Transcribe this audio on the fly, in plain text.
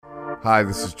Hi,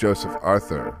 this is Joseph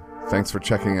Arthur. Thanks for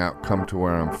checking out Come to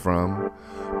Where I'm From.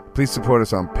 Please support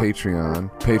us on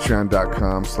Patreon,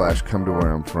 patreon.com/come to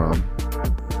where I'm from.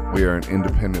 We are an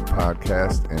independent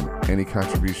podcast, and any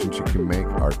contributions you can make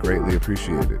are greatly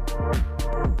appreciated.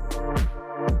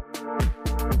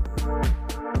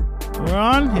 We're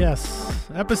on? Yes.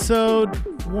 Episode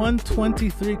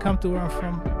 123, Come to Where I'm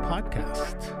From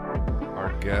podcast.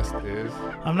 Our guest is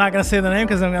I'm not going to say the name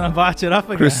because I'm going to botch it up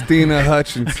again. Christina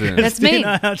Hutchinson. That's me.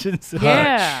 Christina Hutchinson.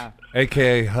 Yeah.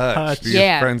 A.K.A. Hutch. Hutch. Do your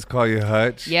Yeah. friends call you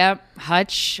Hutch? Yep.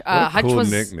 Hutch. What a Hutch cool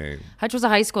was nickname. Hutch was a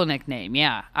high school nickname.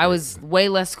 Yeah. I was way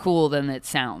less cool than it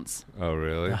sounds. Oh,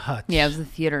 really? Hutch. Yeah, I was a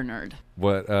theater nerd.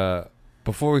 What?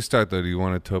 Before we start, though, do you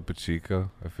want a Topo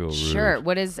Chico? I feel rude. Sure.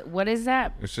 What is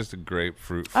that? It's just a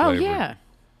grapefruit Oh flavored yeah.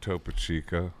 Topo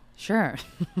Chico. Sure.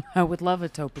 I would love a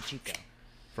Topo Chico.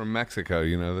 From Mexico,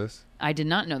 you know this? I did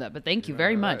not know that, but thank you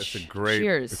very much. It's a great.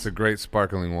 Cheers. It's a great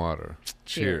sparkling water.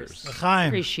 Cheers. L'chaim.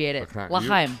 Appreciate it. L'chaim.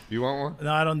 L'chaim. You want one?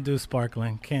 No, I don't do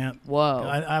sparkling. Can't. Whoa.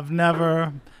 I've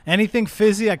never. Anything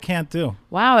fizzy, I can't do.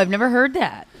 Wow, I've never heard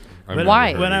that. I've But never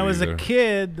Why? heard When it I was either. a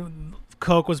kid,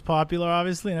 Coke was popular,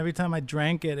 obviously, and every time I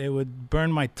drank it, it would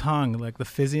burn my tongue, like the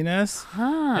fizziness.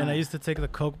 Huh. And I used to take the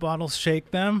Coke bottles,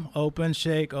 shake them, open,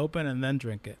 shake, open, and then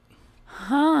drink it.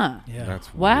 Huh. Yeah.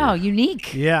 That's Wow, weird.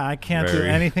 unique. Yeah, I can't do Very.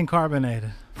 anything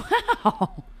carbonated.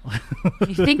 Wow.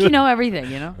 You think you know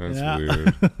everything, you know? That's Yeah.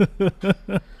 weird.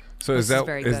 So This is is that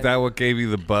very is good. that what gave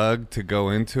you the bug to go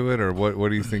into it, or what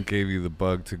do you think gave you the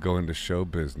bug to go into show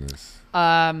business?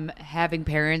 Having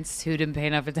parents who didn't pay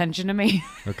enough attention to me.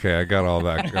 Okay, I got all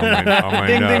that on my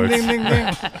Ding, ding, notes. ding, ding,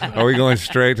 ding. Are we going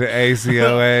straight to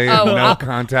ACOA? Oh, No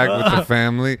contact with the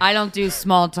family. I don't do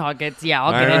small talk. It's I'll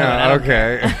I get into it. I know. don't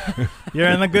care. Okay. You're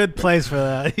in a good place for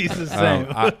that. He's the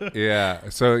same. Yeah.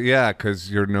 So yeah, because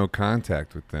you're no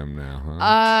contact with them now,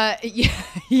 huh?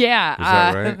 Yeah. Is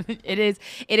that right? It is.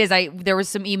 It is. There was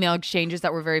some email exchanges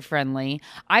that were very friendly.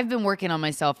 I've been working on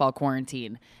myself all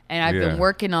quarantine, and I've Yeah. been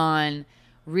working on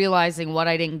realizing what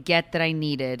I didn't get that I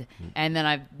needed, and then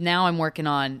I'm working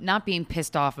on not being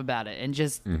pissed off about it and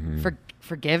just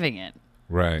forgiving it.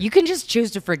 Right. You can just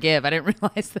choose to forgive. I didn't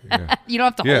realize that. Yeah. You don't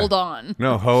have to Yeah. hold on.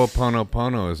 No,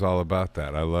 Ho'oponopono is all about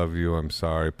that. I love you. I'm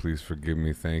sorry. Please forgive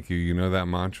me. Thank you. You know that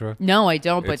mantra? No, I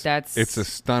don't. But It's a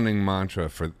stunning mantra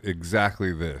for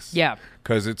exactly this. Yeah.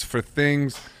 Because it's for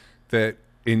things that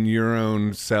in your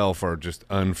own self are just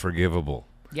unforgivable.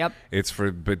 Yep. It's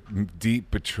for deep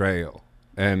betrayal.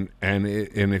 And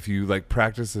if you like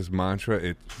practice this mantra,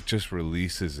 it just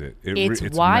releases it. It's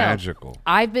it's wild. magical.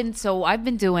 I've been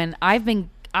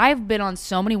on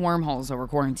so many wormholes over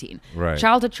quarantine. Right.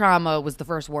 Childhood trauma was the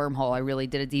first wormhole I really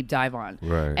did a deep dive on.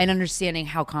 Right. And understanding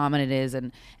how common it is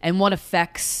and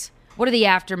what's the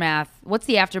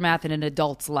aftermath in an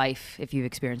adult's life if you've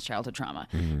experienced childhood trauma.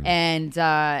 Mm-hmm.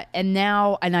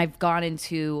 And I've gone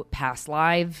into past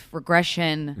life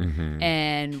regression Mm-hmm.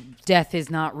 and death is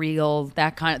not real,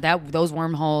 those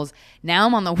wormholes. Now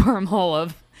I'm on the wormhole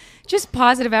of just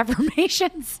positive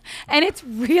affirmations, and it's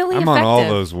really I'm effective. on all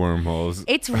those wormholes.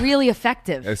 It's really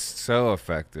effective. It's so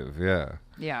effective. Yeah.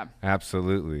 Yeah.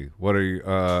 Absolutely. What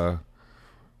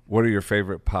are your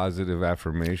favorite positive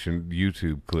affirmation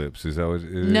YouTube clips? Is that what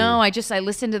it is? No, I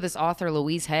listened to this author,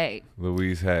 Louise Hay.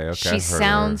 Louise Hay. Okay.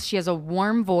 She has a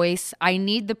warm voice. I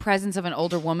need the presence of an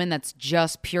older woman that's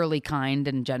just purely kind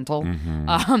and gentle.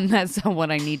 That's what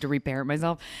I need to reparent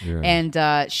myself. Yeah. And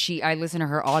I listen to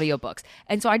her audiobooks.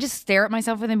 And so I just stare at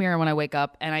myself in the mirror when I wake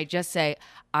up and I just say,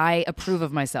 I approve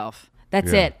of myself.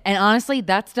 That's Yeah. it. And honestly,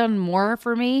 that's done more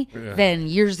for me than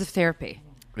years of therapy.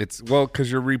 It's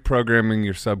because you're reprogramming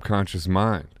your subconscious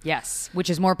mind. Yes, which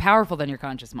is more powerful than your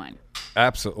conscious mind.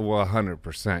 Absolutely. Well,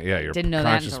 100%. Yeah, your Didn't know that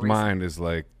conscious until mind is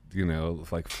like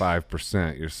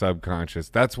 5%. Your subconscious.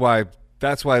 That's why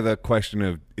the question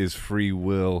of is free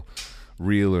will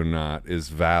real or not is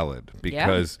valid,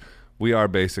 because we are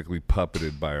basically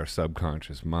puppeted by our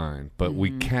subconscious mind, but we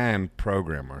can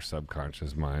program our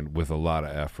subconscious mind with a lot of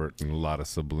effort and a lot of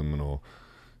subliminal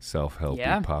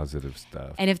self-helpy positive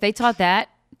stuff. And if they taught that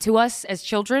to us as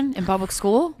children in public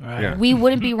school, Yeah. we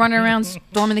wouldn't be running around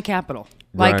storming the Capitol.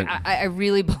 Like, Right. I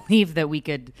really believe that we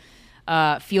could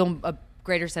feel a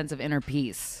greater sense of inner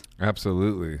peace.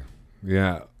 Absolutely.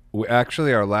 Yeah.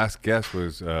 Actually, our last guest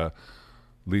was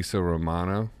Lisa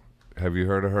Romano. Have you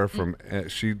heard of her? From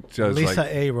she does Lisa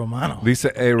like A. Romano.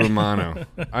 Lisa A. Romano.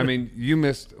 I mean, you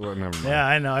missed. Well, never mind. Yeah,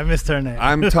 I know. I missed her name.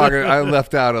 I'm talking. I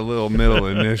left out a little middle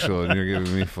initial, and you're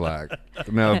giving me flack.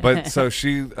 No, but so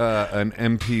she an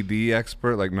MPD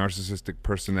expert, like narcissistic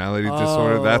personality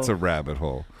disorder. That's a rabbit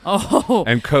hole. Oh,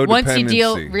 And codependency. Once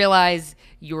you realize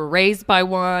you were raised by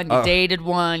one, you dated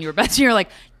one, you were best, you're like,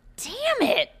 damn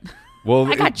it,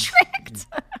 Well, I got tricked.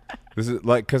 This is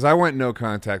like because I went no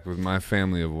contact with my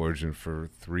family of origin for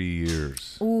 3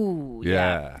 years. Ooh,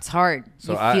 Yeah. it's hard.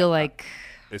 So you feel like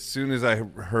As soon as I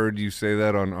heard you say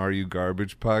that on Are You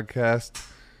Garbage podcast,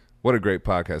 what a great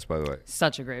podcast, by the way.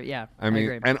 such a great, I mean,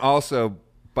 agree. and also,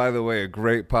 by the way, a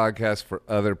great podcast for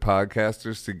other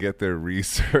podcasters to get their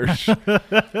research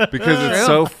because it's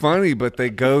so funny, but they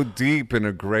go deep in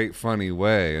a great, funny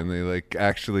way, and they like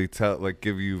actually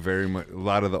give you very much a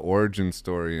lot of the origin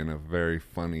story in a very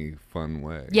funny, fun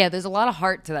way. Yeah, there's a lot of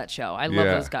heart to that show. I love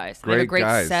Yeah. those guys. They have a Great great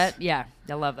guys. set. Yeah,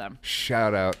 I love them.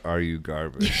 Shout out, Are You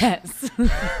Garbage? Yes.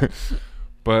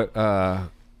 But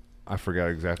I forgot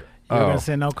exactly. You were Oh. gonna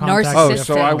say no contact. Narcissistic. Oh, with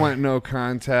so your I family. went no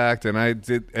contact, and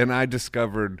I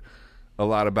discovered a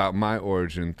lot about my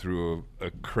origin through a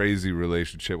crazy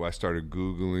relationship. I started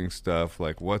Googling stuff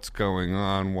like, what's going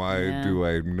on? Why Yeah. do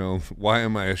I know? Why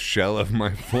am I a shell of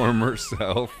my former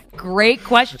self? Great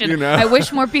question. You know? I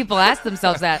wish more people asked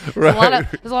themselves that. There's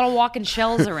a lot of walking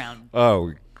shells around.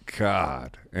 Oh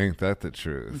God, ain't that the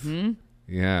truth? Mm-hmm.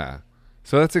 Yeah.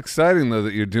 So that's exciting though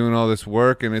that you're doing all this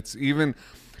work, and it's even.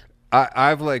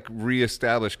 I've like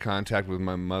reestablished contact with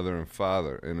my mother and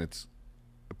father, and it's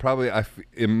probably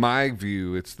in my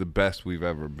view it's the best we've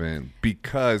ever been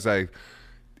because I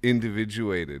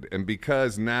individuated, and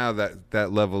because now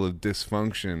that level of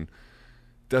dysfunction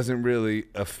doesn't really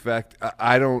affect.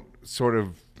 I don't sort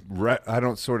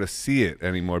of see it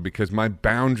anymore because my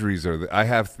boundaries are. I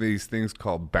have these things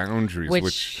called boundaries,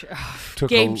 which took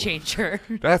game changer.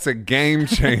 That's a game That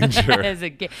changer. is a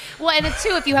game. Well, and it's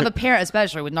too, if you have a parent,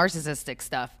 especially with narcissistic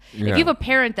stuff, Yeah. if you have a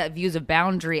parent that views a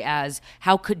boundary as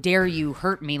how could dare you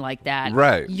hurt me like that,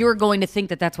 Right. you're going to think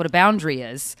that that's what a boundary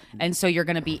is, and so you're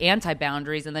going to be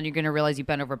anti-boundaries, and then you're going to realize you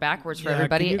bent over backwards for Yeah,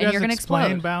 everybody, can you and guys you're going to explain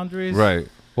explode. boundaries. Right.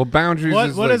 Well, boundaries What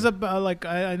is what like, is about like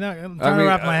I know I'm trying to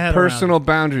wrap my head personal around.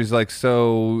 boundaries. Like,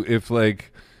 so if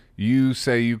like you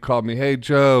say you called me, hey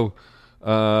Joe,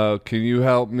 can you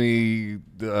help me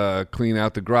clean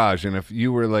out the garage? And if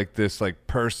you were like this like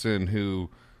person who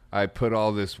I put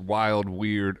all this wild,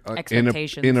 weird,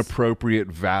 Expectations. inappropriate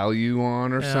value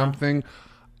on or Yeah. something,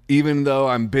 even though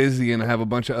I'm busy and I have a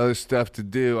bunch of other stuff to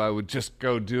do, I would just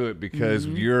go do it because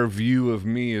Mm-hmm. your view of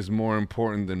me is more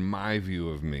important than my view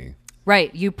of me.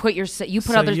 Right. You put So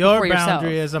others your before yourself.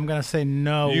 boundary is I'm gonna say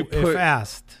no You if put-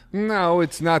 asked. No,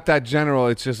 it's not that general.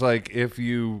 It's just like if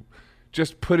you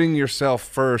just putting yourself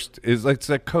first is like it's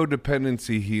a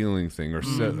codependency healing thing, or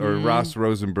or Ross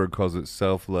Rosenberg calls it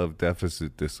self-love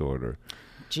deficit disorder.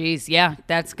 Jeez, yeah,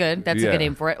 that's good. That's a Yeah. good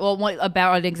name for it. Well,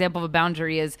 about an example of a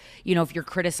boundary is, if you're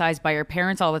criticized by your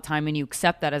parents all the time and you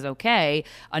accept that as okay,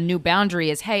 a new boundary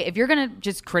is, hey, if you're going to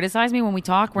just criticize me when we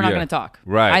talk, we're not Yeah. going to talk.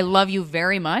 Right. I love you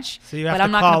very much, So you have but to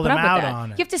I'm not call going to put them up with out that.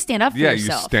 on it. You have to stand up for Yeah, you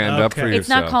yourself. stand up for Okay. yourself. It's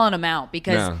not calling them out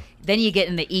because No. then you get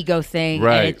in the ego thing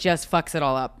Right. and it just fucks it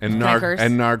all up. And Can I curse?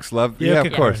 narcs love. Yeah, Yeah, of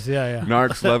of course. course. Yeah.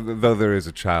 Narcs love, though there is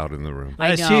a child in the room. I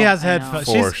know, She has I know. headphones.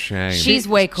 For shame. She's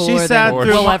way She cooler sat than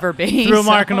through we'll Ma- ever be. through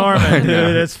Mark so- Norman,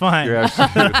 dude. It's fine.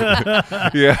 Yeah,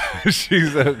 yeah,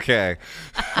 she's okay.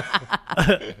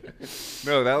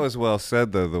 No, that was well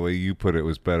said though. The way you put it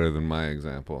was better than my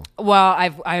example. Well,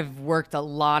 I've worked a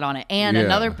lot on it. And Yeah.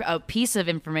 another piece of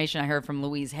information I heard from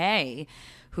Louise Hay,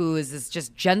 who is this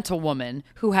just gentle woman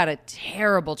who had a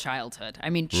terrible childhood. I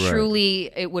mean, Right.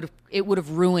 truly, it would have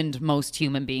ruined most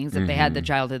human beings if they had Mm-hmm. the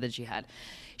childhood that she had.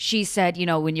 She said,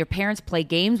 when your parents play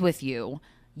games with you,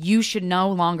 you should no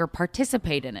longer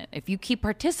participate in it. If you keep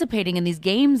participating in these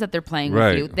games that they're playing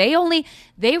Right. with you,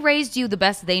 they raised you the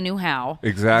best they knew how.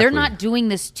 Exactly. They're not doing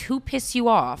this to piss you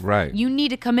off. Right. You need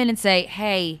to come in and say,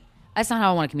 hey, that's not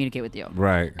how I want to communicate with you.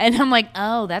 Right. And I'm like,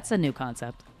 oh, that's a new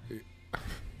concept.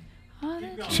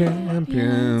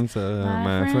 Champions of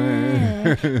my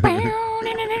friend.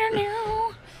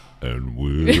 And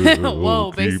we'll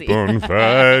Whoa, keep Basie. on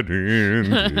fighting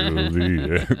till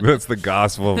the end. That's the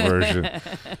gospel version.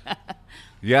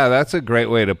 Yeah, that's a great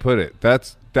way to put it.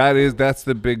 That's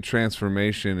the big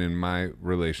transformation in my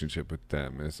relationship with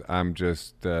them. Is I'm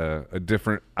just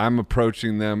I'm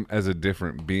approaching them as a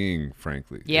different being.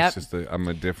 Frankly, Yep. It's just I'm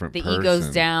a different. The person. ego's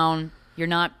down. You're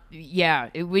not,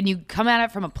 when you come at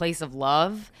it from a place of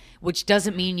love, which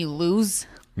doesn't mean you lose.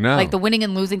 No. Like the winning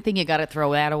and losing thing, you got to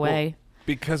throw that away.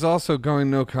 Because also going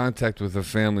no contact with a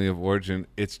family of origin,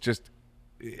 it's just,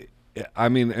 I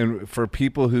mean, and for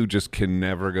people who just can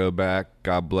never go back,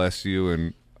 God bless you,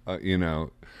 and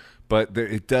but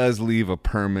it does leave a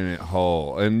permanent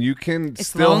hole, and you can It's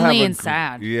still lonely have and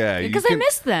sad. Yeah, because I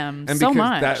miss them and so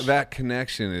because much. that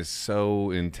connection is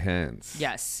so intense.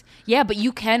 Yes, yeah, but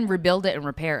you can rebuild it and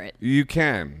repair it. You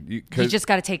can. You just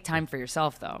got to take time for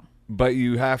yourself, though. But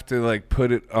you have to like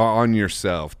put it on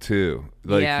yourself too.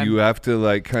 Like Yeah. you have to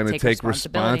like kind of take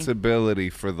responsibility. responsibility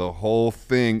for the whole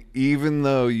thing, even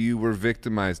though you were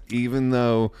victimized, even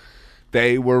though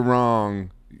they were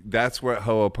wrong. That's what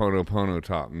Ho'oponopono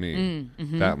taught me.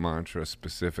 That mantra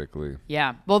specifically.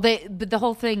 Yeah. Well, but the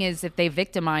whole thing is, if they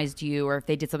victimized you or if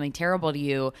they did something terrible to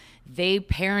you, they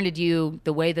parented you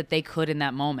the way that they could in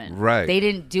that moment. Right. They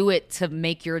didn't do it to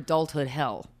make your adulthood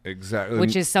hell, Exactly.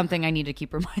 which is something I need to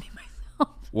keep reminding myself.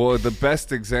 Well, one of the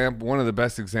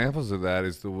best examples of that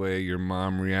is the way your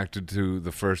mom reacted to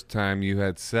the first time you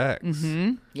had sex.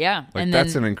 Yeah. Like and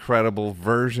that's then, an incredible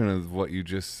version of what you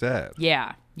just said.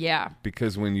 yeah. Yeah.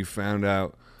 Because when you found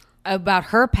out, About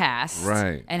her past,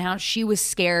 Right. and how she was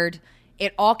scared,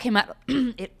 it all came out.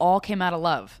 It all came out of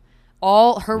love.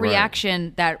 All her Right.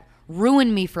 reaction that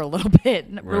ruined me for a little bit.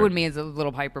 Ruined me is a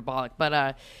little hyperbolic,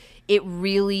 but it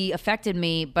really affected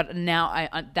me. But now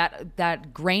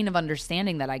that grain of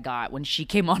understanding that I got when she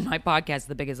came on my podcast,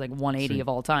 the biggest 180 of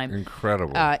all time,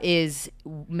 incredible.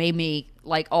 made me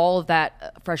like all of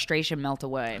that frustration melt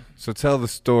away. So tell the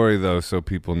story though, so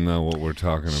people know what we're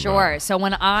talking Sure. about. So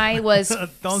when I was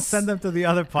Don't send them to the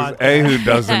other podcast. Who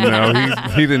doesn't know?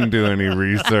 He didn't do any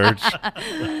research.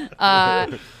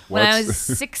 When I was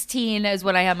 16 is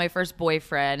when I had my first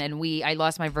boyfriend, and I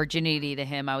lost my virginity to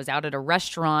him. I was out at a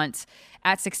restaurant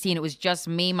at 16. It was just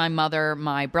me, my mother,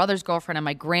 my brother's girlfriend, and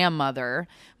my grandmother,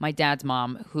 my dad's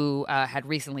mom, who had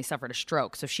recently suffered a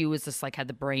stroke. So she was just had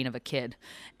the brain of a kid.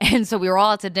 And so we were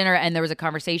all out to dinner, and there was a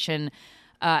conversation.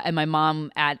 And my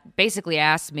mom basically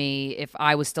asked me if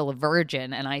I was still a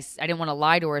virgin, and I didn't want to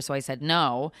lie to her, so I said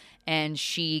no. And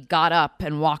she got up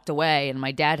and walked away, and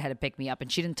my dad had to pick me up,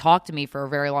 and she didn't talk to me for a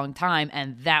very long time,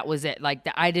 and that was it.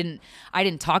 I didn't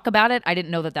talk about it. I didn't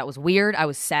know that was weird. I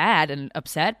was sad and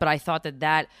upset, but I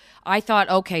thought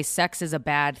okay, sex is a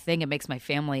bad thing. It makes my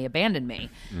family abandon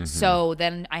me. So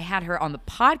then I had her on the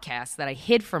podcast that I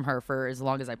hid from her for as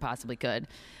long as I possibly could,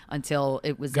 until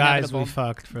it was Guys inevitable. We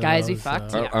Fucked. For Guys We those,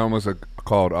 Fucked. I Yeah. almost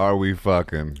called "Are We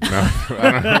Fucking?" No,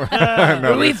 I don't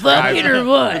know. Are we fucking or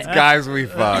what? It's guys we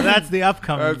fuck. That's the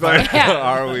upcoming. It's like, Yeah.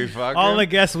 Are we fucking? All the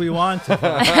guests we want to.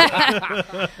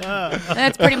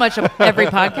 That's pretty much every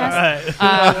podcast.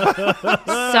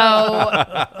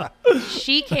 So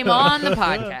she came on the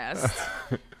podcast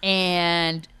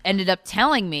and ended up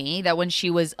telling me that when she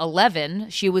was 11,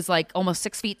 she was almost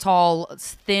 6 feet tall,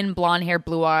 thin, blonde hair,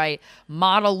 blue eye,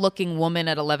 model looking woman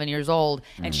at 11 years old.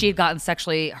 And she had gotten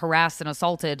sexually harassed and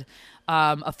assaulted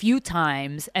a few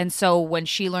times. And so when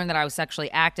she learned that I was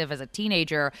sexually active as a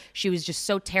teenager, she was just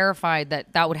so terrified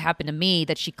that would happen to me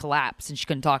that she collapsed and she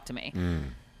couldn't talk to me.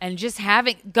 And just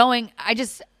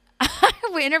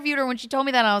we interviewed her when she told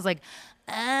me that, and I was like,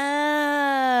 oh,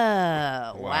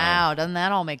 wow. Doesn't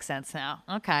that all make sense now?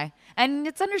 Okay. And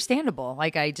it's understandable.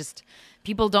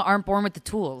 People aren't born with the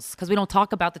tools because we don't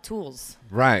talk about the tools.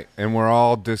 Right, and we're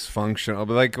all dysfunctional.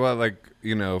 But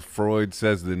Freud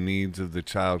says the needs of the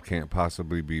child can't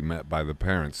possibly be met by the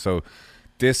parents. So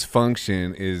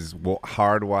dysfunction is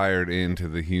hardwired into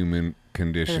the human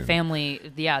condition.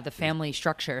 The family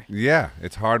structure. Yeah,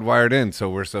 it's hardwired in. So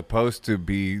we're supposed to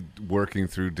be working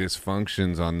through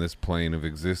dysfunctions on this plane of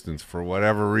existence for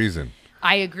whatever reason.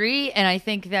 I agree, and I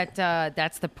think that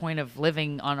that's the point of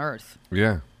living on Earth.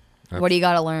 Yeah. What do you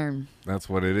got to learn? That's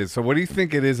what it is. So what do you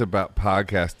think it is about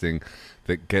podcasting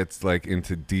that gets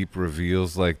into deep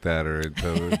reveals like that, or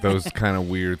those kind of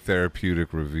weird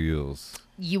therapeutic reveals?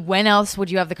 When else would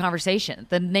you have the conversation?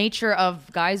 The nature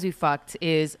of Guys We Fucked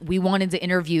is we wanted to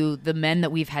interview the men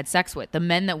that we've had sex with, the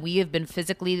men that we have been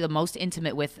physically the most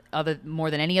intimate with,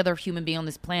 more than any other human being on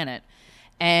this planet.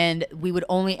 And we would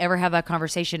only ever have that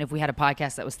conversation if we had a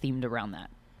podcast that was themed around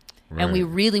that. Right. And we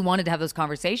really wanted to have those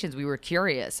conversations. We were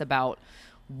curious about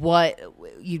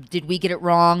did we get it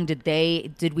wrong? Did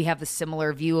we have the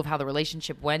similar view of how the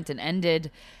relationship went and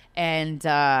ended? And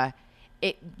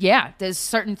there's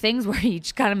certain things where you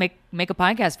just kind of make a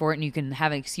podcast for it, and you can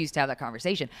have an excuse to have that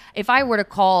conversation. If I were to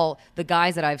call the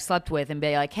guys that I've slept with and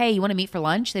be like, "Hey, you want to meet for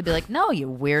lunch?" They'd be like, "No, you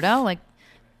weirdo!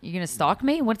 You're gonna stalk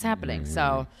me? What's happening?"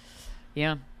 So,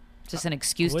 yeah, Just an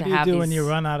excuse What to do you have do these. when you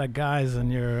run out of guys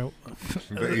and you're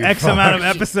That you X fuck. amount of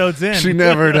episodes in? She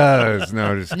never does.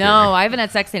 No, just kidding. No, I haven't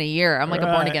had sex in a year. I'm like a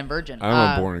born Right. again virgin.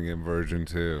 I'm a born again virgin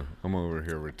too. I'm over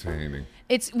here retaining.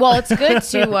 It's good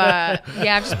to yeah.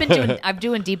 I've just been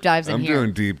doing deep dives in I'm here.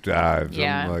 doing deep dives.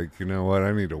 Yeah. I'm like, you know what?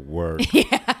 I need to work.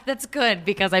 Yeah, that's good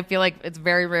because I feel like it's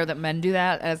very rare that men do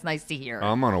that, and it's nice to hear.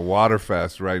 I'm on a water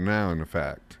fast right now, in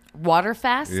fact. Water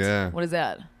fast? Yeah. What is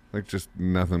that? Like just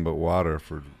nothing but water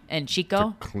for And to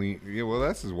Chico? clean. Yeah, well,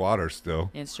 that's his water still.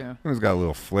 It's true. It's got a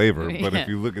little flavor, but Yeah. if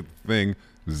you look at the thing,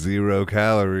 0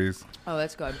 calories. Oh,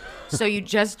 that's good. So you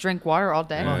just drink water all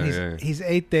day? Yeah. Well, he's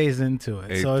 8 days into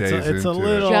it, 8 so it's days a into it.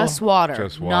 little. Just water,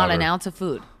 Just not an water. ounce of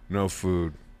food. No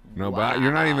food. No, but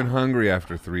you're not even hungry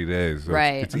after 3 days. So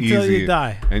Right. It's Until easy. you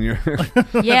die. And you're Yeah,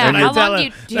 That's what I how tell long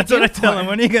him. do you That's do what I it tell for? him.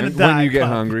 When are you gonna when die? you get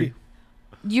puppy? hungry.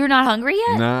 You're not hungry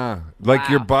yet? Nah, like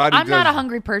your Wow. body. I'm not a does-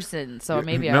 hungry person, so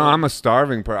maybe No, I I'm a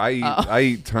starving person. I eat. Oh. I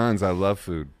eat tons. I love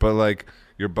food, but like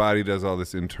your body does all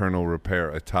this internal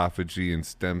repair, autophagy and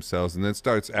stem cells, and then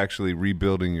starts actually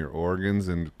rebuilding your organs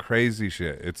and crazy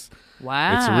shit. It's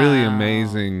a really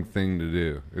amazing thing to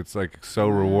do. It's like so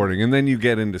rewarding, and then you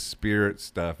get into spirit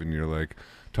stuff, and you're like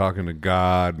talking to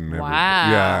God and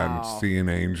yeah, and Wow. seeing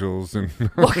angels and.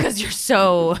 Well, because you're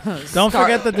so. Don't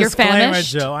forget the you're disclaimer,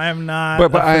 famished. Joe. I am not.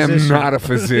 But a I am physician. not a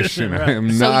physician. I am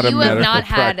So not a you have medical not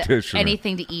had practitioner.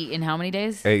 anything to eat in how many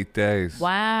days? 8 days.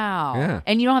 Wow. Yeah.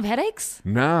 And you don't have headaches?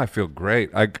 No, I feel great.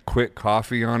 I quit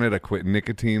coffee on it. I quit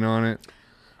nicotine on it.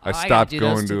 I Oh, I gotta stopped do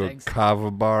those going two to a things. kava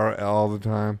bar all the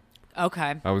time.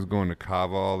 Okay. I was going to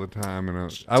kava all the time, and I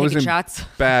was Taking in shots?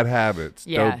 bad habits.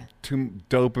 Yeah.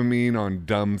 Dopamine on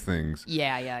dumb things.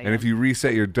 Yeah. And if you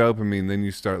reset your dopamine, then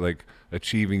you start like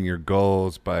achieving your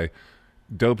goals by.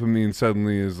 Dopamine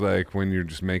suddenly is like when you're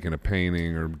just making a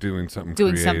painting or doing something.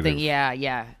 doing creative. something,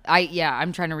 yeah.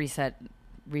 I'm trying to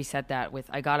reset that with.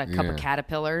 I got a couple Yeah.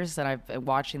 caterpillars that I've been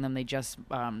watching them. They just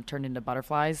turned into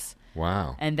butterflies,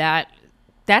 Wow. and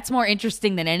that's more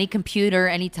interesting than any computer,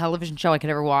 any television show I could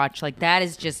ever watch. Like that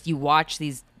is just you watch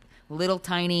these little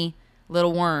tiny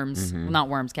little worms, well, not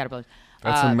worms, caterpillars.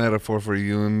 That's a metaphor for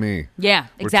you and me. Yeah,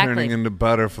 We're exactly. turning into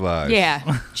butterflies.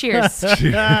 Yeah. Cheers.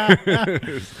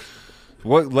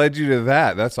 What led you to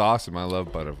that? That's awesome. I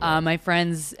love butterflies. My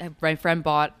friend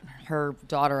bought her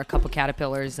daughter a couple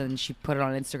caterpillars, and she put it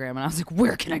on Instagram, and I was like,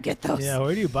 "Where can I get those?" Yeah,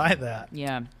 where do you buy that?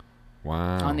 Yeah,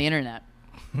 Wow. on the internet.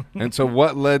 And so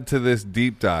what led to this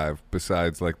deep dive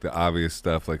besides like the obvious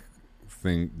stuff like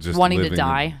just Wanting to living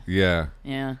die? Yeah.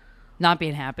 Yeah, not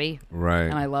being happy, Right.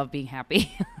 and I love being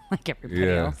happy, like everybody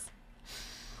Yeah. else.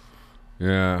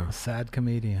 Yeah. A sad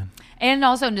comedian. And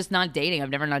also just not dating.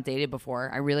 I've never not dated before.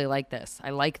 I really like this.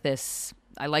 I like this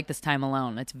time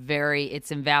alone.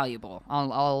 It's invaluable.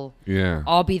 Yeah.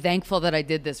 I'll be thankful that I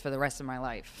did this for the rest of my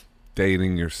life.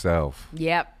 Dating yourself.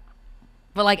 Yep.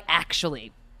 But like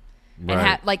actually,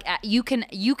 Right. and you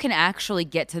can actually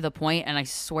get to the point, and I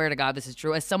swear to God this is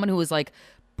true. As someone who was like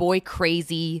boy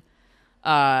crazy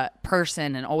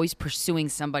person and always pursuing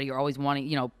somebody or always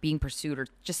wanting, being pursued or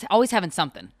just always having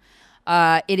something.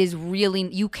 It is really,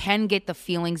 you can get the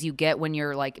feelings you get when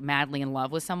you're like madly in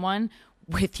love with someone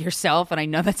with yourself. And I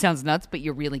know that sounds nuts, but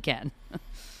you really can.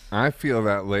 I feel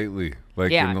that lately,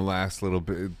 like Yeah. in the last little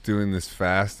bit, doing this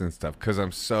fast and stuff, because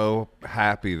I'm so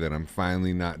happy that I'm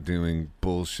finally not doing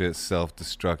bullshit,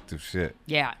 self-destructive shit.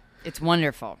 Yeah. It's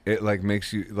wonderful. It like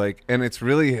makes you like, and it's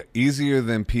really easier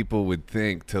than people would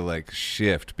think to like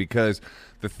shift, because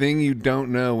the thing you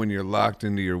don't know when you're locked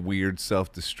into your weird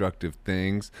self-destructive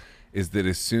things is that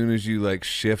as soon as you like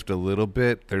shift a little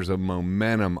bit, there's a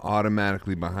momentum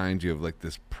automatically behind you of like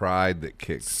this pride that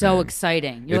kicks So in.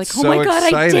 exciting. You're It's like, oh my so God,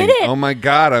 exciting. I did it. Oh my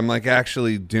God, I'm like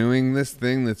actually doing this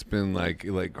thing that's been like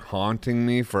haunting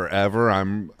me forever.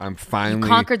 I'm finally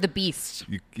Conquered the beast.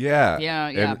 yeah.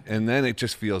 Yeah. And then it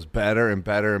just feels better and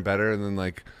better and better, and then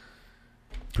like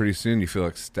pretty soon you feel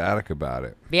ecstatic about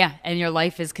it. Yeah. And your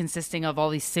life is consisting of all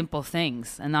these simple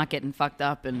things and not getting fucked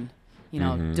up and,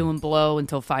 Mm-hmm. doing blow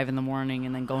until 5 a.m.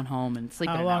 and then going home and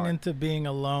sleeping How an long hour. into being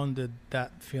alone did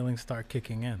that feeling start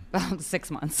kicking in?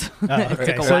 6 months. Oh, It okay.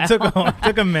 took a So while. it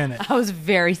took a minute. I was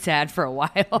very sad for a while.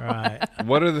 Right.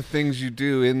 What are the things you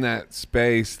do in that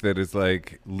space that is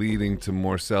like leading to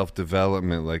more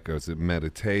self-development? Like, is it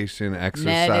meditation,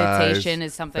 exercise, Meditation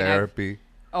is something therapy?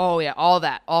 Oh yeah, all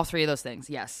that, all 3 of those things.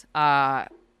 Yes.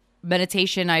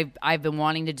 Meditation I've been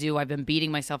wanting to do. I've been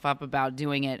beating myself up about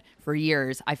doing it for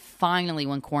years. I finally,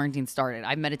 when quarantine started,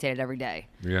 I meditated every day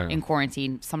Yeah. in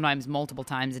quarantine, sometimes multiple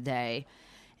times a day.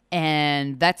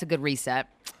 And that's a good reset.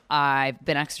 I've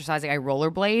been exercising. I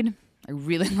rollerblade. I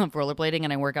really love rollerblading,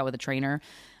 and I work out with a trainer.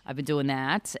 I've been doing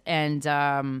that. And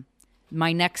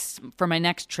my next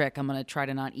trick, I'm gonna try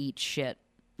to not eat shit,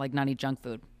 like not eat junk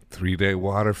food. 3-day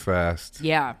water fast.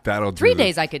 Yeah, that'll do 3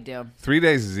 days I could do. 3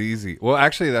 days is easy. Well,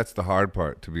 actually, that's the hard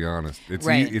part, to be honest. It's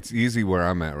Right. it's easy where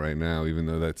I'm at right now, even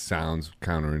though that sounds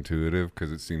counterintuitive because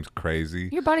it seems crazy.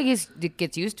 Your body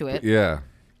gets used to it. Yeah.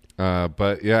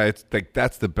 But yeah, it's like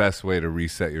that's the best way to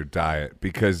reset your diet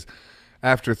because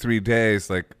after 3 days,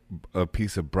 like a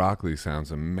piece of broccoli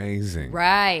sounds amazing.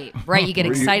 Right. You get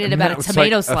excited about a It's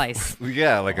tomato like slice.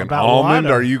 Yeah, like an About almond.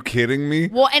 water. Are you kidding me?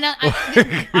 Well, and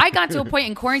I got to a point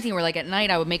in quarantine where, like, at night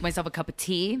I would make myself a cup of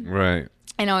tea, Right.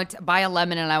 and I would buy a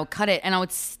lemon and I would cut it, and I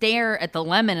would stare at the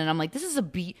lemon, and I'm like, this is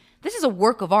a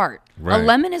work of art. Right. A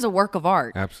lemon is a work of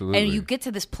art. Absolutely. And you get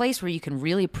to this place where you can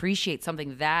really appreciate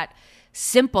something that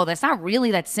simple. That's not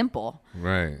really that simple.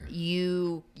 Right.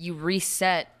 You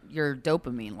reset your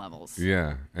dopamine levels.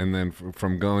 Yeah, and then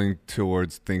from going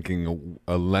towards thinking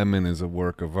a lemon is a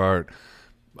work of art,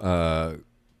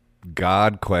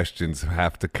 God questions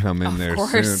have to come in Of there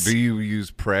course. soon. Do you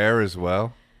use prayer as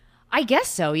well? I guess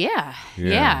so. Yeah.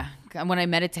 Yeah. When I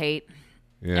meditate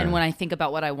Yeah. and when I think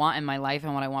about what I want in my life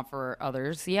and what I want for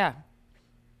others. Yeah.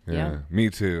 yeah. Me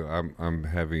too. I'm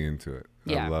heavy into it.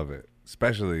 I Yeah. love it,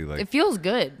 especially like It feels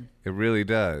good. it really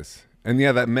does. And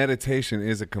yeah, that meditation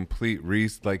is a complete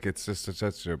like it's just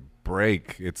such a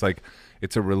break. It's like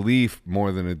it's a relief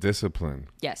more than a discipline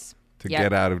Yes. to Yep.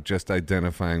 get out of just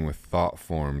identifying with thought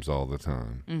forms all the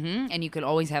time. And you could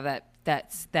always have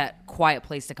that quiet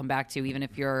place to come back to, even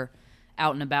if you're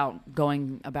out and about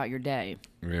going about your day.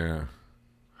 Yeah.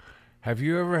 Have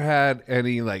you ever had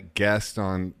any like guests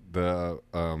on the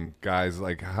guys?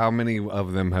 Like, how many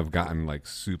of them have gotten like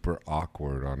super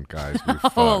awkward on guys? We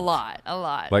fucked? Oh, a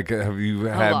lot. Like, have you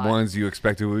had lot. ones you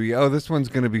expected would be, oh, this one's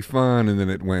gonna be fun, and then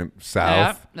it went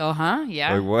south?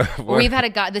 Yeah. Like, what? Well, we've had a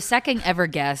guy. The second ever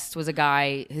guest was a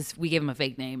guy. We gave him a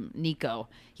fake name, Nico.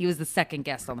 He was the second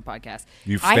guest on the podcast.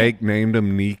 You fake named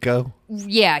him Nico?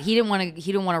 Yeah, he didn't want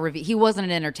to reveal. He wasn't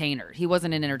an entertainer. He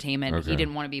wasn't in entertainment. Okay. He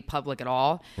didn't want to be public at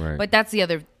all. Right. But that's the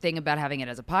other thing about having it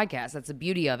as a podcast. That's the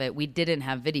beauty of it. We didn't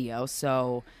have video,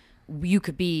 so you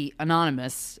could be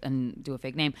anonymous and do a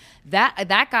fake name. That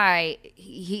guy,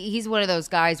 he's one of those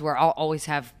guys where I'll always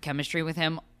have chemistry with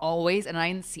him, always. And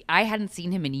I hadn't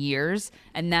seen him in years,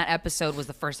 and that episode was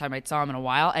the first time I saw him in a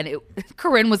while. And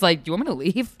Corinne was like, "Do you want me to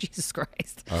leave?" Jesus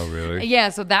Christ. Oh, really? Yeah,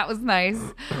 so that was nice.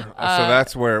 So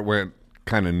that's where it went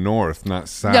kind of north, not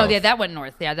south. No, yeah, that went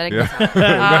north. Yeah, that didn't go south.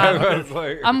 That's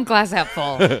like- I'm glass half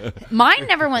full. Mine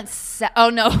never went. Oh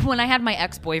no! When I had my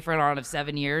ex-boyfriend on of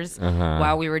 7 years,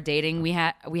 while we were dating, we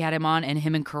had him on, and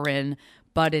him and Corinne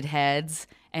butted heads,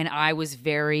 and I was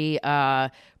very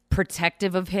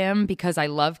protective of him because I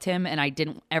loved him, and I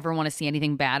didn't ever want to see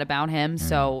anything bad about him.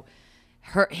 So,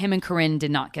 him and Corinne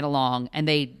did not get along, and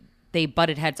they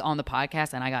butted heads on the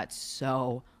podcast, and I got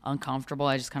so uncomfortable.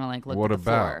 I just kind of like looked What at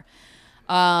the about? floor.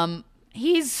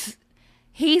 He's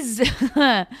his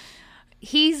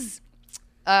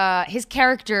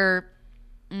character.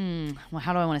 Well,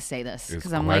 how do I want to say this? Is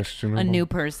Because I'm like a questionable? new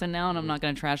person now, and I'm not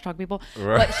going to trash talk people.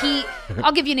 Right. But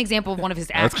I'll give you an example of one of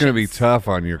his actions. That's going to be tough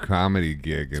on your comedy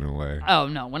gig in a way. Oh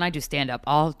no! When I do stand up,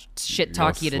 I'll shit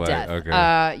talk You'll you to slay. death.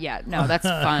 Okay. Yeah, no, that's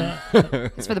fun.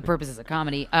 It's for the purposes of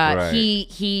comedy. Right.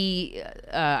 He.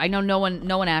 I know no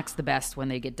one acts the best when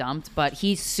they get dumped, but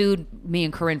he sued me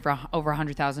and Corinne for over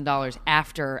 $100,000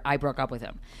 after I broke up with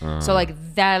him. So like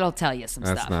that'll tell you some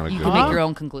That's stuff. not a You good can make one. your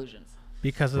own conclusions.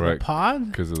 Because of Right. the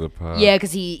pod? Because of the pod. Yeah,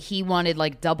 because he wanted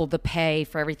like double the pay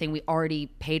for everything we already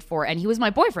paid for, and he was my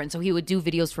boyfriend, so he would do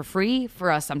videos for free for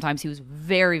us. Sometimes he was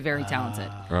very, very talented,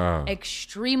 Oh.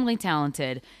 extremely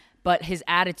talented, but his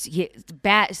attitude,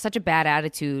 such a bad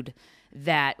attitude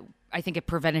that I think it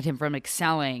prevented him from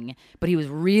excelling. But he was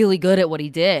really good at what he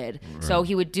did, so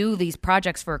he would do these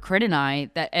projects for Corinne and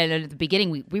I. And at the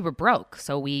beginning we were broke,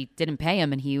 so we didn't pay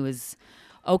him, and he was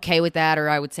okay with that, or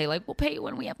I would say like, we'll pay you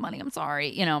when we have money, I'm sorry,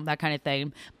 that kind of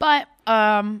thing. But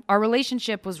our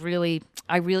relationship was really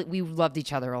we loved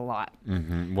each other a lot.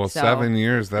 Well, So, 7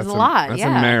 years, that's a lot, That's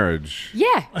yeah. a marriage.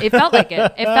 Yeah, it felt like it.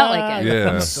 It felt like it.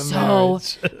 Yeah. So,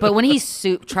 but when he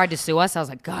tried to sue us, I was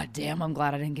like, God damn, I'm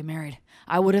glad I didn't get married.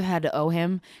 I would have had to owe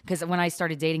him, because when I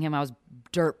started dating him, I was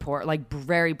dirt poor, like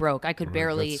very broke. I could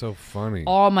barely. That's so funny.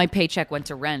 All my paycheck went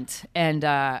to rent, and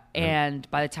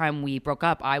by the time we broke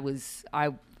up, I was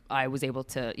able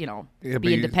to Yeah, but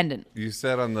be independent. You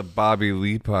said on the Bobby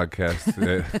Lee podcast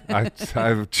that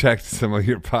I've checked some of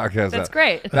your podcasts. That's out.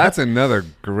 great. That's another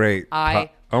great. Oh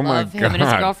my God. him and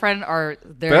his girlfriend are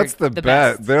That's the best.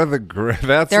 best. They're the great.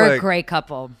 That's They're like, a great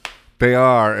couple. They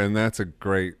are, and that's a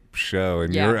great show,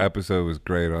 and Yeah. your episode was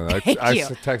great. I Thank you.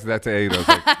 texted that to Aiden. I was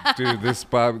like, dude,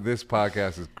 this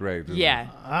podcast is great. Yeah.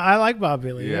 I like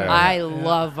Bobby Lee. Yeah. I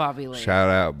love Bobby Lee. Shout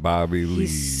out Bobby Lee.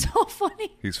 He's so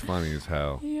funny. He's funny as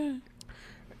hell. Yeah.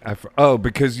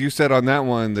 Because you said on that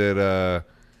one that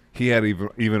he had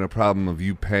even a problem of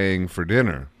you paying for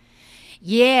dinner.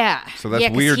 Yeah. So that's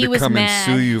 'cause weird he to was come mad.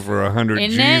 and sue you for 100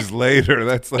 Isn't G's it? later.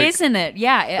 That's like Isn't it?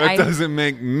 Yeah. that doesn't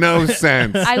make no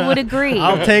sense. I would agree.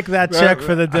 I'll take that check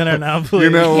for the dinner now, please. You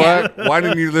know Yeah. what? Why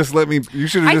didn't you just let me? You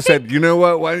should have I just said, you know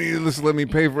what? Why didn't you just let me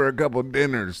pay for a couple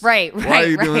dinners? Right. Why are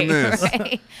you doing this?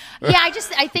 Right. Yeah.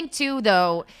 I think too,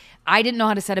 though, I didn't know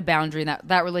how to set a boundary, and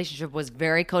that relationship was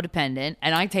very codependent,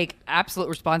 and I take absolute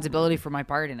responsibility for my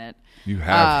part in it. You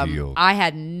have healed. I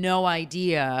had no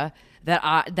idea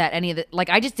that any of the, like,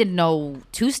 I just didn't know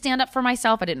to stand up for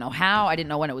myself. I didn't know how. I didn't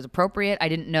know when it was appropriate. I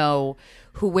didn't know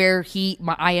where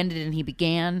I ended and he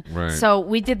began. Right. So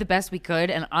we did the best we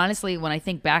could. And honestly, when I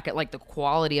think back at like the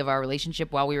quality of our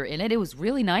relationship while we were in it, it was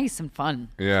really nice and fun.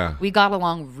 Yeah, We got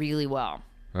along really well.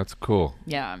 that's cool.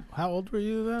 Yeah. How old were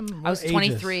you then? I was What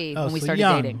 23 ages? when we so started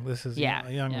young. dating. This is Yeah,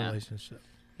 a young yeah. relationship.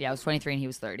 Yeah. I was 23 and he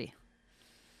was 30. Do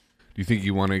you think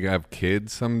you want to have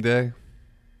kids someday?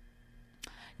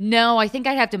 No, I think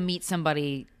I'd have to meet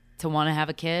somebody to want to have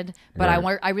a kid, but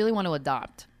Right. I really want to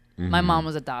adopt. My mom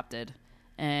was adopted,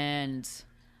 and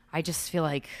I just feel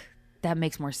like that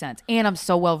makes more sense. And I'm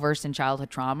so well versed in childhood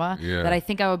trauma Yeah. that I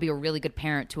think I would be a really good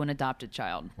parent to an adopted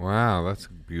child. Wow, that's a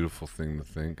beautiful thing to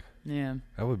think. Yeah.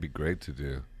 That would be great to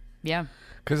do. Yeah.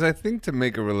 Because I think to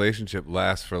make a relationship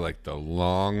last for like the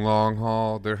long, long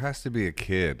haul, there has to be a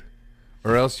kid.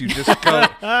 Or else you just go.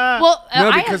 Well,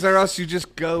 No, because or else you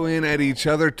just go in at each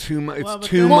other too much. It's Well, but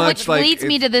too then- well, much. which like leads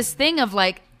me it's- to this thing of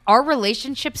like, are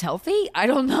relationships healthy? I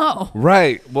don't know.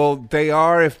 Right. Well, they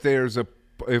are if there's a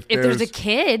If there's a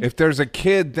kid. If there's a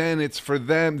kid, then it's for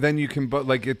them. Then you can. But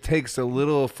like it takes a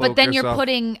little focus. But then you're off-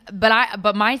 putting.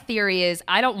 But my theory is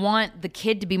I don't want the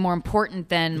kid to be more important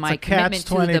than my It's a commitment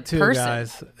to the catch-22, person.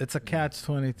 guys. It's a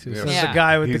catch-22. Yeah. So it's Yeah. the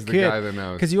guy with He's the the kid. guy that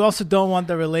knows. Because you also don't want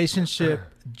the relationship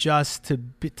just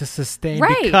to sustain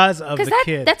Right. because of the that,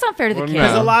 kid. That's unfair to the Well, kid. no.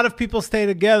 Because a lot of people stay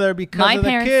together because My of the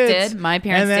parents kids. did. My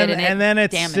parents and then, did, and it then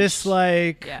it's damaged. just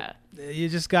like Yeah. you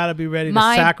just got to be ready to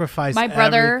sacrifice my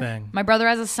brother everything. my brother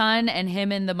has a son, and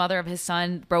him and the mother of his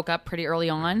son broke up pretty early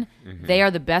on. Mm-hmm. They are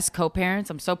the best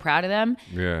co-parents. I'm so proud of them.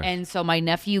 Yeah. And so my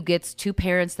nephew gets two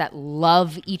parents that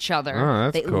love each other. Oh,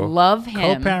 that's they cool. love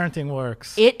him. Co-parenting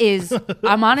works. It is.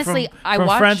 I'm honestly. I from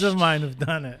watched friends of mine who've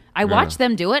done it. I watched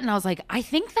them do it, and I was like, I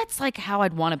think that's like how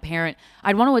I'd want to parent.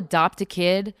 I'd want to adopt a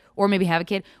kid, or maybe have a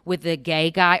kid with a gay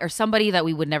guy or somebody that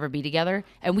we would never be together,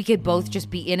 and we could both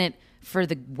just be in it for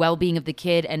the well-being of the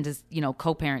kid and just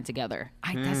co-parent together.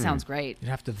 That sounds great. You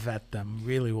have to vet them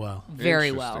really well.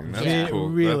 Very well. Interesting. Yeah. That's cool.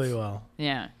 Really That's- well.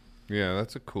 Yeah. Yeah,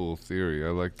 that's a cool theory. I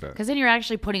like that. Because then you're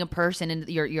actually putting a person in.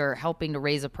 You're helping to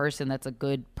raise a person that's a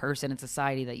good person in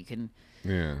society that you can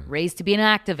Yeah. raise to be an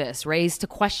activist, raise to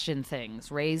question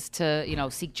things, raise to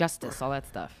seek justice, all that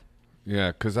stuff.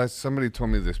 Yeah, because somebody told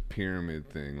me this pyramid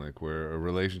thing, like where a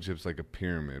relationship's like a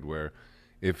pyramid, where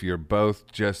if you're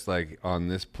both just like on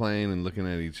this plane and looking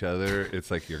at each other,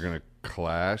 it's like you're gonna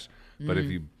clash. But if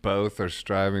you both are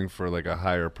striving for like a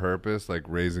higher purpose, like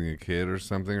raising a kid or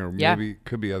something, or Yeah. maybe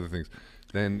could be other things,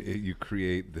 then you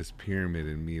create this pyramid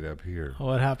and meet up here.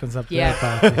 What happens up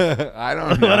Yeah. there, Poppy? I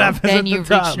don't know. What happens Then at the you reach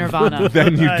top? nirvana.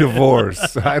 Then you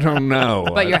divorce. I don't know.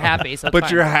 But you're happy, so it's But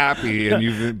fine. you're happy and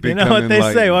you've You become know what they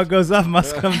say? enlightened. What goes up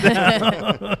must come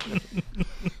down.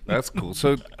 That's cool.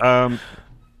 So,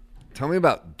 tell me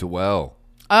about Dwell.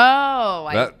 Oh,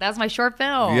 That- that's my short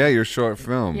film. Yeah, your short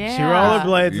film. Yeah. She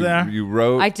rollerblades You, there. you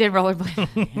wrote. I did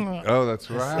rollerblade. Oh,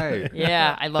 that's right.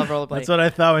 Yeah, I love rollerblade. That's what I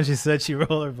thought when she said she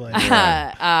rollerblades.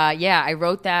 Yeah, I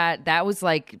wrote that. That was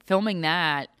like filming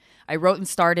that. I wrote and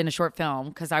starred in a short film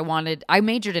because I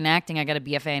majored in acting. I got a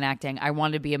BFA in acting. I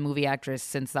wanted to be a movie actress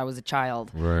since I was a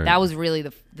child. Right. That was really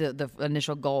the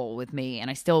initial goal with me, and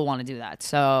I still want to do that.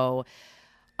 So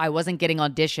I wasn't getting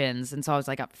auditions, and so I was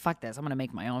like, oh, fuck this. I'm going to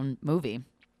make my own movie.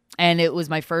 And it was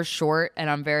my first short, and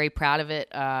I'm very proud of it.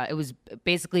 It was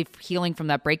basically healing from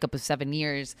that breakup of 7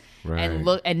 years, Right.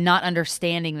 and not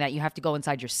understanding that you have to go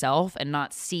inside yourself and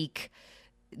not seek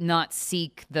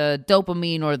the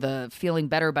dopamine or the feeling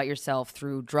better about yourself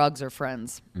through drugs or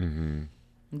friends. Mm-hmm.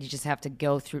 You just have to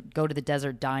go to the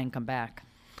desert, die, and come back.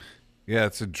 Yeah,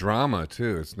 it's a drama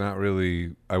too. It's not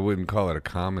really. I wouldn't call it a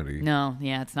comedy. No,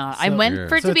 yeah, it's not. I So- went Yeah.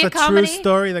 for it So to be it's a comedy. true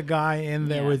story. The guy in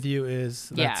there Yeah. with you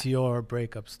that's your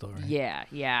breakup story. Yeah,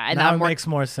 yeah. And Now I'm it makes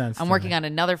more sense. I'm to working me. on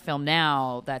another film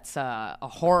now that's a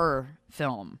horror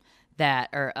film that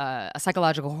are a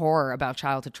psychological horror about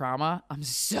childhood trauma. I'm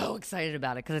so excited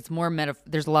about it because it's more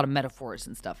there's a lot of metaphors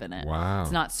and stuff in it. Wow.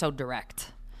 It's not so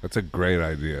direct. That's a great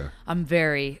idea.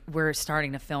 We're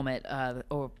starting to film it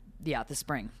this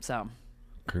spring. So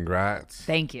Congrats.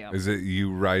 thank you. Is it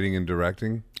you writing and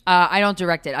directing? I don't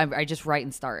direct it. I just write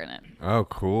and star in it. Oh,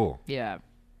 cool. Yeah.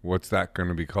 What's that going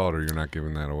to be called, or you're not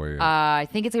giving that away yet? I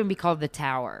think it's going to be called The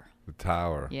Tower. The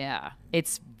Tower. Yeah.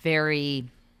 It's very,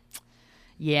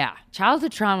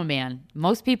 childhood trauma, man.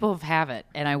 Most people have it.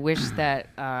 And I wish that,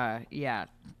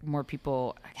 more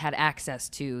people had access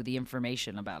to the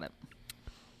information about it.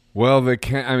 Well, they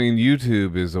can't. I mean,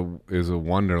 YouTube is a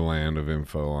wonderland of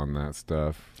info on that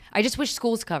stuff. I just wish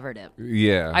schools covered it.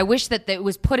 Yeah. I wish that it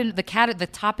was put in the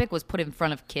topic was put in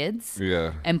front of kids.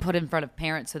 Yeah. And put in front of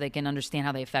parents so they can understand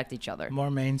how they affect each other. More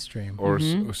mainstream. Or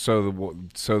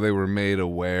so they were made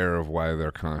aware of why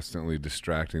they're constantly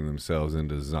distracting themselves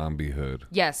into zombiehood.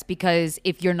 Yes, because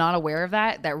if you're not aware of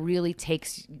that, that really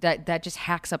takes that just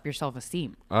hacks up your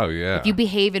self-esteem. Oh yeah. If you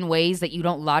behave in ways that you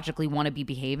don't logically want to be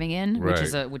behaving in, Right.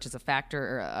 which is a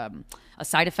factor or a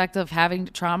side effect of having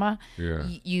trauma, Yeah.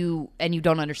 you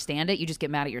don't understand it, you just get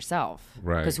mad at yourself.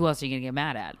 Right. Because who else are you going to get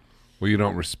mad at?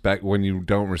 Well, when you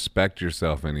don't respect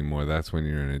yourself anymore, that's when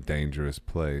you're in a dangerous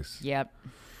place. Yep.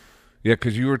 Yeah,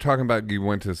 because you were talking about you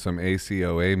went to some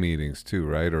ACOA meetings too,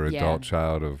 right? Or Yeah. adult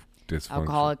child of dysfunction.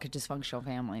 Alcoholic dysfunctional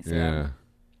families. Yeah.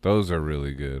 Those are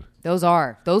really good. Those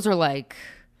are like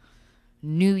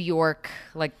New York,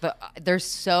 they're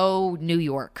so New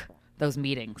York, those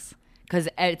meetings. Because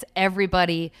it's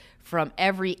everybody from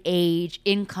every age,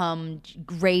 income,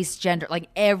 race, gender,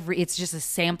 it's just a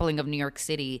sampling of New York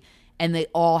City, and they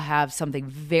all have something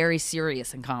very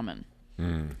serious in common.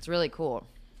 It's really cool.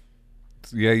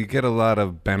 Yeah, you get a lot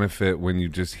of benefit when you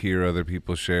just hear other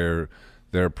people share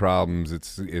their problems.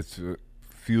 It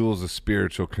fuels a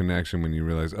spiritual connection when you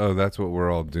realize, oh, that's what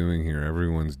we're all doing here.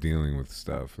 Everyone's dealing with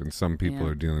stuff, and some people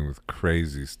are dealing with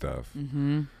crazy stuff.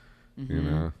 Mm-hmm. You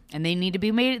know, And they need to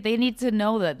be made. They need to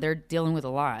know that they're dealing with a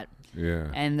lot,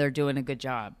 yeah, and they're doing a good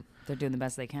job. They're doing the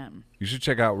best they can. You should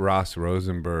check out Ross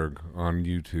Rosenberg on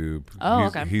YouTube. Oh,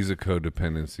 he's, okay. He's a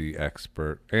codependency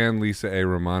expert, and Lisa A.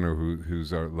 Romano,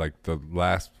 who's our, the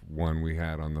last one we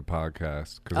had on the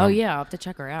podcast. Oh yeah, I'll have to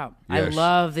check her out. I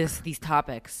love these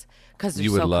topics because they're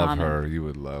you would so love common. her. You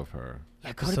would love her. Yeah,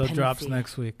 Episode drops codependency.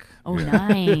 next week. Oh,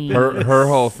 nice. Her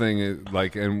whole thing is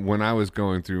and when I was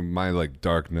going through my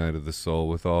dark night of the soul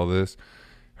with all this,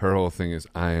 her whole thing is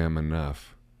I am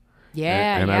enough.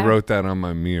 Yeah, and I wrote that on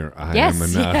my mirror. I Yes, am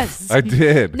enough. yes. I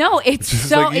did. No, it's just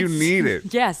so you need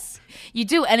it. Yes, you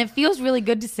do, and it feels really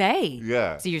good to say.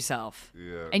 Yeah. To yourself.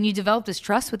 Yeah. And you develop this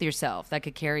trust with yourself that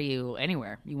could carry you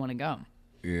anywhere you want to go.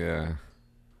 Yeah.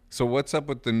 So what's up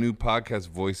with the new podcast,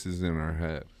 Voices in Our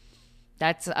Head?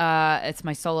 That's it's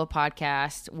my solo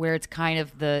podcast where it's kind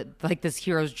of this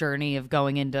hero's journey of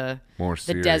going into More the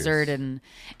serious. desert, and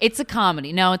it's a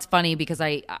comedy. No, it's funny because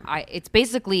I it's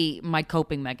basically my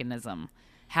coping mechanism,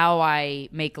 how I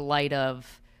make light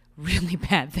of really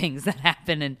bad things that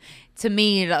happen and to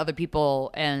me and to other people,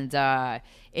 and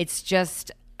it's just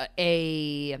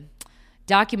a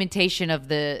documentation of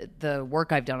the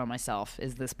work I've done on myself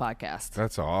is this podcast.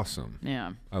 That's awesome.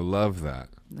 Yeah. I love that.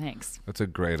 Thanks. That's a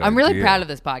great idea. I'm really proud of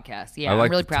this podcast. Yeah, I like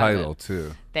I'm really the proud title of it.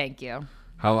 too. Thank you.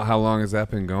 How long has that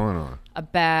been going on?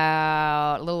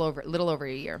 About a little over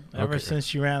a year. Ever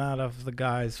since you ran out of the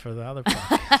guys for the other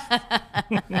podcast.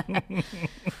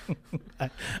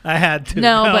 I had to.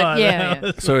 No, Come but on.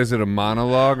 yeah. So is it a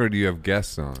monologue or do you have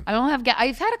guests on? I don't have.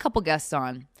 I've had a couple guests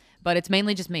on, but it's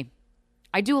mainly just me.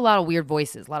 I do a lot of weird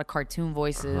voices, a lot of cartoon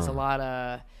voices, a lot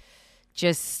of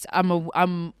just. I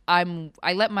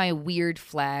let my weird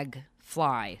flag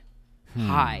fly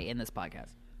high in this podcast.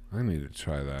 I need to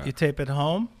try that. You tape it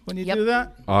home when you Yep. do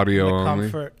that? Audio The only.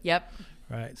 comfort. Yep.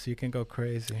 Right, so you can go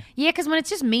crazy. Yeah, because when it's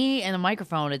just me and a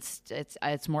microphone,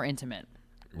 it's more intimate.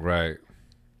 Right.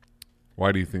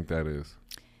 Why do you think that is?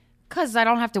 Because I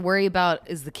don't have to worry about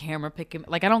is the camera picking.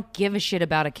 I don't give a shit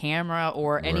about a camera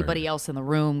or anybody else in the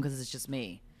room because it's just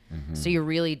me. Mm-hmm. So you're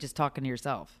really just talking to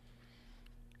yourself.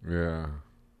 Yeah.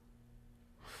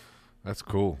 That's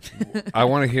cool. I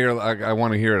want to hear. I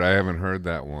want to hear it. I haven't heard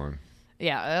that one.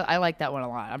 Yeah, I like that one a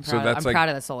lot. I'm So proud. that's I'm proud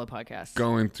of the solo podcast.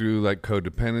 Going through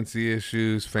codependency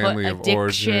issues, family of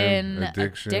origin,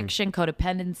 addiction,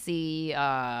 codependency,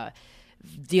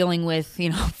 dealing with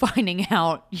finding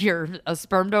out you're a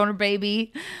sperm donor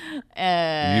baby. You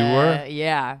were?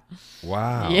 Yeah.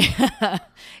 Wow. Yeah.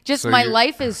 Just So my you're-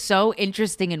 life is so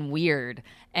interesting and weird,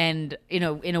 and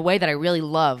in a way that I really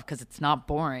love because it's not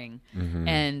boring. Mm-hmm.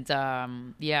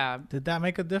 And yeah. Did that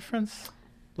make a difference?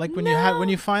 Like when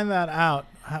you find that out,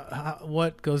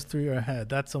 what goes through your head?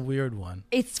 That's a weird one.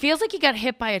 It feels like you got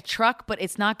hit by a truck, but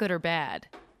it's not good or bad.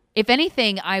 If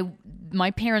anything,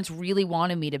 my parents really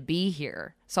wanted me to be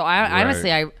here. So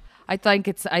honestly, I think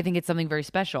it's something very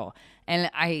special, and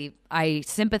I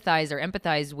sympathize or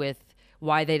empathize with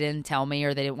why they didn't tell me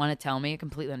or they didn't want to tell me. I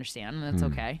completely understand, and that's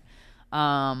okay.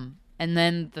 And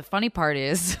then the funny part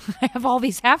is I have all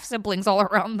these half siblings all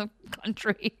around the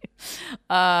country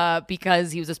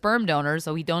because he was a sperm donor.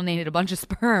 So he donated a bunch of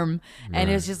sperm. And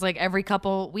it's just like every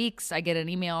couple weeks I get an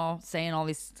email saying all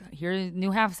these, here are new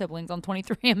half siblings on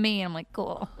 23andMe. And I'm like,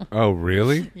 cool. Oh,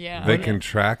 really? Yeah. They can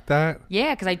track that?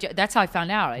 Yeah, because that's how I found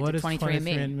out. I What did is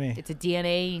 23andMe? It's a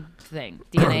DNA thing.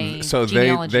 DNA So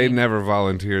genealogy. they never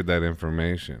volunteered that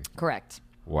information. Correct.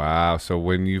 Wow. So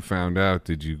when you found out,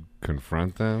 did you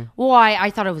confront them? Well,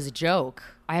 I thought it was a joke.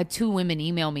 I had 2 women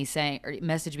email me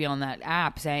message me on that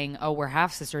app saying, "Oh, we're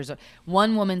half sisters."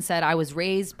 One woman said, "I was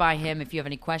raised by him. If you have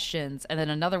any questions," and then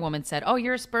another woman said, "Oh,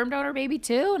 you're a sperm donor baby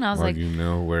too?" And I was Or like, you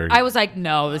know where? I was like,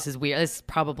 "No, this is weird. This is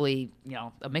probably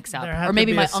a mix up, There had or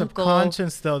maybe to be my a uncle."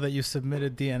 subconscious though that you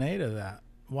submitted DNA to that.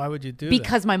 Why would you do that?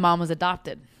 Because my mom was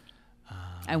adopted,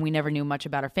 and we never knew much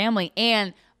about her family.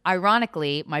 And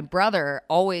ironically, my brother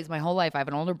my whole life, I have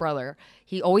an older brother.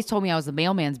 He always told me I was the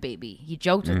mailman's baby. He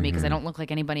joked with me because I don't look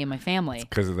like anybody in my family.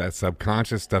 Because of that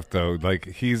subconscious stuff, though. Like,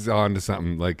 he's on to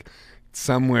something. Like,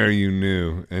 somewhere you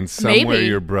knew, and somewhere Maybe.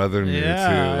 your brother knew Yeah,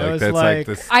 too. it Like, was that's like-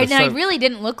 this. I really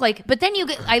didn't look like. But then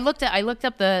I looked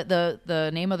up the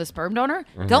name of the sperm donor.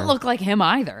 Don't look like him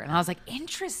either. And I was like,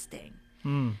 interesting.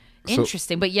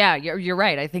 Interesting. But yeah, you're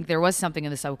right. I think there was something in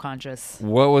the subconscious.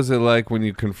 What was it like when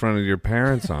you confronted your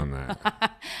parents on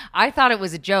that? I thought it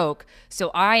was a joke, so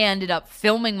I ended up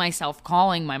filming myself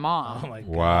calling my mom. Oh my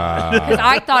God. Wow. Because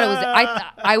I thought it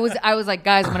was. I was like,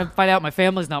 guys, I'm gonna find out my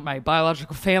family's not my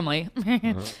biological family. Right.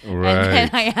 And then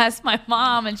I asked my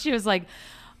mom, and she was like,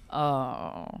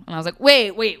 "Oh," and I was like,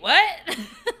 "Wait, what?"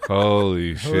 Holy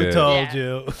Who shit. told Yeah.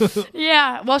 you?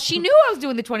 Yeah. Well, she knew I was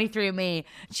doing the 23andMe.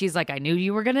 She's like, "I knew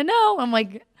you were gonna know." I'm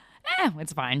like,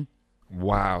 it's fine.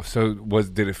 Wow. So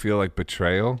did it feel like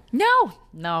betrayal? No,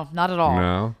 not at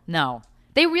all. No?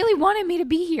 They really wanted me to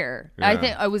be here. I Yeah.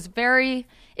 think I was very,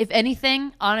 if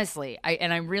anything, honestly,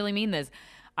 and I really mean this,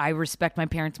 I respect my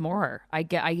parents more.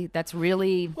 That's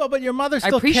really, Well, but your mother I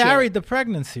still appreciate carried the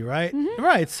pregnancy, right?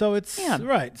 Right. So it's Yeah.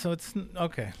 right. So it's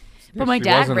okay. but my She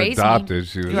dad wasn't raised adopted. me.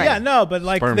 She was Right. Yeah, no, but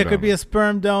like Sperm there could be donor. a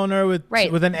sperm donor with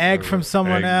Right. with an egg from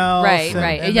someone Egg. else. Right, and-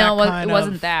 right. and No, that it kind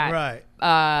wasn't of- that.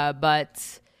 Right.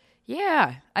 But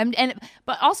yeah,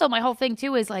 but also my whole thing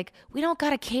too is like, we don't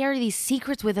gotta carry these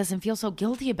secrets with us and feel so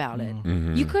guilty about it.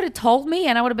 Mm-hmm. You could have told me,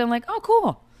 and I would have been like, "Oh,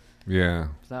 cool." Yeah.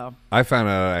 So I found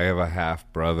out I have a half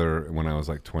brother when I was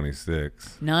like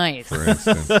 26, nice. for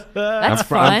instance. That's I'm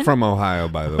fun. from Ohio,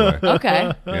 by the way.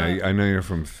 Okay. Yeah, I know you're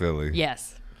from Philly.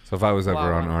 Yes, So if I was ever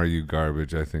Wow. on Are You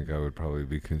Garbage, I think I would probably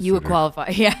be considered. you would qualify.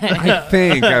 Yeah. I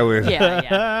think I would.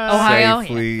 Yeah. Ohio.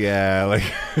 Safely, yeah,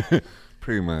 like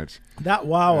pretty much. That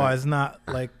Wawa is not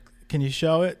like. Can you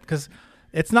show it? Because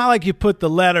it's not like you put the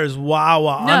letters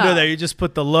Wawa No. under there. You just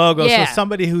put the logo. Yeah. So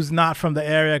somebody who's not from the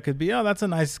area could be, oh, that's a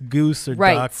nice goose or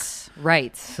Right. duck.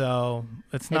 Right. So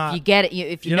it's If not. you get it,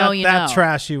 if you you're know, not you that know.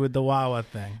 trashy with the Wawa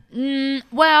thing.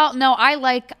 Well, no,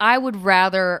 I would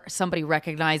rather somebody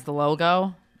recognize the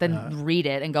logo than read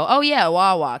it and go, "Oh yeah,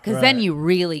 Wawa," because then Right. you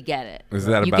really get it. Is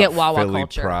that you about get Wawa Philly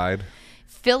culture. pride?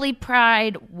 Philly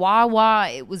pride, Wawa,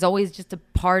 it was always just a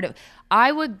part of.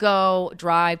 I would go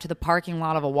drive to the parking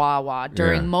lot of a Wawa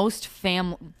during Yeah. most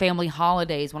family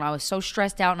holidays when I was so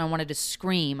stressed out and I wanted to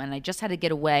scream and I just had to get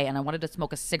away and I wanted to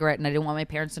smoke a cigarette and I didn't want my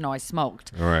parents to know I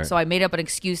smoked. All right. So I made up an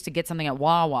excuse to get something at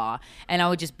Wawa and I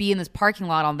would just be in this parking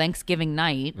lot on Thanksgiving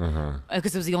night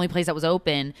because it was the only place that was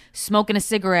open, smoking a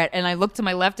cigarette, and I looked to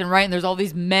my left and right and there's all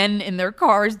these men in their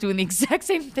cars doing the exact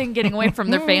same thing, getting away from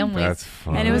their families. That's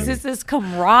funny. And it was just this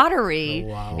camaraderie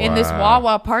in this Wow.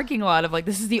 Wawa parking lot of like,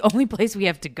 this is the only place we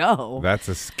have to go. That's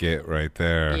a skit right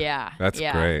there. Yeah. That's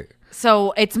yeah. great.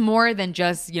 So it's more than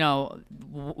just,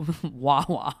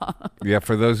 Wawa. Yeah,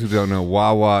 for those who don't know,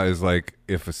 Wawa is like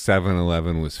if a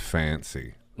 7-Eleven was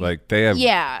fancy. Like they have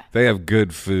Yeah. they have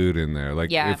good food in there. Like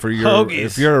Yeah. if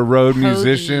Hoagies. you're a road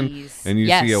musician Hoagies. and you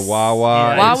Yes. see a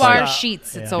Wawa, Yeah, it's Wawa like or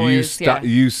Sheets. It's Yeah. always,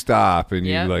 you stop and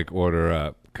Yeah. you like order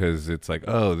up because it's like,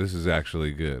 oh, this is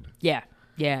actually good. Yeah.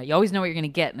 Yeah. You always know what you're going to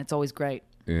get, and it's always great.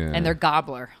 Yeah. And they're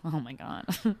gobbler. Oh, my God.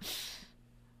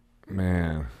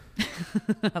 Man.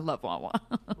 I love Wawa.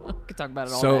 Could talk about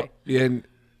it all So day. and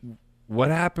what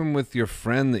happened with your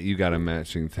friend that you got a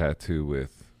matching tattoo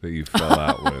with? that you fell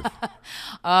out with?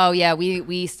 Oh yeah,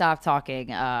 we stopped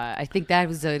talking. I think that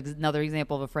was another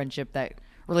example of a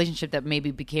relationship that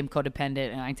maybe became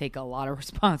codependent, and I take a lot of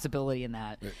responsibility in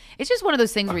that. It's just one of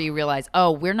those things where you realize,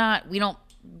 oh, we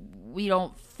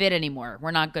don't fit anymore.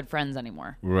 We're not good friends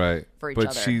anymore. Right. For each but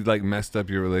other. she like messed up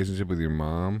your relationship with your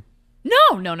mom?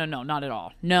 No, not at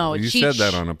all. No, You said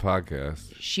that on a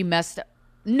podcast. She messed up.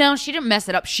 No, she didn't mess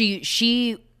it up.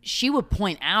 She would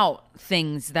point out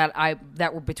things that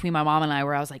were between my mom and I,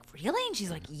 where I was like, really? And she's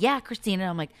like, yeah, Christina.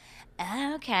 And I'm like,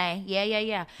 okay,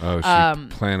 yeah. Oh, she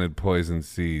planted poison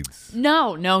seeds.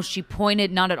 No, she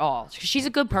pointed, not at all. She's a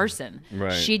good person.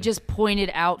 Right. She just pointed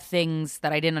out things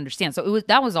that I didn't understand. So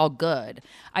that was all good.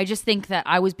 I just think that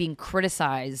I was being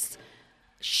criticized.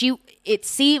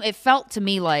 It felt to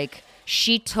me like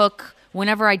she took,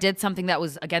 whenever I did something that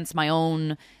was against my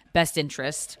own best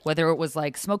interest, whether it was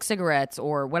like smoke cigarettes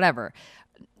or whatever.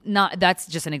 That's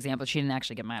just an example. She didn't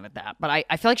actually get mad at that, but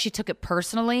I feel like she took it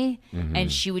personally, and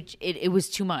it was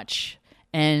too much.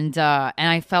 And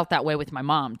I felt that way with my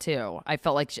mom too. I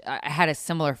felt like I had a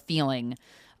similar feeling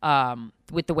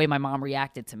with the way my mom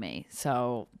reacted to me.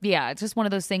 So yeah, it's just one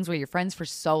of those things where you're friends for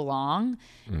so long,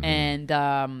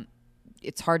 and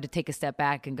it's hard to take a step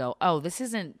back and go, oh, this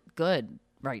isn't good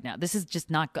right now. This is just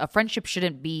not, a friendship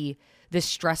shouldn't be this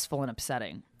stressful and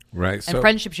upsetting. Right. And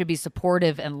friendship should be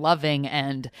supportive and loving,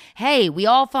 and hey, we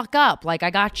all fuck up. Like, I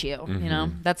got you. You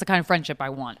know, that's the kind of friendship I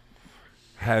want.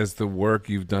 Has the work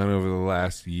you've done over the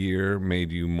last year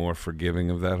made you more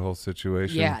forgiving of that whole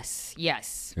situation? Yes.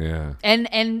 Yeah. And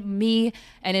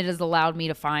it has allowed me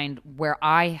to find where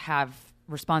I have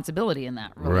responsibility in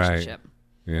that relationship.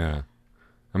 Right. Yeah.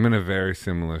 I'm in a very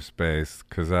similar space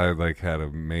because I like had a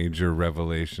major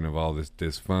revelation of all this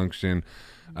dysfunction.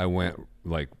 I went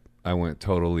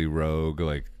totally rogue,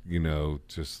 like, you know,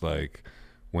 just like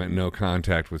went no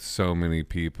contact with so many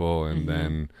people, and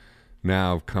then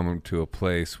now I've come to a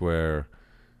place where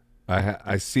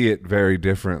I see it very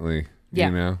differently,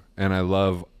 you know, and I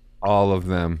love all of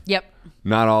them. Yep.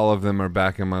 Not all of them are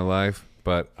back in my life,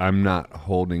 but I'm not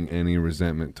holding any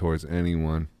resentment towards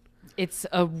anyone. It's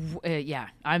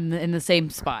I'm in the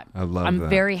same spot. I'm that.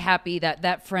 Very happy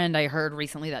that friend I heard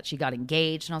recently that she got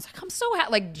engaged, and I was like, I'm so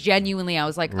happy. Like, genuinely, I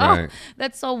was like, Right. oh,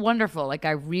 that's so wonderful. Like,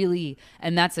 I really,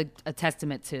 and that's a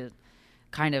testament to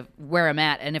kind of where I'm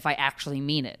at, and if I actually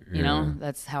mean it, you know,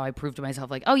 that's how I prove to myself,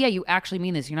 like, oh yeah, you actually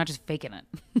mean this. You're not just faking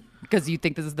it because you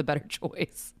think this is the better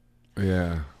choice.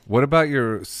 Yeah. What about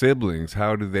your siblings?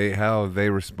 How have they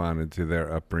responded to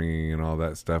their upbringing and all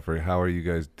that stuff? Or how are you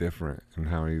guys different, and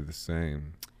how are you the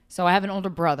same? So I have an older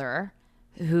brother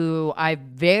who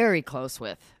I'm very close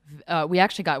with. We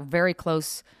actually got very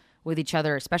close with each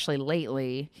other, especially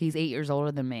lately. He's 8 years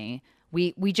older than me.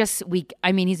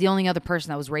 I mean, he's the only other person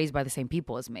that was raised by the same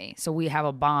people as me. So we have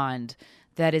a bond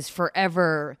that is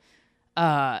forever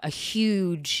a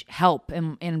huge help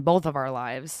in both of our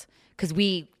lives. Because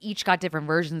we each got different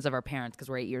versions of our parents because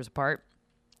we're 8 years apart.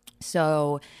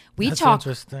 So That's talk.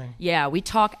 interesting. Yeah, we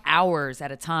talk hours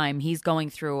at a time. He's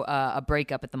going through a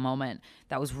breakup at the moment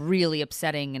that was really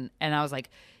upsetting, and I was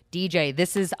like, DJ,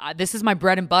 this is my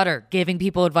bread and butter, giving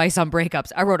people advice on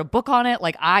breakups. I wrote a book on it.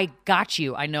 Like, I got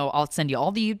you. I know. I'll send you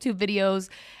all the YouTube videos,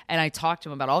 and I talked to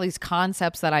him about all these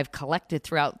concepts that I've collected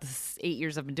throughout this 8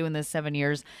 years. I've been doing this 7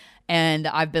 years, and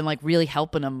I've been like really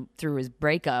helping him through his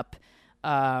breakup.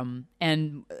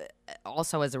 And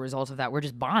also as a result of that, we're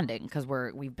just bonding because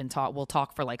we'll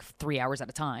talk for like 3 hours at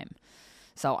a time.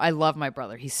 So I love my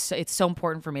brother. It's so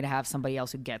important for me to have somebody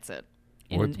else who gets it.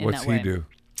 What's he do?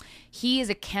 He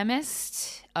is a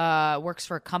chemist, works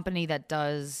for a company that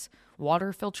does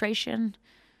water filtration,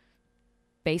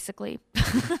 basically.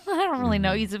 I don't really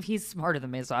know. He's smarter than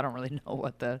me, so I don't really know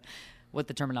what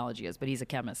the terminology is, but he's a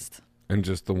chemist. And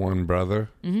just the one brother?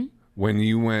 Mm-hmm. When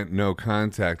you went no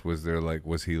contact, was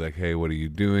he like, hey, what are you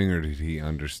doing? Or did he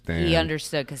understand? He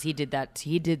understood because he did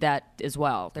that as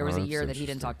well. There was a that's year that he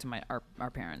didn't talk to our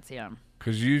parents. Yeah.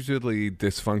 Because usually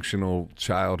dysfunctional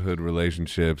childhood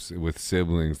relationships with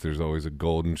siblings, there's always a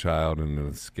golden child and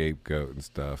a scapegoat and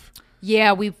stuff.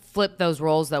 Yeah, we flip those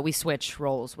roles though. We switch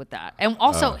roles with that. And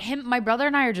also my brother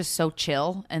and I are just so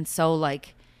chill and so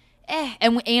like,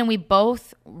 and we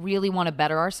both really want to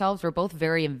better ourselves. We're both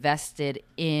very invested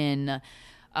in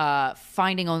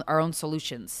finding our own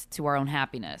solutions to our own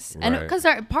happis, and because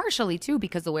partially too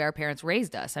because the way our parents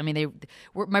raised us. I mean,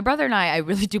 my brother and I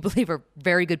really do believe are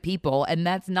very good people, and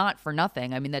that's not for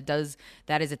nothing. I mean, that is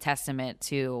a testament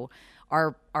to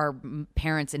our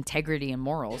parents' integrity and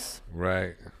morals.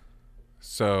 Right.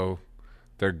 So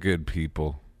they're good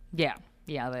people. Yeah,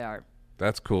 they are.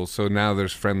 That's cool. So now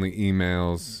there's friendly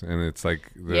emails, and it's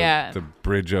like the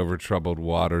bridge over troubled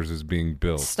waters is being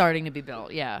built. Starting to be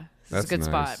built. Yeah, That's it's a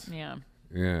good nice. spot. Yeah.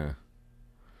 Yeah.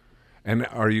 And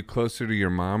are you closer to your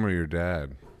mom or your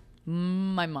dad?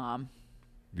 My mom.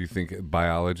 Do you think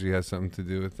biology has something to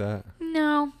do with that?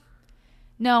 No,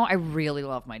 I really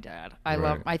love my dad.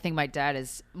 I think my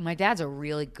dad's a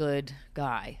really good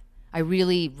guy. I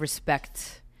really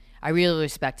respect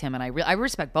him, and I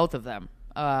respect both of them.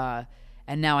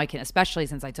 And now I can, especially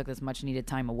since I took this much needed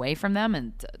time away from them,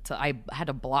 and I had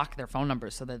to block their phone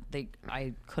numbers so that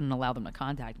I couldn't allow them to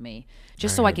contact me,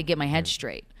 just so I could get my head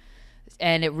straight.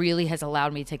 And it really has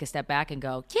allowed me to take a step back and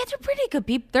go, yeah, they're pretty good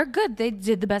people. They're good. They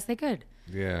did the best they could.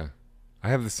 Yeah. I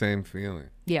have the same feeling.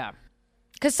 Yeah.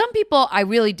 Because some people, I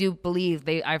really do believe,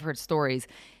 I've heard stories,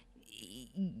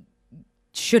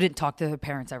 shouldn't talk to their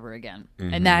parents ever again.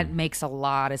 Mm-hmm. And that makes a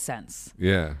lot of sense.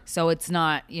 Yeah. So it's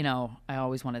not, I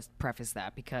always want to preface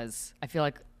that because I feel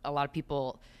like a lot of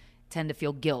people tend to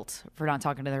feel guilt for not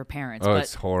talking to their parents. Oh, but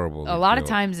it's horrible. A lot of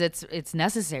times it's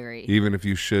necessary. Even if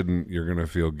you shouldn't, you're going to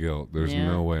feel guilt. There's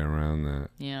no way around that.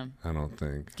 Yeah. I don't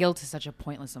think. Guilt is such a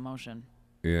pointless emotion.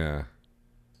 Yeah.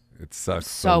 It sucks.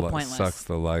 So pointless. Sucks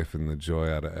the life and the joy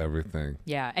out of everything.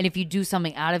 Yeah. And if you do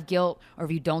something out of guilt, or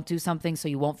if you don't do something so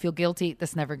you won't feel guilty,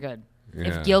 that's never good. Yeah.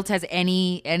 If guilt has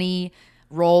any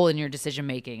role in your decision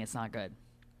making, it's not good.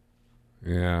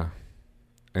 Yeah.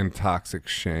 And toxic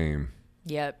shame.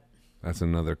 Yep. That's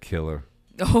another killer.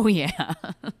 Oh yeah.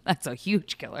 That's a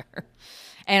huge killer.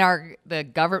 And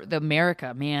the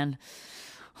America, man.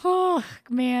 Oh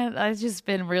man, I've just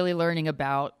been really learning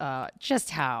about just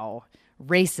how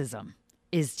racism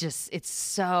is it's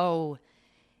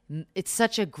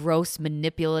such a gross,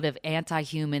 manipulative,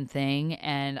 anti-human thing.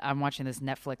 And I'm watching this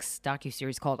Netflix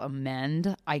docuseries called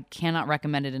Amend. I cannot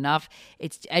recommend it enough.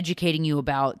 It's educating you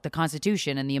about the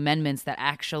Constitution and the amendments that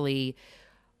actually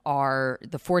are.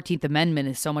 The 14th Amendment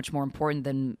is so much more important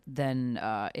than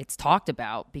it's talked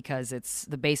about, because it's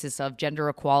the basis of gender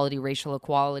equality, racial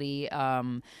equality,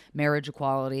 marriage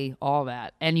equality, all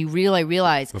that. And you really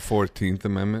realize the 14th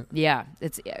Amendment. Yeah,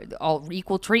 it's all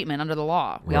equal treatment under the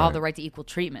law. We all have the right to equal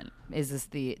treatment. Is this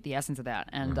the essence of that?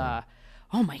 And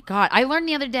oh my God, I learned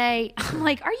the other day. I'm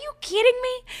like, are you kidding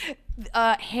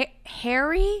me?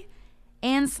 Harry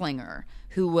Anslinger,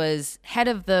 who was head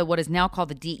of what is now called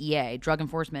the DEA, Drug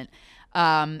Enforcement,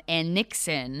 and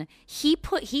Nixon, he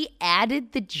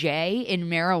added the J in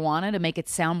marijuana to make it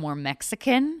sound more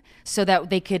Mexican, so that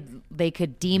they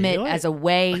could deem it as a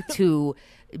way to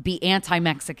be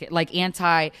anti-Mexican, like and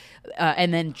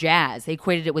then jazz. They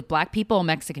equated it with black people and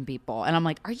Mexican people, and I'm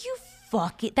like, are you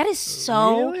fucking? That is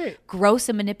so gross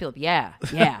and manipulative.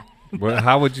 Yeah. Well,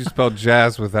 how would you spell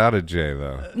jazz without a J,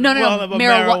 though? No. The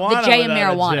J in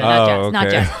marijuana, not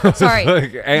jazz. Sorry.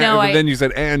 Then you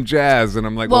said and jazz, and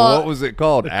I'm like, well, what was it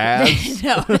called? As?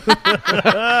 No.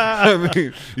 I mean,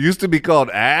 it used to be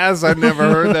called as. I've never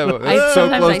heard that. It's so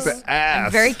close to ass.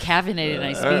 I'm very caffeinated and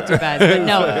I speak too fast. But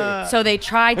no. So they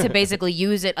tried to basically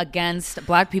use it against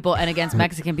black people and against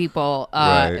Mexican people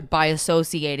by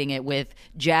associating it with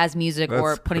jazz music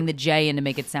or putting the J in to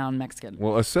make it sound Mexican.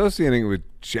 Well, associating it with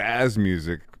jazz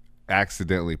music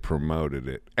accidentally promoted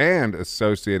it, and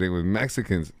associating with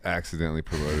Mexicans accidentally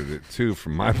promoted it too,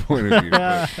 from my point of view.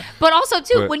 But also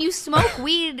too, when you smoke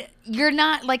weed, you're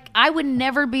not like, I would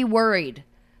never be worried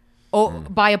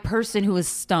by a person who is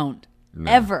stoned.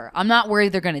 No. Ever. I'm not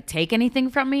worried they're going to take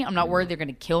anything from me. I'm not worried they're going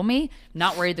to kill me. I'm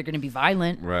not worried they're going to be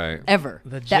violent. Right. Ever.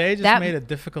 The J just made it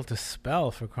difficult to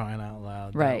spell, for crying out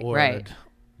loud. Right.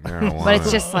 Marijuana. But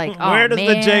it's just like, where does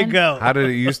the J go? How did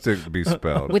it used to be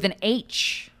spelled? With an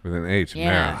H. With an H.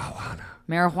 Yeah.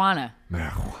 Marijuana.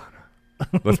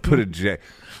 Let's put a J.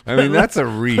 I mean, that's a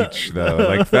reach, though.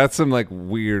 Like, that's some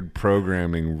weird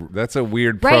programming. That's a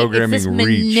weird programming it's this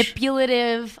reach.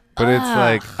 Manipulative. But it's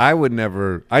like,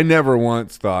 I never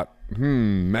once thought,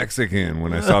 Mexican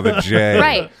when I saw the J.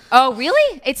 Right. Oh,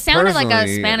 really? It sounded like a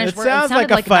Spanish word. It sounds like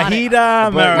a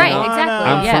fajita. Right,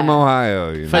 exactly. I'm from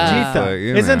Ohio.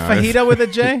 Fajita. Isn't fajita with a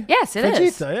J? Yes, it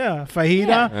is. Fajita, yeah. Fajita.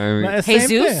 Yeah. I mean,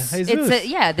 Jesus. Jesus.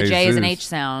 The J is an H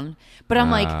sound. But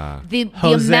I'm like,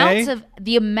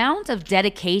 the amount of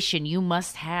dedication you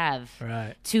must have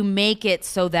to make it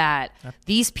so that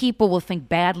these people will think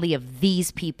badly of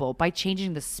these people by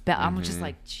changing the spell. I'm just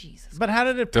like, Jesus. But how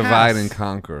did it pass? Divide and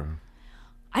conquer.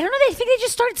 I don't know. I think they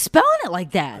just started spelling it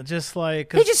like that. Just like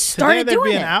they just started today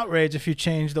doing there'd be it. an outrage if you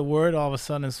changed the word all of a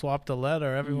sudden and swapped a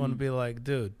letter. Everyone would be like,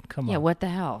 "Dude, come on." Yeah, what the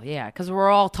hell? Yeah, because we're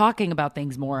all talking about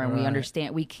things more and we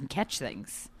understand. We can catch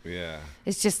things. Yeah.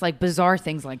 It's just like bizarre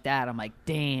things like that. I'm like,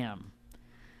 damn.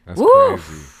 That's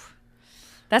crazy.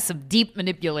 That's some deep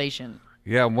manipulation.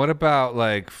 Yeah. What about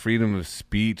like freedom of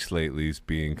speech lately is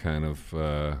being kind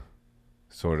of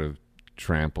sort of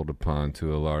trampled upon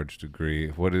to a large degree.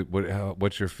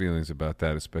 What's your feelings about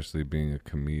that, especially being a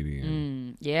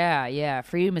comedian? Yeah.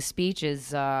 Freedom of speech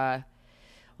is, well,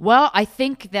 I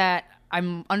think that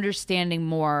I'm understanding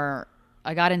more.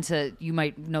 I got into, you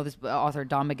might know this author,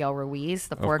 Don Miguel Ruiz,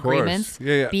 The Four Agreements.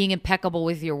 Yeah. Being impeccable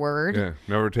with your word. Yeah.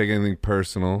 Never take anything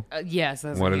personal. Yes.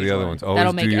 That's One of the other ones. Always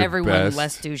that'll do make your everyone best.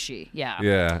 less douchey. Yeah.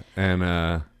 Yeah.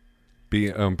 And be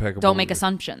impeccable. Don't make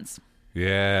assumptions.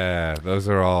 Yeah. Those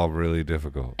are all really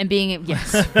difficult. And being,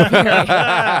 yes. Are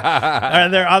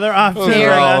there other options? Those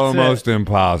or are that's almost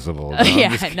impossible. No,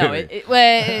 I'm just kidding.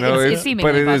 It's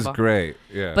seemingly but it is impossible. great.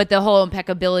 Yeah. But the whole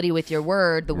impeccability with your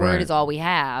word, the word Right. is all we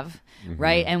have,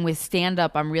 right? And with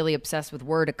stand-up, I'm really obsessed with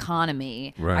word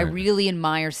economy. I Right. really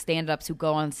admire stand-ups who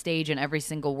go on stage and every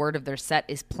single word of their set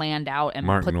is planned out and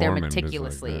Mark put there Norman is like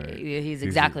meticulously. that. He's a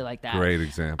exactly like that. Great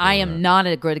example. I of am that. not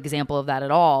a good example of that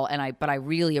at all, but I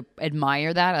really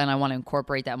admire that, and I want to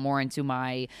incorporate that more into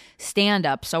my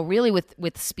stand-up. So really,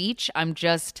 with speech,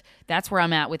 that's where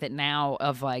I'm at with it now.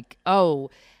 Of like,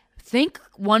 think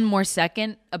one more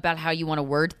second about how you want to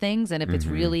word things, and if it's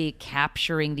really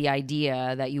capturing the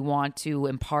idea that you want to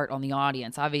impart on the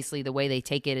audience. Obviously, the way they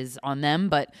take it is on them,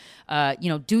 but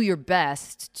do your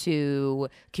best to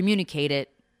communicate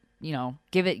it.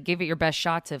 Give it your best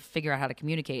shot to figure out how to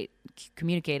communicate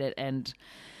it. And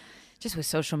just with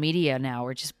social media now,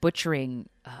 we're just butchering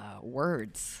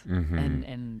words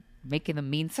and making them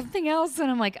mean something else.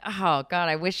 And I'm like, oh God,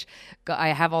 I wish I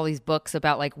have all these books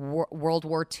about like World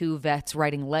War II vets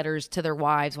writing letters to their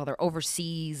wives while they're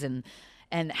overseas and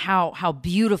how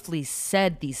beautifully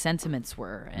said these sentiments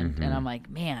were. And I'm like,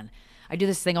 man, I do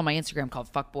this thing on my Instagram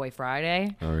called Fuckboy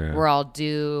Friday, where I'll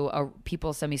do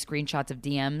people send me screenshots of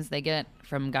DMs they get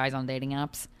from guys on dating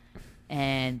apps,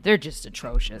 and they're just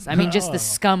atrocious. I mean, just the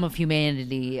scum of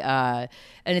humanity. And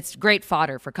it's great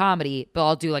fodder for comedy, but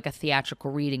I'll do like a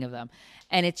theatrical reading of them.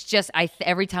 And it's just,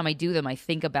 every time I do them, I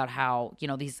think about how,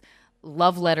 these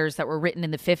love letters that were written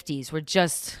in the 50s were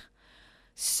just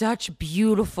such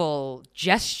beautiful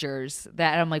gestures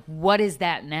that I'm like, what is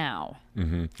that now?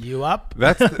 You up?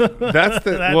 That's the That's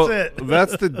it.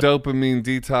 That's the dopamine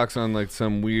detox on like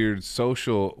some weird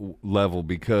social level,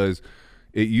 because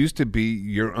it used to be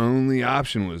your only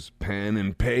option was pen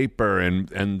and paper and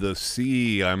the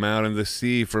sea. I'm out in the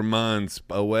sea for months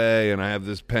away and I have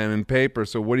this pen and paper.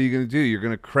 So what are you going to do? You're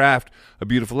going to craft a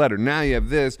beautiful letter. Now you have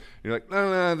this. You're like,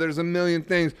 no, there's a million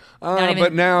things.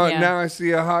 But now I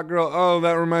see a hot girl. Oh,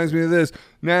 that reminds me of this.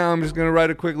 Now I'm just going to write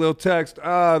a quick little text.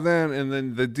 And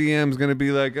then the DM's going to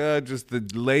be like, just the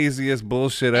laziest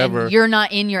bullshit ever. And you're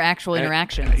not in your actual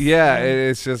interactions. Yeah,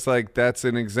 it's just like, that's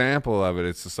an example of it.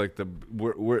 It's just like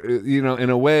we're in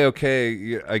a way,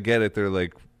 okay, I get it. They're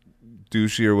like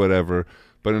douchey or whatever.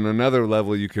 But in another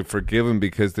level, you could forgive them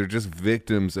because they're just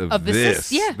victims of this.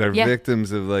 They're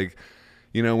victims of like,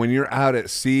 when you're out at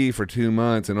sea for 2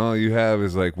 months and all you have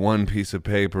is like one piece of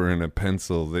paper and a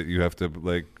pencil that you have to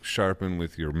like sharpen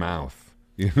with your mouth.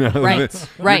 Right.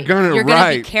 You're gonna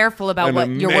be careful about what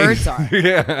your words are.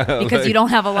 Because you don't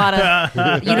have a lot of,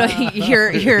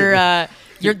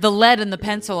 the lead and the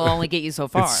pencil will only get you so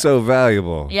far. It's so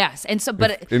valuable. Yes, and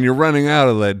and you're running out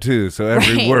of lead too, so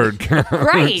every word counts.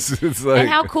 Right. It's like, and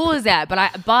how cool is that?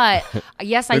 But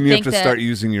yes, I then think you have to that start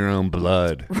using your own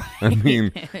blood. I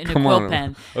mean, in come a quill on.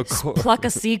 pen. Pluck a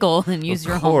seagull and use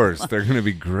your Of own. course, they're going to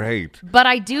be great. But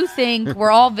I do think we're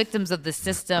all victims of the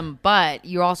system, but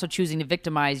you're also choosing to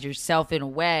victimize yourself in a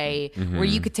way where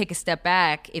you could take a step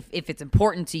back if it's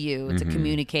important to you to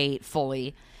communicate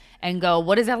fully and go,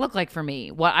 what does that look like for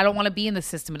me? I don't want to be in the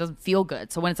system. It doesn't feel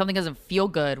good. So when something doesn't feel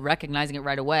good, recognizing it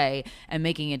right away and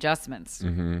making adjustments.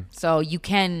 So you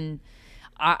can,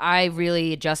 I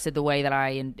really adjusted the way that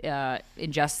I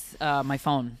ingest my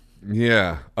phone.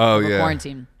 Yeah. Oh, over yeah.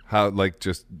 quarantine. How, like,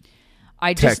 just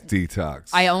I tech detox.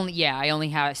 I only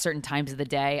have certain times of the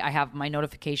day. I have my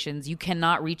notifications. You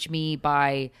cannot reach me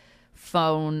by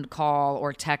phone call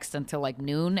or text until like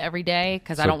noon every day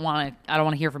because I don't want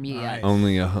to hear from you yet.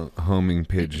 Only a homing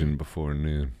pigeon before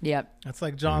noon. Yep. That's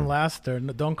like John Laster.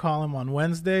 Don't call him on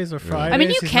Wednesdays or Fridays. I mean,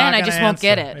 you He's can. not I just gonna won't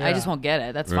get answer. it. I just won't get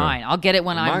it. That's fine. I'll get it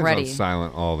when I'm Mine's ready. on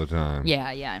silent all the time.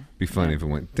 Yeah. Be funny if it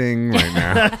went ding right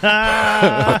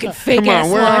now. Fucking fake Come ass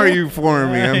on, where liar. are you for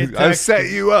me? I've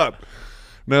set you up.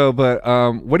 No, but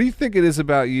what do you think it is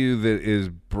about you that is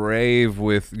brave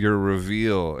with your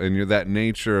reveal and your that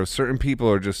nature of certain people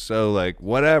are just so like,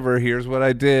 whatever, here's what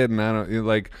I did, and I don't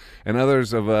like, and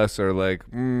others of us are like,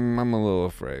 I'm a little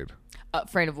afraid.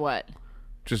 Afraid of what?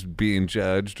 just being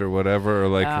judged or whatever, or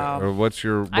like, or what's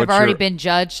your? I've already been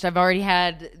judged. I've already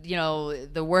had,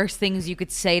 the worst things you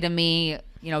could say to me,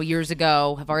 years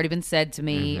ago have already been said to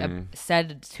me,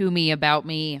 said to me about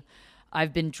me.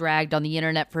 I've been dragged on the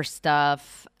internet for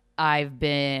stuff.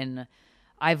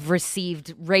 I've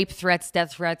received rape threats,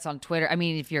 death threats on Twitter. I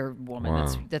mean, if you're a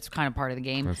woman, that's kind of part of the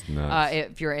game. That's nuts.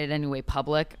 If you're in any way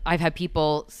public, I've had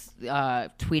people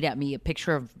tweet at me a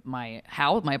picture of my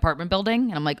house, my apartment building,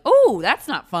 and I'm like, "Oh, that's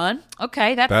not fun."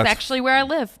 Okay, that's actually where I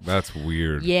live. That's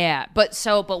weird. Yeah, but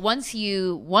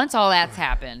once all that's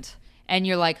happened, and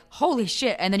you're like, "Holy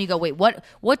shit!" and then you go, "Wait,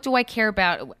 what do I care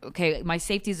about? Okay, my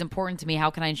safety is important to me. How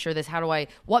can I ensure this?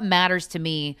 What matters to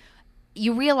me?"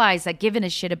 You realize that giving a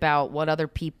shit about what other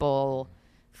people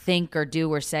think or do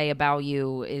or say about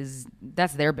you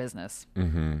that's their business.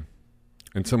 Mm-hmm.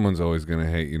 And someone's always going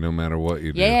to hate you no matter what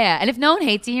you do. Yeah, and if no one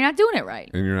hates you, you're not doing it right.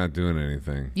 And you're not doing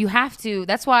anything. You have to.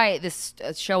 That's why this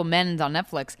show Men's on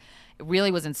Netflix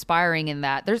really was inspiring in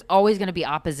that there's always going to be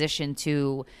opposition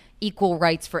to equal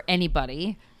rights for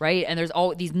anybody, right? And there's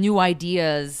all these new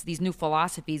ideas, these new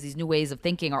philosophies, these new ways of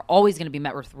thinking are always going to be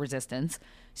met with resistance.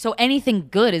 So anything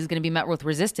good is going to be met with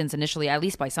resistance initially, at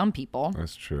least by some people.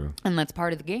 That's true. And that's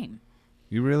part of the game.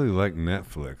 You really like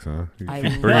Netflix, huh? You I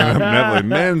keep bringing up Netflix.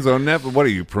 Men's on Netflix. What are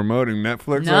you promoting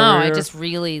Netflix? No, over here? I just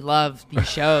really love these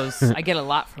shows. I get a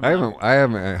lot from them. I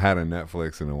haven't had a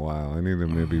Netflix in a while. I need to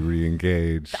maybe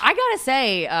re-engage. I gotta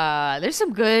say, there's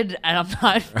some good, and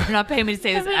you're not paying me to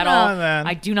say this at all. Man.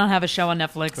 I do not have a show on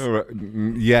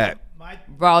Netflix. Yet.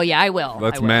 Well, yeah, I will.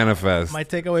 Let's manifest. My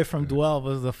takeaway from Dwell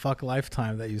was the fuck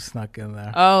Lifetime that you snuck in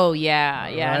there. Oh, yeah.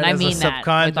 Right, And I mean that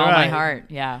with all my heart.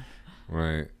 Yeah.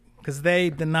 Right. Because they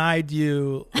denied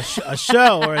you a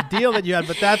show or a deal that you had,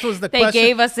 but that was the question. They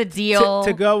gave us a deal.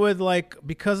 To go with, like,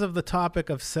 because of the topic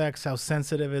of sex, how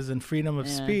sensitive it is and freedom of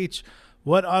speech,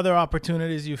 what other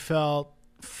opportunities you fell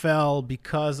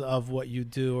because of what you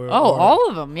do? Or all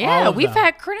of them. Yeah.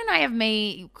 Corinne and I have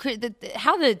made,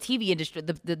 how the TV industry,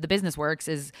 the business works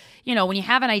is, when you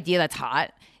have an idea that's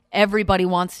hot, everybody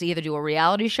wants to either do a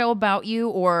reality show about you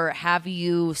or have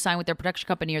you sign with their production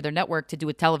company or their network to do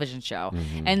a television show.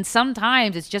 Mm-hmm. And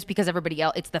sometimes it's just because everybody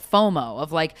else, it's the FOMO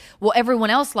of like, well, everyone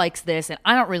else likes this and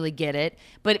I don't really get it.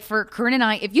 But for Corinne and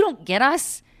I, if you don't get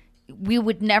us, we're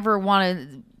never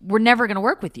going to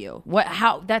work with you.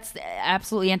 That's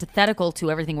absolutely antithetical to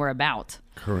everything we're about.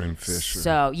 Corinne Fisher.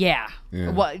 So, yeah.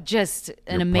 Just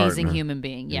an Your amazing partner. human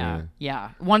being.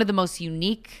 Yeah. One of the most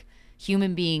unique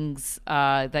human beings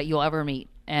that you'll ever meet.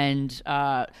 And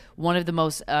one of the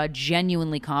most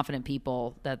genuinely confident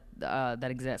people that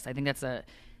exists. I think that's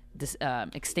this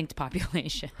extinct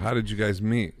population. How did you guys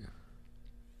meet?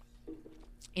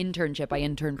 Internship. I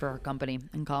interned for her company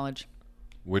in college.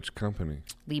 Which company?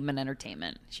 Liebman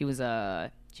Entertainment. She was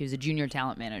a junior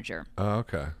talent manager. Oh,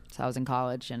 okay. So I was in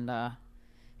college and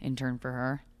interned for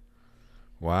her.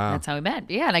 Wow. That's how we met.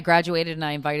 Yeah, and I graduated and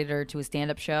I invited her to a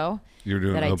stand-up show. You were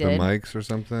doing open mics or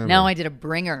something? No, I did a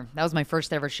bringer. That was my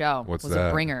first ever show. What's was that?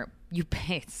 A bringer. You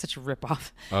pay. It's such a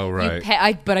ripoff. Oh, right.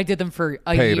 But I did them for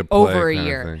over a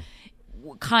year.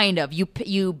 Kind of.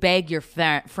 You beg your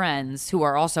friends who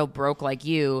are also broke like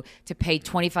you to pay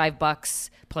 $25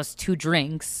 plus 2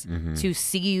 drinks to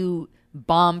see you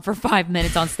bomb for 5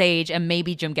 minutes on stage, and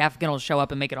maybe Jim Gaffigan will show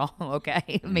up and make it all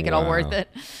okay, make it all worth it.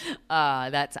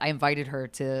 I invited her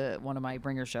to one of my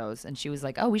bringer shows, and she was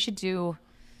like, "Oh, we should do.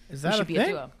 Is that a be thing? A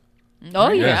duo."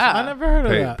 Oh yeah, I never heard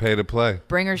of that. Pay to play.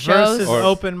 Bringer shows Versus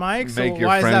open mics. So make your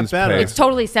why is that friends better? pay. It's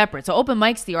totally separate. So open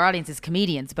mics, the audience is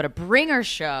comedians, but a bringer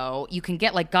show, you can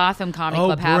get like Gotham Comedy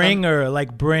Club. Bringer,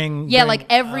 like bring. Yeah,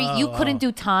 like you couldn't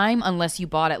do time unless you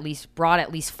brought at least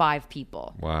 5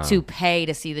 people to pay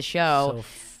to see the show.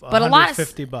 So but a lot of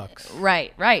 $50.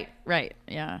 Right.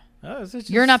 Yeah. Oh, is it just,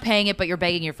 You're not paying it, but you're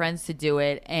begging your friends to do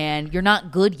it, and you're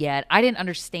not good yet. I didn't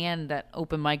understand that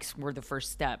open mics were the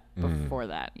first step before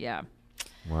that. Yeah.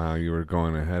 Wow, you were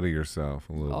going ahead of yourself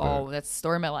a little bit. Oh, that's the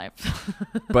story of my life.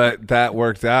 But that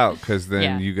worked out because then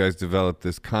Yeah. you guys developed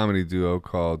this comedy duo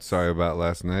called Sorry About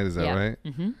Last Night. Is that right?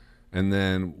 Mm-hmm. And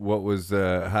then what was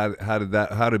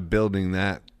how did building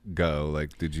that go?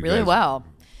 Like, did you really guys, well?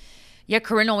 Yeah,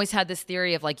 Corinne always had this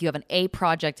theory of like you have an A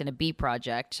project and a B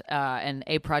project. And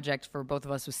A project for both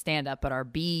of us was stand up, but our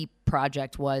B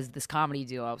project was this comedy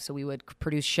duo. So we would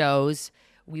produce shows.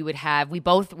 The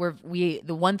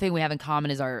one thing we have in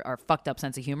common is our fucked up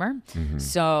sense of humor. Mm-hmm.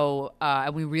 So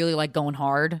we really like going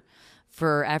hard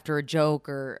after a joke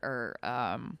or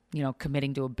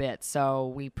committing to a bit. So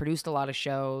we produced a lot of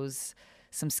shows,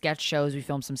 some sketch shows. We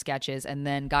filmed some sketches, and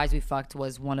then Guys We Fucked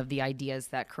was one of the ideas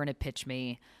that Corinne pitched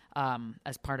me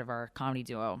as part of our comedy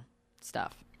duo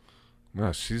stuff.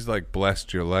 Well, she's like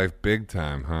blessed your life big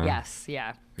time, huh? Yes,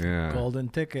 yeah. Yeah. Golden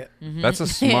ticket. Mm-hmm. That's a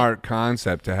smart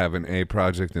concept to have an A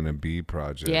project and a B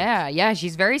project. Yeah.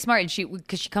 She's very smart, and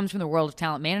because she comes from the world of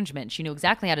talent management, she knew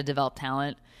exactly how to develop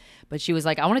talent. But she was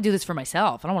like, I want to do this for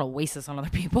myself. I don't want to waste this on other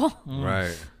people.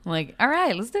 Right. I'm like, all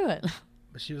right, let's do it.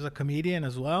 But she was a comedian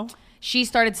as well. She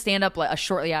started stand up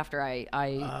shortly after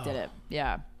I did it.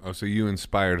 Yeah. Oh, so you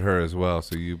inspired her as well.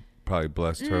 So you probably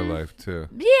blessed her life too.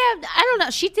 Yeah, I don't know.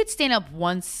 She did stand up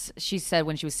once. She said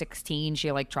when she was 16,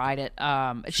 she like tried it.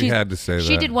 She had to say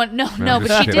she that. did one. No, I'm but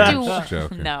just she kidding. did I'm do. just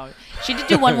joking. No, she did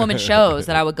do one woman shows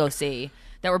that I would go see.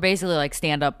 That were basically like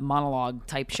stand up monologue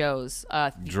type shows.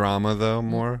 Drama though,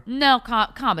 more. No,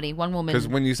 comedy. One woman. Because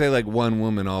when you say like one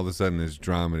woman, all of a sudden it's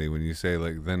dramedy. When you say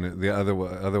like then the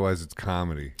otherwise it's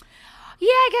comedy. Yeah,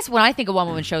 I guess when I think of one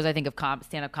woman shows, I think of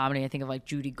stand up comedy. I think of like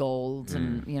Judy Golds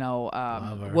and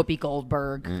Whoopi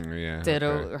Goldberg did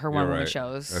her one woman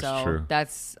shows. That's so true.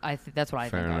 that's what I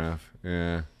Fair think enough.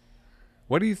 Yeah.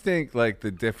 What do you think like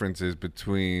the difference is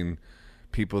between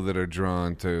people that are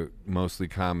drawn to mostly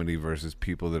comedy versus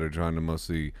people that are drawn to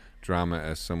mostly drama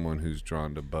as someone who's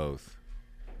drawn to both?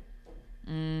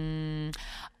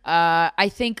 I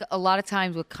think a lot of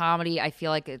times with comedy, I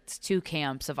feel like it's two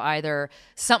camps of either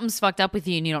something's fucked up with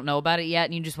you and you don't know about it yet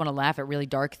and you just want to laugh at really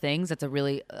dark things. That's a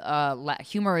really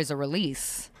humor is a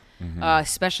release.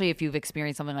 Especially if you've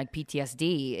experienced something like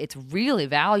PTSD, it's really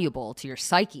valuable to your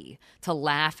psyche to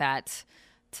laugh at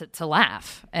to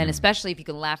laugh, and especially if you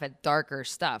can laugh at darker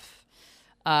stuff,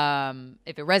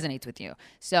 if it resonates with you.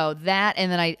 So that,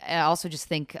 and then I also just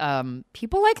think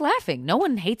people like laughing. No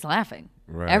one hates laughing.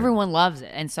 Right. Everyone loves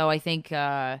it, and so I think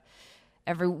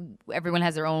everyone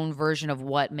has their own version of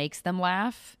what makes them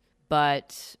laugh.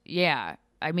 But yeah,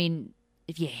 I mean,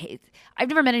 I've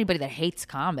never met anybody that hates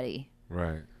comedy.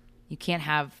 Right. You can't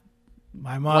have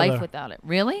My mother. life without it.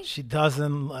 Really? She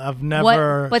doesn't. I've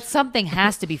never. But something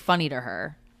has to be funny to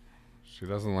her. She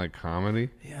doesn't like comedy.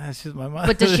 Yeah, she's my mother.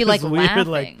 But does she like weird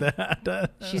laughing? like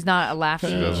that? She's not a laughing.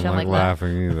 She She doesn't don't like like laugh.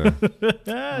 laughing either.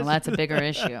 Well, that's a bigger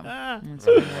issue.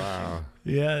 Wow.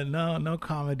 Yeah, no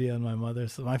comedy on my mother.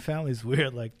 So my family's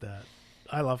weird like that.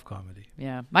 I love comedy.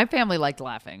 Yeah, my family liked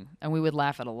laughing, and we would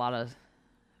laugh at a lot of.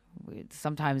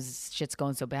 Sometimes shit's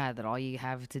going so bad that all you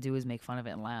have to do is make fun of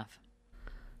it and laugh.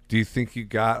 Do you think you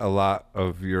got a lot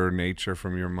of your nature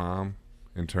from your mom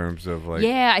in terms of like?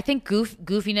 Yeah, I think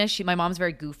goofiness. My mom's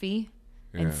very goofy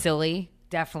Yeah. and silly.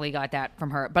 Definitely got that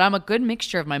from her. But I'm a good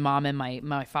mixture of my mom and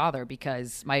my father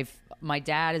because my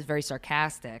dad is very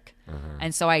sarcastic,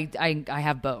 and so I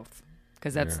have both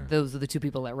because those are the two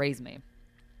people that raised me.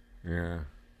 Yeah.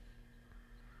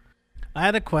 I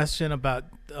had a question about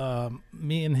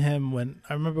me and him when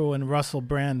I remember when Russell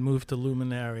Brand moved to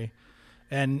Luminary,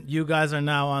 and you guys are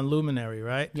now on Luminary,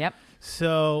 right? Yep.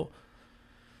 So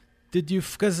did you?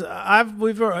 Because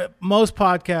most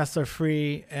podcasts are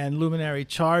free and Luminary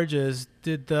charges.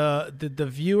 Did the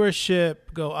viewership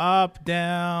go up,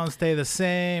 down, stay the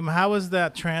same? How was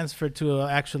that transferred to a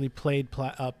actually paid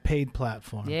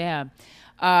platform? Yeah.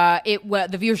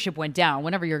 The viewership went down.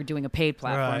 Whenever you're doing a paid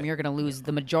platform, Right. you're going to lose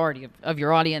the majority of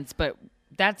your audience. But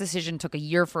that decision took a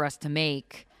year for us to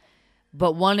make.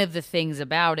 But one of the things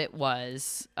about it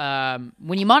was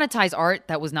when you monetize art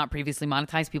that was not previously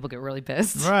monetized, people get really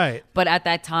pissed. Right. But at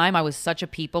that time, I was such a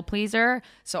people pleaser.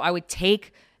 So I would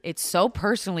take it so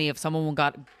personally if someone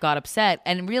got upset.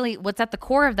 And really, what's at the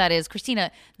core of that is,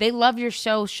 Christina, they love your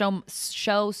show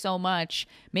so much.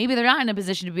 Maybe they're not in a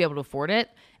position to be able to afford it.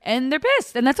 And they're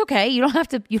pissed, and that's okay. You don't have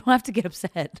to get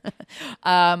upset.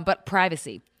 But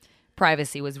privacy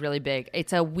was really big.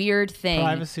 It's a weird thing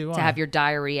Privacy, why? to have your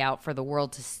diary out for the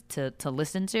world to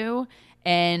listen to.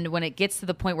 And when it gets to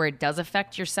the point where it does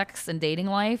affect your sex and dating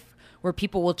life, where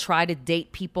people will try to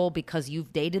date people because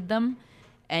you've dated them,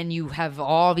 and you have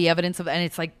all the evidence of, and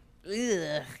it's like,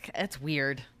 ugh, that's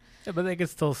weird. Yeah, but they could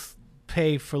still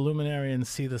pay for Luminary and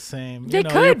see the same. They your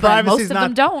could, but privacy's most of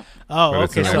them don't. Oh, But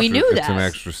it's okay. an We extra- knew It's that. an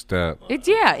extra step.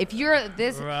 If you're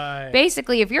this, Right.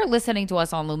 basically, if you're listening to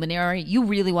us on Luminary, you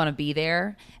really want to be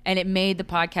there, and it made the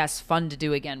podcast fun to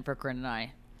do again for Corinne and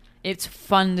I. It's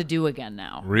fun to do again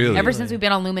now. Really? Ever since we've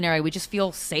been on Luminary, we just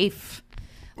feel safe.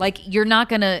 Like, you're not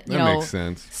gonna, That makes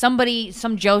sense. some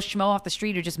Joe Schmo off the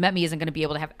street who just met me isn't gonna be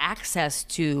able to have access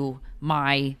to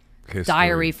my History.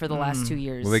 diary for the last 2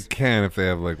 years. Well, they can if they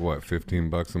have like what,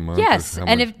 $15 a month. Yes, Or how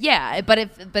and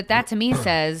much- but that to me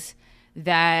says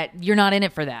that you're not in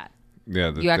it for that.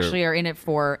 Yeah, You actually are in it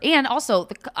for, and also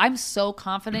I'm so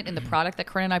confident in the product that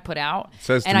Corinne and I put out. It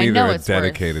says to and me I know they're a it's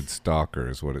dedicated stalker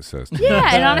is what it says to me. Yeah,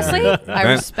 and honestly,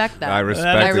 I respect that. I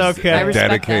respect That's okay. a I respect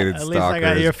dedicated that. At least I stalker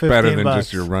got your is better than $15.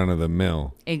 just your run of the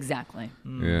mill. Exactly.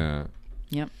 Yeah.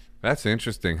 Yep. That's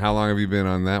interesting. How long have you been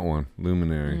on that one,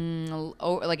 Luminary?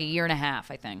 Like a year and a half,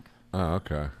 I think. Oh,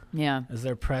 okay. Yeah. Is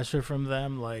there pressure from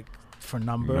them, like for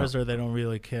numbers, or they don't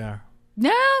really care? No,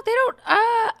 they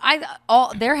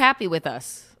don't. They're happy with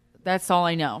us. That's all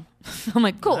I know. I'm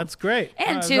like, cool. That's great. And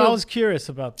I was two, always curious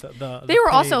about the they were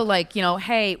paid- also like,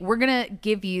 hey, we're gonna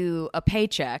give you a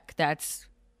paycheck that's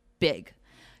big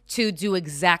to do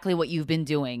exactly what you've been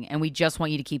doing, and we just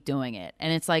want you to keep doing it.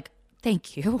 And it's like,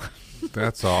 thank you.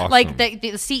 That's awesome. Like the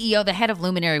CEO, the head of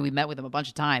Luminary, we met with him a bunch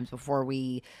of times before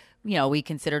we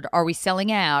considered, are we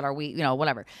selling out? Are we,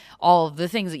 whatever. All of the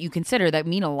things that you consider that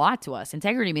mean a lot to us.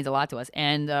 Integrity means a lot to us.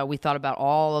 And we thought about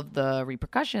all of the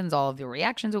repercussions, all of the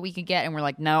reactions that we could get. And we're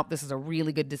like, no, this is a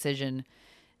really good decision.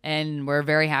 And we're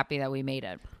very happy that we made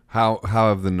it. How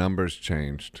have the numbers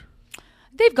changed?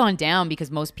 They've gone down because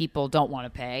most people don't want to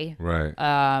pay. Right.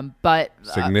 But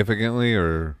Significantly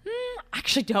or? I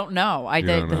actually don't know. You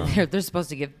don't know. They're supposed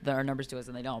to give their numbers to us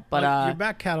and they don't. But your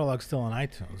back catalog's still on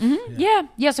iTunes.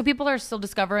 yeah. So people are still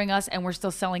discovering us and we're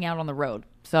still selling out on the road.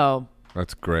 So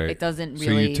That's great. it doesn't So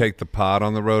really. you take the pod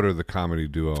on the road or the comedy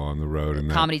duo on the road? And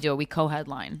Comedy duo. We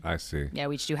co-headline. I see. Yeah,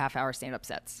 we each do half-hour stand-up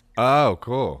sets. Oh,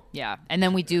 cool. Yeah, and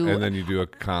then we do. And then you do a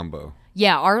combo.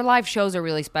 Yeah, our live shows are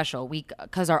really special.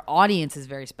 Because our audience is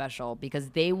very special because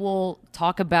they will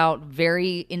talk about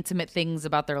very intimate things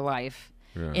about their life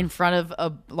in front of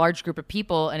a large group of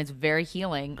people, and it's very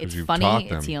healing. It's You've funny. taught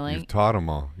them. It's healing. You've taught them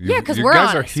all. Yeah, 'cause you we're guys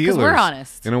honest, are 'cause healers. we're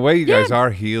honest. In a way, you Yeah. guys are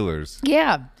healers.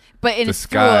 Yeah, but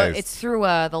Disguised. it's through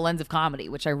the lens of comedy,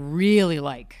 which I really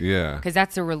like. Yeah. because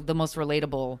that's the most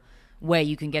relatable way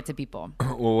you can get to people.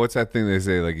 Well, what's that thing they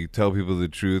say? Like, you tell people the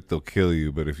truth, they'll kill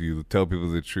you. But if you tell people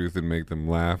the truth and make them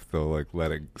laugh, they'll like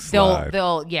let it slide.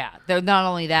 They're not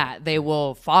only that, they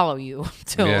will follow you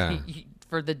till Yeah.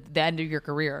 for the end of your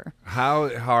career.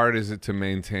 How hard is it to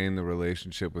maintain the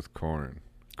relationship with Corinne?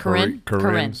 Corinne.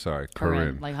 Sorry, Corinne,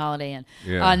 Corinne. like Holiday Inn.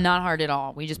 Yeah. Not hard at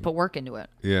all. We just put work into it.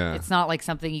 Yeah. It's not like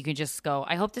something you can just go,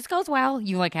 I hope this goes well.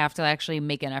 You like have to actually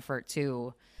make an effort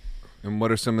to. And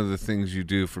what are some of the things you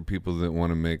do for people that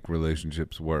want to make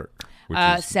relationships work? Which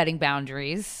is, Setting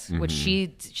boundaries, which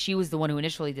she was the one who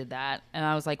initially did that, and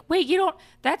I was like, "Wait, you don't?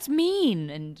 That's mean."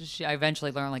 And I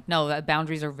eventually learned, like, no, that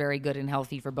boundaries are very good and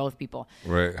healthy for both people.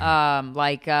 right.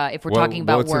 If we're talking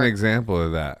about what's work, an example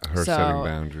of that? Her setting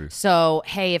boundaries. So,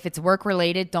 hey, if it's work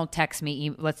related, don't text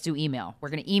me. Let's do email. We're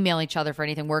going to email each other for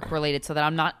anything work related so that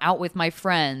I'm not out with my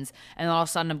friends and then all of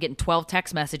a sudden I'm getting 12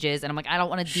 text messages and I'm like, I don't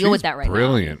want to deal with that right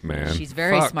brilliant, now. man. She's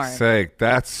very Fuck's smart. sake,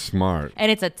 that's smart.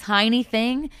 And it's a tiny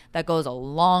thing that goes a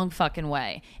long fucking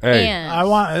way. Hey. and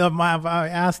I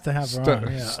asked to have her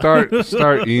on. Yeah.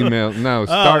 Start email. No,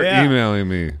 start yeah. emailing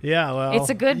me. Yeah, well, It's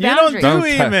a good You don't boundary. do Don't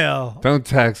te- email. Don't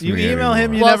text You me. email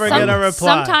him, anymore. you never get a reply.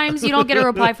 Sometimes you don't get a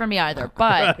reply from me either.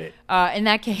 But Right. in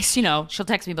that case, she'll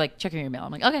text me like, check your email.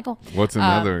 I'm like, okay, cool. What's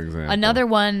another example? Another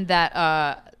one that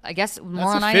I guess more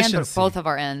That's on our end or efficiency. both of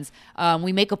our ends.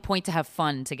 We make a point to have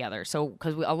fun together. So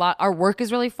because our work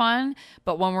is really fun,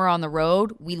 but when we're on the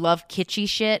road, we love kitschy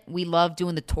shit. We love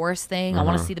doing the tourist thing. I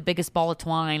want to see the biggest ball of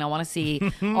twine. I want to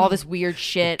see all this weird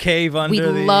shit. Cave under We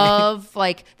the- love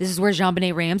like this is where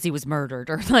JonBenet Ramsey was murdered,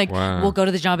 or like Wow. we'll go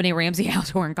to the JonBenet Ramsey house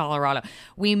who are in Colorado.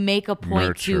 We make a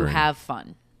point to Nurturing. have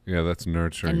fun. Yeah, that's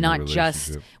nurturing. And the not just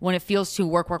relationship. when it feels too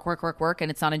work, and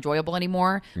it's not enjoyable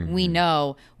anymore. We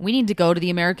know we need to go to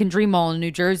the American Dream Mall in New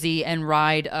Jersey and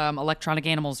ride electronic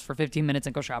animals for 15 minutes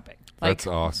and go shopping. Like, That's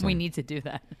awesome. We need to do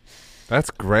that. That's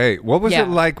great. What was Yeah. it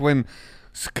like when?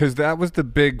 Because that was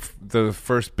the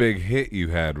first big hit you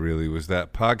had. Really, was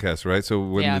that podcast, right? So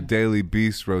when Yeah. the Daily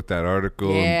Beast wrote that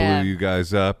article Yeah. and blew you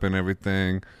guys up and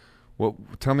everything,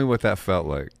 tell me what that felt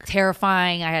like.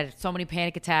 Terrifying. I had so many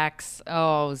panic attacks.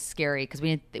 Oh, it was scary because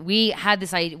we had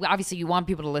this idea. Obviously, you want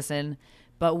people to listen,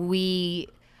 but we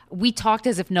talked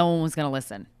as if no one was going to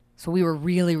listen. So we were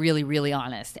really, really, really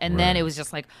honest. And then Right. it was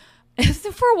just like,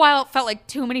 for a while, it felt like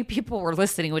too many people were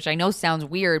listening, which I know sounds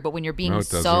weird, but when you're being No, it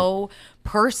doesn't. so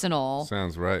personal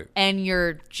Sounds right. and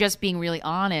you're just being really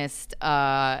honest,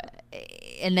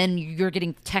 and then you're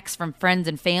getting texts from friends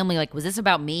and family like, was this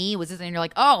about me? Was this? And you're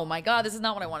like, oh my God, this is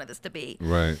not what I wanted this to be.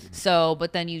 Right. So,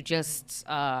 but then you just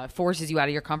forces you out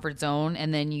of your comfort zone,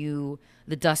 and then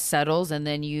the dust settles, and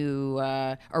then you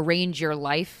arrange your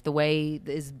life the way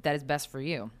that is best for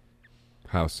you.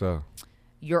 How so?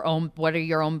 what are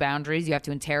your own boundaries? You have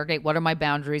to interrogate, what are my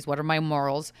boundaries? What are my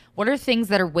morals? What are things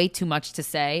that are way too much to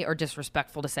say or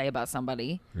disrespectful to say about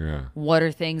somebody? Yeah. What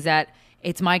are things that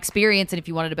it's my experience, and if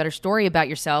you wanted a better story about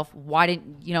yourself, why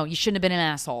didn't you shouldn't have been an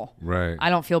asshole. Right. I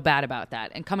don't feel bad about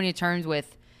that. And coming to terms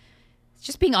with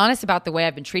just being honest about the way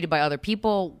I've been treated by other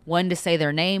people, when to say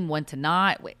their name, when to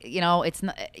not. It's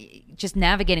not just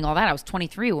navigating all that. I was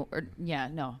 24.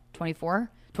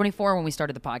 24 when we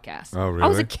started the podcast. Oh, really? I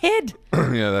was a kid.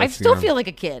 Yeah, I still feel like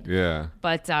a kid. Yeah.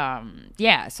 But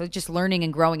so just learning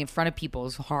and growing in front of people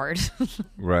is hard.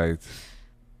 Right.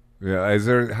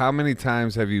 Yeah. How many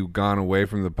times have you gone away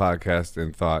from the podcast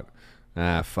and thought,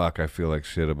 fuck, I feel like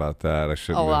shit about that. I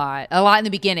shouldn't. A lot in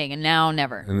the beginning, and now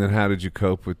never. And then how did you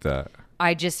cope with that?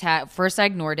 I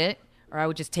ignored it, or I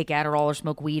would just take Adderall or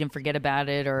smoke weed and forget about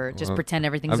it, or just pretend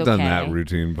everything's okay. I've done that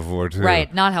routine before too.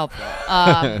 Right. Not helpful.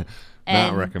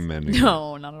 Not recommending.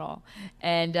 No, not at all.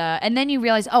 And then you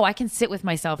realize, I can sit with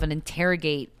myself and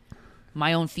interrogate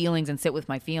my own feelings and sit with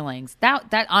my feelings.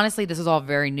 That honestly, this is all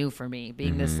very new for me,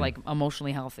 being this like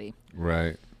emotionally healthy.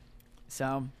 Right.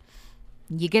 So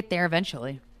you get there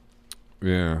eventually.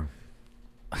 Yeah.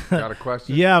 Got a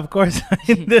question? Yeah, of course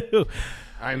I do.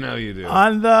 I know you do.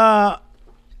 On the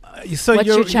so what's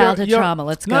your childhood trauma?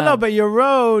 Let's go. No, but your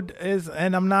road is,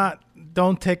 and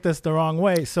don't take this the wrong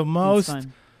way. So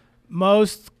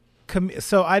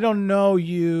so I don't know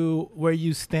where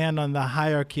you stand on the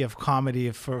hierarchy of comedy,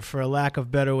 for a lack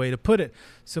of better way to put it.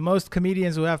 So most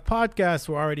comedians who have podcasts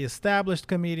were already established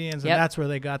comedians, and that's where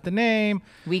they got the name.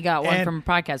 We got one from a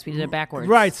podcast. We did it backwards.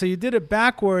 Right. So you did it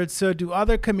backwards. So do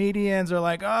other comedians are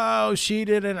like, oh, she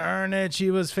didn't earn it.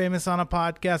 She was famous on a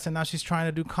podcast, and now she's trying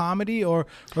to do comedy? Or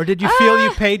did you feel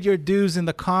you paid your dues in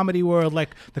the comedy world?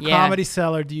 Like the Comedy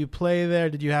Cellar, do you play there?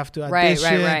 Did you have to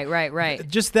audition? Right.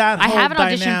 Just that whole I haven't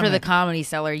auditioned dynamic. for the Comedy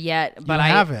Cellar yet, but You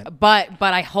haven't. But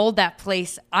I hold that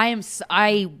place.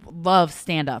 I love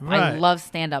stand up. Right. I love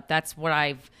stand up. That's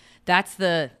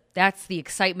the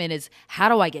excitement, is how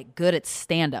do I get good at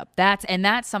stand up? That's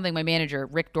something my manager,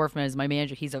 Rick Dorfman, is my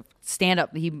manager. He's a stand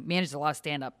up. He manages a lot of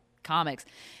stand up comics.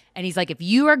 And he's like, if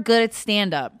you are good at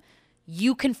stand up,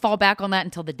 you can fall back on that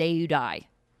until the day you die.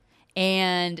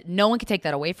 And no one can take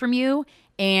that away from you.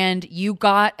 And you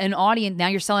got an audience. Now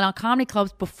you're selling out comedy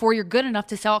clubs before you're good enough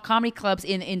to sell out comedy clubs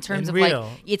in terms of real.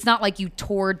 like, it's not like you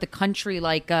toured the country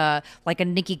like a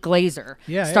Nikki Glazer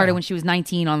started when she was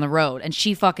 19 on the road, and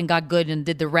she fucking got good and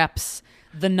did the reps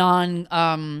the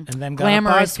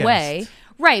glamorous way.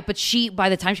 Right. But by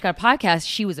the time she got a podcast,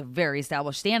 she was a very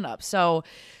established stand-up. So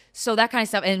that kind of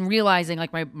stuff, and realizing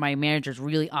like my manager's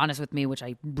really honest with me, which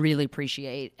I really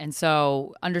appreciate. And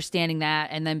so understanding that,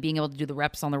 and then being able to do the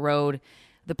reps on the road.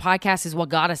 The podcast is what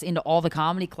got us into all the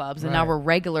comedy clubs. And now we're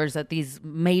regulars at these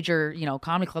major,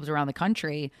 comedy clubs around the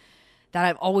country, that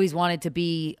I've always wanted to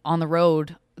be on the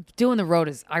road. Doing the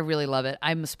road I really love it.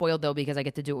 I'm spoiled though, because I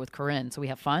get to do it with Corinne. So we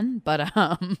have fun. But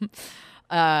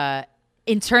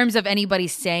in terms of anybody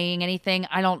saying anything,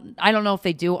 I don't know if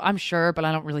they do. I'm sure, but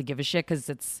I don't really give a shit, because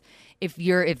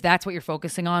if that's what you're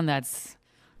focusing on, that's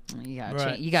you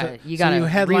gotta you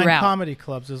headline reroute. comedy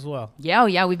clubs as well.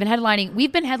 Yeah. We've been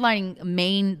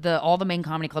headlining all the main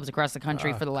comedy clubs across the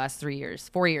country for the last 4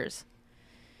 years.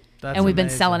 And we've been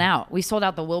selling out. We sold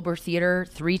out the Wilbur Theater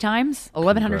 3 times,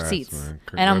 1,100 seats. Man.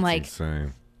 And I'm like,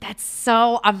 insane.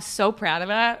 I'm so proud of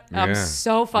that. Yeah. I'm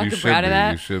so fucking proud of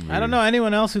that. You should be. I don't know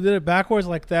anyone else who did it backwards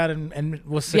like that and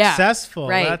was successful.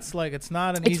 Right. That's like, it's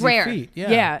not an easy rare. feat.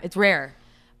 Yeah, it's rare.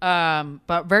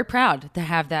 But very proud to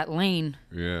have that lane.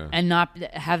 Yeah. And not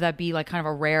have that be like kind of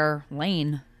a rare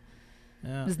lane.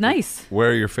 Yeah. It's nice. Where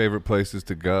are your favorite places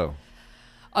to go?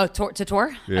 Oh, to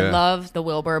tour? Yeah. I love the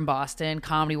Wilbur in Boston.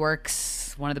 Comedy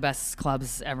Works, one of the best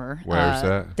clubs ever. Where's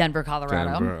that? Denver,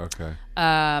 Colorado. Denver, okay.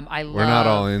 We're not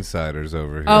all insiders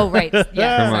over here. Oh, right.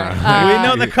 Yeah. Come on. We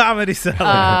know the Comedy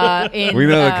Cellar. We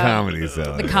know the Comedy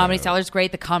Cellar. The Comedy Cellar's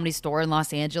great. The Comedy Store in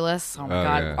Los Angeles. Oh, my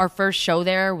God. Yeah. Our first show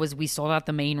there we sold out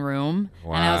the main room.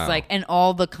 Wow. And I was like, and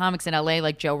all the comics in LA,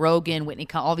 like Joe Rogan, Whitney,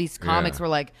 all these comics were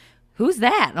like, who's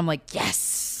that? And I'm like,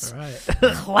 yes. Right.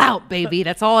 Clout, baby.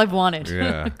 That's all I've wanted.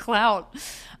 Yeah. Clout.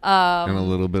 And a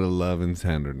little bit of love and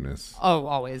tenderness. Oh,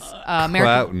 always.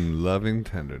 Clout and loving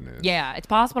tenderness. Yeah, it's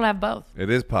possible to have both.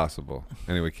 It is possible.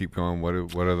 Anyway, keep going. What are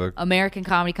the... American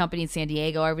Comedy Company in San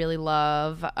Diego I really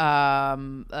love.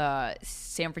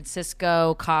 San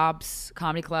Francisco, Cobb's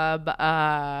Comedy Club.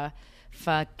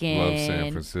 Fucking love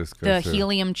San Francisco. The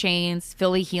Helium chains,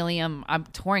 Philly Helium. I'm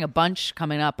touring a bunch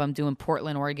coming up. I'm doing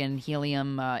Portland, Oregon,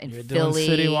 Helium in You're Philly.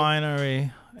 Doing City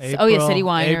Winery. City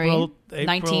Winery. April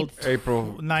 19th.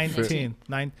 April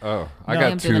 19th. Oh, I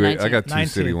got two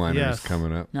City Wineries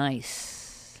coming up.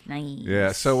 Nice. Nice.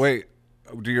 Yeah. So wait,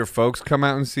 do your folks come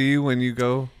out and see you when you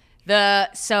go?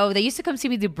 So they used to come see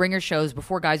me do bringer shows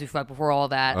before Guys We Fuck, before all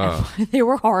that. Oh. And they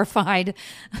were horrified.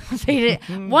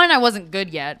 One, I wasn't good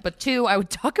yet, but two, I would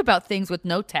talk about things with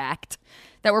no tact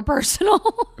that were personal.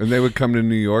 And they would come to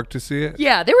New York to see it?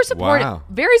 Yeah, they were supportive. Wow.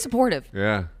 Very supportive.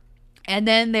 Yeah. And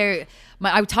then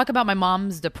I would talk about my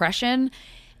mom's depression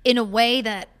in a way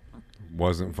that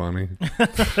Wasn't funny.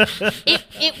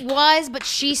 it was, but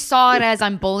she saw it as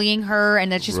I'm bullying her,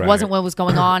 and that just Right. wasn't what was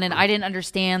going on. And I didn't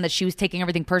understand that she was taking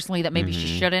everything personally, that maybe she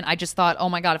shouldn't. I just thought, oh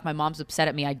my God, if my mom's upset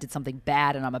at me, I did something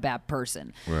bad and I'm a bad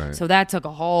person. Right. So that took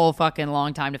a whole fucking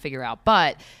long time to figure out.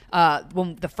 But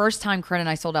when the first time Corinne and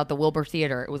I sold out the Wilbur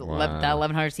Theater, it was Wow. that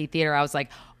 1,100 seat theater, I was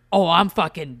like, oh, I'm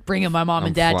fucking bringing my mom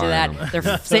and dad to flying that.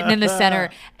 They're sitting in the center.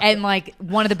 And like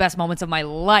one of the best moments of my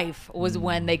life was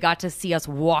when they got to see us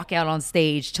walk out on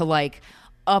stage to like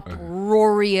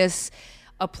uproarious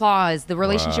applause. The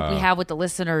relationship we Wow. have with the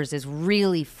listeners is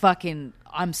really fucking,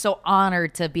 I'm so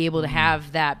honored to be able to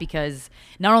have that, because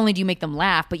not only do you make them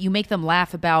laugh, but you make them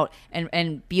laugh about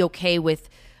and be okay with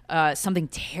something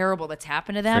terrible that's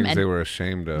happened to them. Things And they were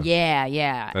ashamed of.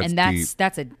 yeah. That's And deep.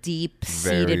 that's a deep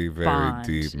seated Very, very bond.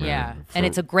 deep, man. Yeah. For- And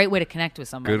it's a great way to connect with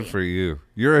somebody. Good for you.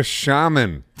 You're a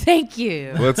shaman. Thank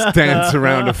you. Let's dance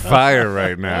around a fire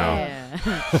right now.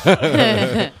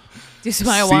 Yeah. Do some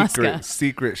ayahuasca.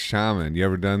 Secret shaman. You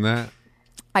ever done that?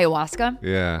 Ayahuasca?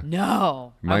 Yeah.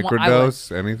 No. I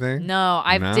Microdose? Anything? No,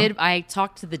 No? I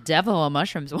talked to the devil on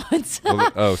mushrooms once.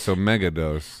 Oh, so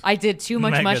megadose. I did too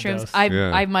much Mega mushrooms. dose.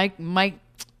 Yeah.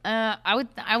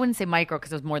 I wouldn't say micro,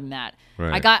 because it was more than that.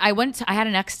 Right. I had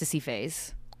an ecstasy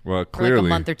phase. Well, a clearly.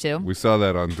 month or two. We saw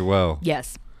that on Dwell.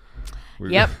 Yes.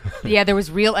 We- Yep. Yeah, there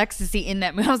was real ecstasy in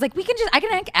that. I was like, I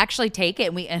can actually take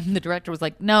it. And the director was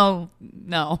like, no,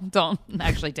 don't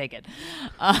actually take it.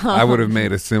 I would have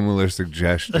made a similar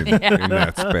suggestion in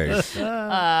that space.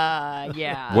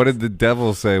 Yeah. What did the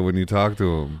devil say when you talked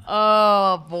to him?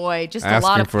 Oh boy, just a Asking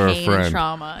lot of for a pain friend. and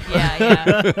trauma.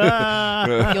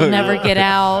 Yeah. You'll never get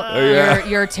out. Yeah.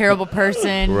 You're a terrible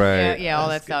person. Right. Yeah, all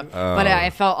that stuff. But I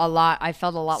felt a lot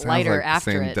Sounds lighter like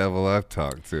after the same it. devil I've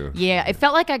talked to. Yeah, it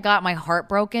felt like I got my heart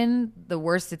broken, the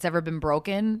worst it's ever been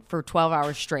broken, for 12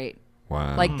 hours straight.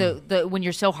 Wow. Like the when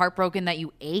you're so heartbroken that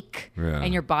you ache Yeah.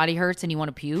 and your body hurts and you want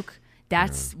to puke.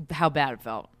 That's how bad it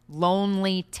felt.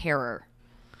 Lonely terror.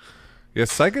 Yeah,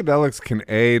 psychedelics can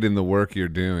aid in the work you're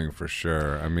doing for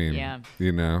sure. I mean, Yeah.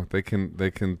 you know, they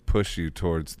can push you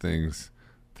towards things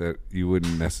that you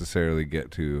wouldn't necessarily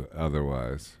get to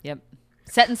otherwise. Yep.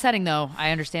 Set and setting, though,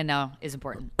 I understand now, is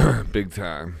important. Big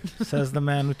time. Says the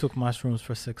man who took mushrooms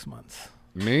for 6 months.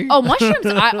 Me? Oh, mushrooms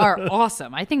are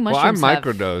awesome. I think well, I mushrooms have-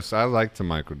 microdose. I like to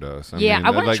microdose. Yeah,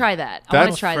 I want to like, try that. I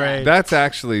want to try that. afraid. That's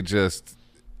actually just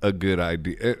a good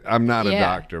idea. I'm not a Yeah.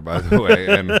 doctor, by the way,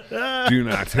 and do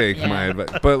not take Yeah. my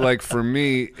advice. But like for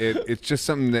me, it's just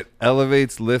something that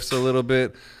elevates, lifts a little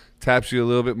bit, taps you a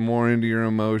little bit more into your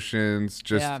emotions.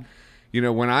 Just, Yeah. you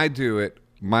know, when I do it,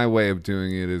 my way of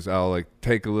doing it is I'll like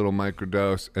take a little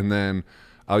microdose and then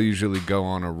I'll usually go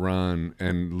on a run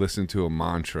and listen to a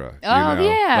mantra. Oh, you know?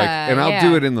 yeah, and I'll yeah.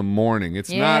 do it in the morning. It's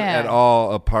not Yeah. at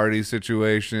all a party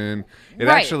situation. It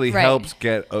Right, actually right.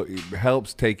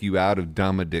 helps take you out of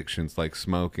dumb addictions like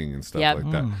smoking and stuff Yep.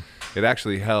 like that. It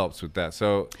actually helps with that.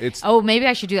 So it's Oh, maybe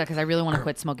I should do that because I really want to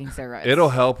quit smoking cigarettes. it'll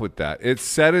help with that. It's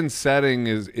set and setting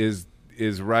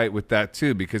is right with that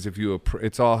too, because if you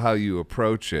it's all how you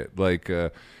approach it. Like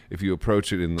if you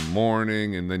approach it in the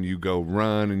morning and then you go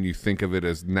run and you think of it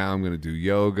as now I'm going to do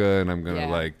yoga and I'm going to Yeah.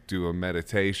 like do a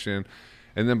meditation.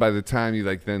 And then by the time you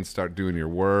like then start doing your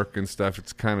work and stuff,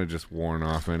 it's kind of just worn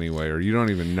off anyway, or you don't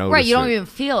even notice. Right, you don't it. even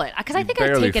feel it because I You think I've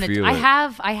barely taken it. feel I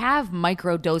it. have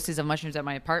micro doses of mushrooms at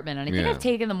my apartment, and I think Yeah. I've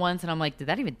taken them once, and I'm like, did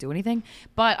that even do anything?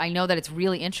 But I know that it's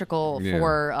really integral Yeah.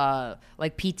 for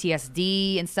like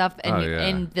PTSD and stuff, and Oh, yeah.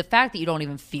 and the fact that you don't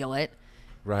even feel it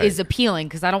is Right. appealing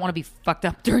because I don't want to be fucked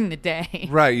up during the day.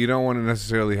 Right, you don't want to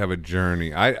necessarily have a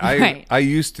journey. I Right. I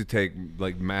used to take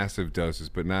like massive doses,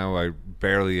 but now I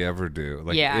barely ever do.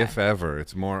 Like Yeah. if ever,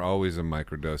 it's more always a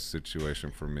microdose situation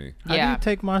for me. How do Yeah. you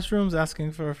take mushrooms?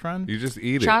 Asking for a friend? You just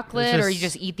eat Chocolate, It's or you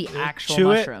just- just eat the actual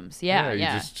chew it? mushrooms. Yeah, it.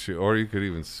 yeah. You just chew, or you could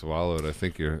even swallow it. I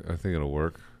think it'll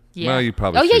work. Yeah. Well, you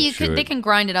probably Oh yeah, should you chew could. it. They can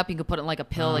grind it up. You can put it in like a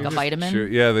pill, like a vitamin.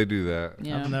 Yeah, they do that.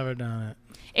 Yeah. I've never done it.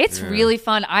 It's really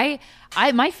fun.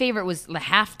 My favorite was the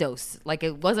half dose. Like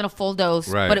it wasn't a full dose,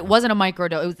 Right. but it wasn't a micro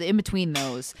dose. It was in between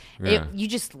those. Yeah. You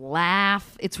just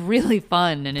laugh. It's really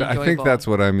fun and enjoyable. I think that's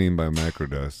what I mean by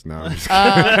microdose. No, I'm just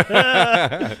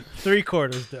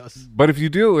 3/4 dose. but if you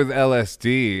do it with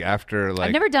LSD after like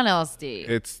I've never done LSD.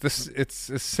 it's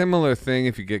a similar thing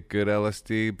if you get good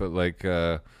LSD, but like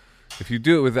if you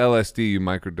do it with LSD, you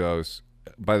microdose.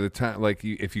 By the time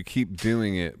if you keep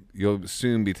doing it, you'll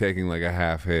soon be taking like a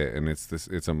half hit, and it's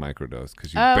a microdose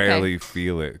because you barely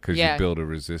feel it because you build a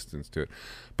resistance to it.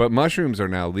 But mushrooms are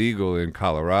now legal in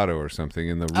Colorado or something,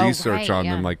 and the research on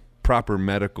them, like proper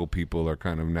medical people are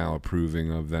kind of now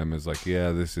approving of them as like,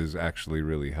 yeah, this is actually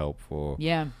really helpful.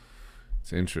 Yeah.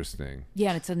 It's interesting. Yeah,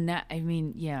 and it's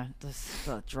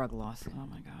the drug laws. Oh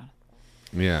my god.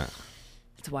 Yeah.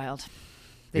 It's wild.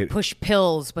 They push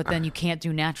pills, but then you can't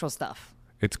do natural stuff.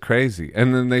 It's crazy.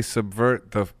 And then they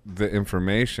subvert the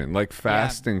information. Like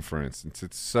fasting, for instance.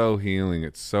 It's so healing.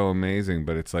 It's so amazing.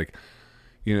 But it's like,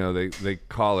 they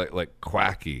call it like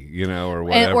quacky, or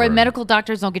whatever. Or medical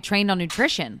doctors don't get trained on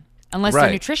nutrition unless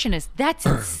they're nutritionists. That's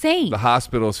insane. The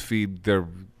hospitals feed their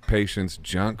patients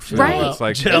junk food. Right. It's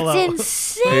like Jello. It's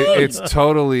insane. it's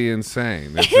totally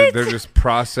insane. They're just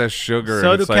processed sugar.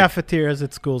 So and do it's like, cafeterias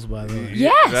at schools, by the way.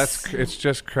 Yes. It's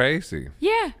just crazy.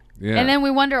 Yeah. Yeah. And then we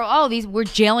wonder, we're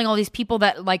jailing all these people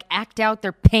that like act out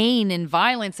their pain and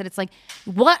violence. And it's like,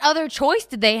 what other choice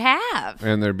did they have?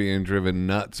 And they're being driven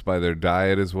nuts by their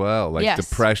diet as well. Like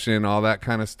depression, all that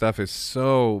kind of stuff is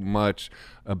so much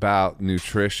about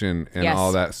nutrition and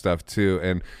all that stuff too.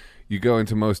 And you go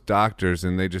into most doctors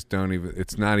and they just don't even,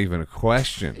 it's not even a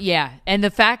question. Yeah. And the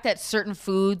fact that certain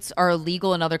foods are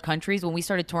illegal in other countries, when we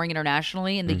started touring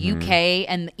internationally in the UK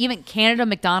and even Canada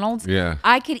McDonald's,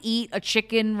 I could eat a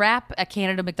chicken wrap at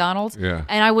Canada McDonald's and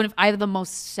I have the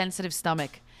most sensitive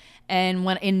stomach. And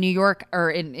when in New York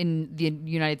or in the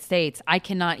United States, I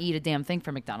cannot eat a damn thing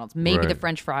from McDonald's. Maybe the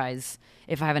French fries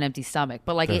if I have an empty stomach.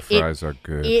 But like the fries are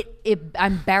good.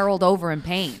 I'm barreled over in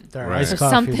pain. Their iced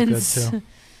coffee is good too.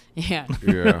 Yeah.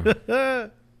 Yeah.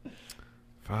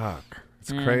 Fuck.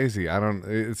 It's crazy.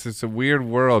 It's a weird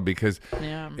world because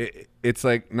it's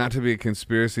like, not to be a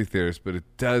conspiracy theorist, but it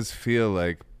does feel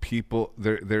like people,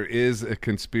 there is a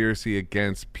conspiracy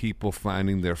against people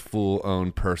finding their full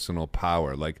own personal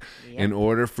power. Like in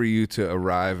order for you to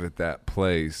arrive at that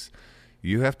place,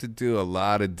 you have to do a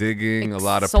lot of digging, a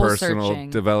lot of personal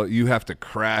development. You have to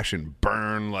crash and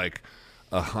burn like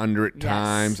 100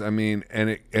 times. I mean,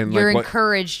 and you're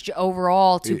encouraged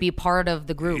overall to be part of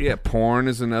the group. Yeah, porn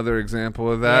is another example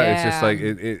of that. It's just like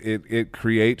it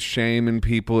creates shame in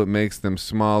people. It makes them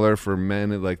smaller. For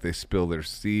men, like they spill their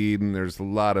seed, and there's a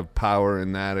lot of power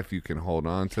in that if you can hold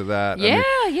on to that.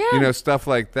 Stuff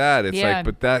like that. It's like,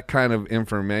 but that kind of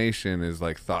information is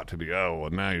like thought to be,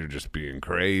 now you're just being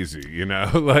crazy,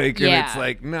 like, and it's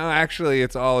like, no, actually,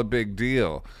 it's all a big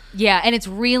deal. Yeah, and it's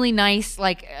really nice,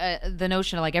 like the notion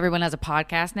of like everyone has a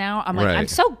podcast now. I'm like, I'm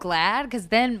so glad because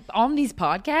then on these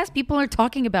podcasts, people are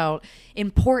talking about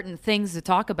important things to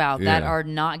talk about that are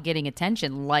not getting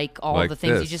attention, like all the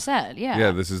things you just said. Yeah.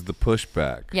 Yeah, this is the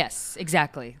pushback. Yes,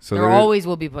 exactly. So there always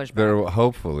will be pushback.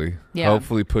 Hopefully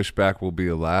pushback will be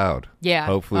allowed. Yeah.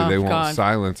 Hopefully they won't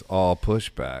silence all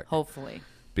pushback. Hopefully.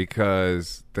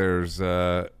 Because there's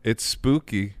it's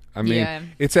spooky. I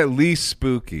mean, it's at least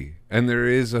spooky. And there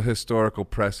is a historical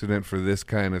precedent for this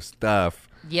kind of stuff.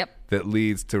 Yep. That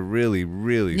leads to really,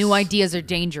 really... New ideas are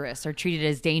dangerous, are treated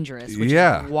as dangerous, which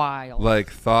is wild. Like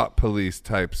thought police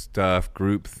type stuff,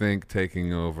 groupthink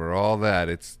taking over, all that.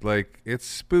 It's like, it's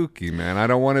spooky, man. I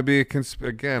don't want to be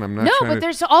again, I'm not trying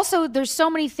to... there's so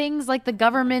many things like the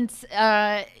government's...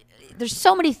 there's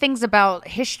so many things about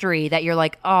history that you're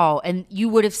like, and you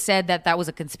would have said that was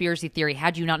a conspiracy theory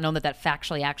had you not known that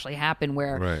factually actually happened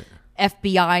where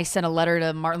FBI sent a letter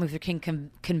to Martin Luther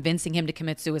King convincing him to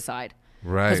commit suicide.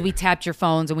 Right. Because we tapped your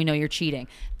phones and we know you're cheating.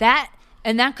 That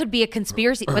could be a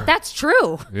conspiracy, but that's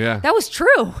true. Yeah. That was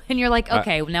true. And you're like,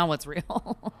 okay, now what's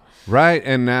real? Right.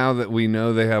 And now that we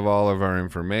know they have all of our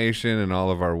information and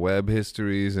all of our web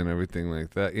histories and everything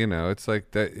like that, it's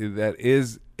like that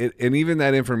is it. And even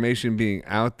that information being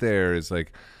out there is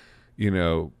like,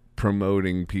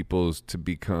 promoting people's to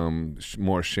become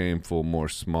more shameful, more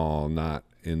small, not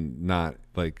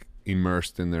like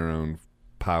immersed in their own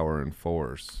power and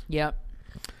force. Yep.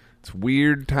 It's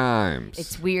weird times.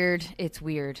 It's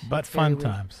weird. But fun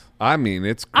times. I mean,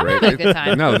 it's great. I'm having a good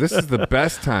time. No, this is the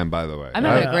best time, by the way. I'm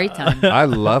having a great time. I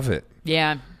love it.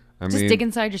 Yeah. Just dig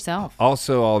inside yourself.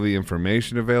 Also, all the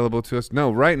information available to us.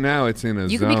 No, right now it's in a zone.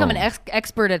 You can become an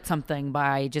expert at something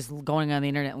by just going on the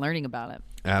internet and learning about it.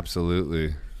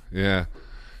 Absolutely. Yeah.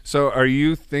 So are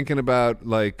you thinking about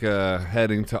like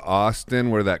heading to Austin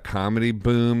where that comedy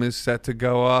boom is set to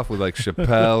go off with like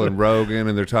Chappelle and Rogan,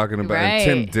 and they're talking about and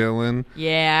Tim Dillon?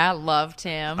 Yeah, I love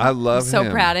Tim. I love I'm him.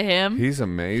 so proud of him. He's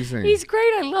amazing. He's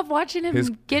great. I love watching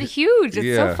him get huge.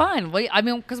 It's so fun. I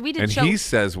mean, because we did and shows. he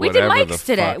says we did whatever the mics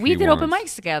today. fuck We he did open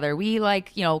wants. mics together. We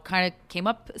kind of came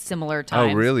up similar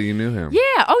times. Oh, really? You knew him?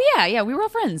 Yeah. Oh, yeah. We were all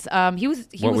friends. He was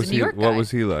a New York guy. What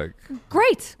was he like?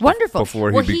 Great. Wonderful.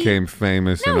 Before he became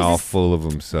famous and all full of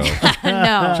himself.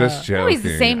 No. Just joking. No, he's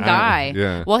the same guy.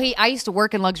 Yeah. Well, I used to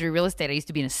work in luxury real estate. I used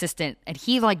to be an assistant, and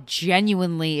he like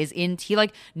genuinely is he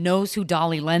like knows who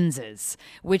Dolly Lenz is,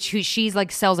 she's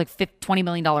like sells like $20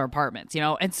 million apartments,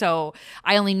 And so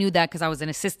I only knew that because I was an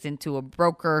assistant to a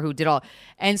broker who did all.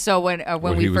 And so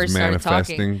when we first started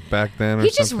talking, back then, he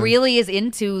just really is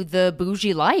into the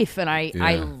bougie life, and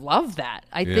I love that.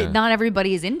 I think not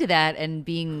everybody is into that and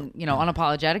being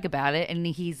unapologetic about it, and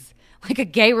he's like a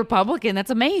gay Republican. That's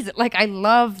amazing. Like I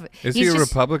love. Is he a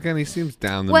Republican? He seems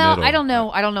down the middle. middle. I don't know.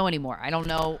 I don't know anymore. I don't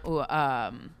know.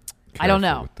 I don't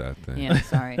know. With that thing. Yeah,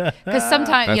 sorry. Because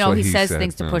sometimes he says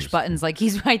things to push buttons. Like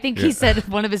I think he said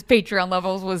one of his Patreon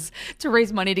levels was to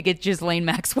raise money to get Ghislaine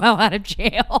Maxwell out of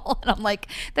jail. And I'm like,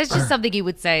 that's just something he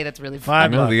would say. That's really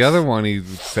funny. No, the other one he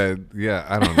said,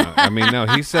 I don't know. I mean, no,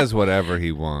 he says whatever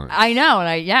he wants. I know,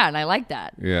 and I like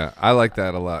that. Yeah, I like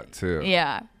that a lot too.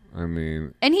 Yeah. I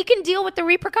mean, and he can deal with the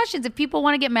repercussions. If people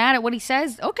want to get mad at what he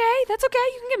says, okay, that's okay.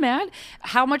 You can get mad.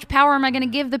 How much power am I going to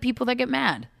give the people that get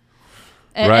mad?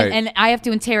 And I have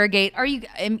to interrogate. Are you?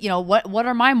 What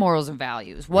are my morals and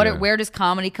values? Where does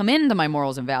comedy come into my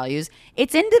morals and values?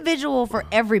 It's individual for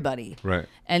everybody. Right.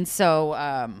 And so.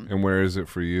 And where is it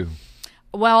for you?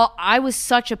 Well, I was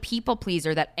such a people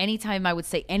pleaser that anytime I would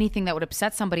say anything that would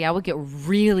upset somebody, I would get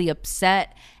really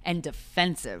upset and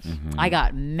defensive. Mm-hmm. I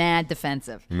got mad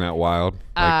defensive. Isn't that wild?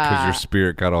 Like, because your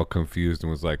spirit got all confused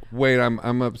and was like, "Wait,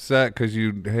 I'm upset because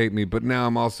you hate me, but now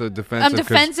I'm also defensive. I'm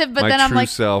defensive, but my then I'm true like,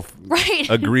 self right.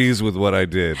 agrees with what I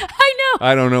did. I know.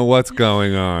 I don't know what's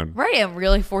going on. Right, it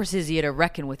really forces you to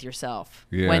reckon with yourself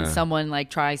when someone like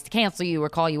tries to cancel you or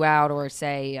call you out or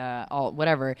say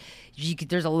whatever.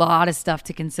 There's a lot of stuff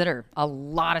to consider. A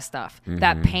lot of stuff. Mm-hmm.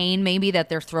 That pain maybe that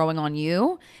they're throwing on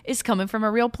you is coming from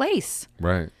a real place.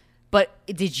 Right. But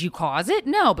did you cause it?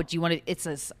 No. But you want to? It's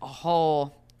a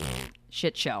whole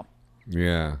shit show.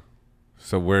 Yeah.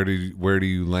 So where do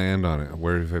you land on it?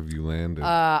 Where have you landed?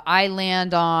 I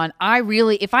land on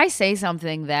if I say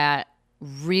something that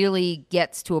really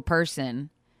gets to a person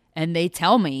and they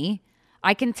tell me,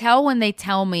 I can tell when they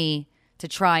tell me to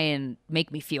try and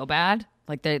make me feel bad.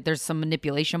 Like there's some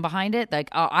manipulation behind it. Like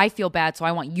I feel bad, so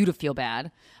I want you to feel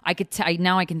bad.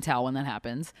 Now I can tell when that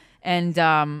happens. And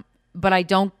but I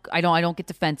don't get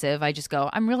defensive. I just go,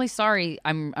 I'm really sorry.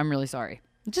 I'm really sorry.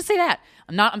 Just say that.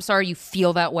 I'm sorry you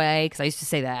feel that way, because I used to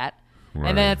say that. Right.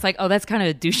 And then it's like, oh, that's kind of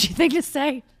a douchey thing to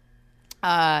say.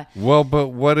 Well, but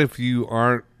what if you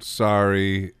aren't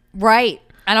sorry? Right.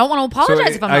 I don't want to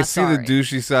apologize if I'm not sorry. I see the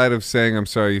douchey side of saying I'm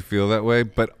sorry you feel that way,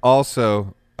 but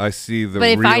also I see the. But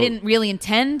if I didn't really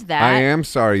intend that, I am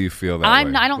sorry you feel that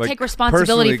way. I don't take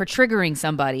responsibility for triggering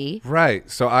somebody. Right.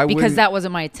 So because that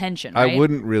wasn't my intention. Right? I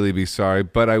wouldn't really be sorry,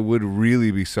 but I would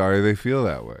really be sorry they feel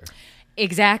that way.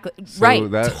 Exactly. So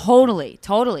right.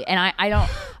 Totally. And I don't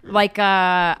like.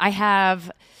 I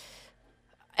have.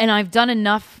 And I've done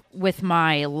enough with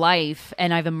my life,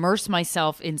 and I've immersed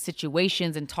myself in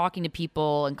situations and talking to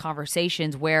people and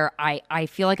conversations where I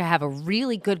feel like I have a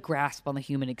really good grasp on the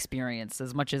human experience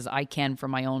as much as I can from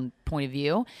my own point of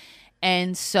view.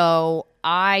 And so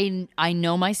I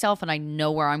know myself and I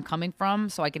know where I'm coming from,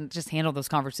 so I can just handle those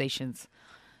conversations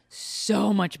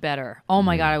so much better. Oh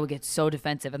my God, I would get so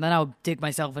defensive, and then I would dig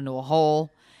myself into a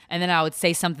hole. And then I would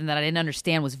say something that I didn't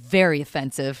understand was very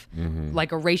offensive,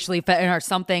 like a racially offensive or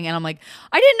something. And I'm like,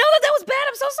 I didn't know that was bad.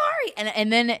 I'm so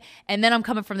sorry. And then I'm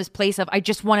coming from this place of I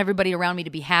just want everybody around me to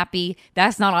be happy.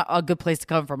 That's not a good place to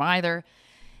come from either.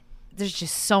 There's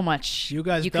just so much you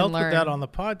guys dealt with that on the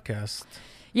podcast.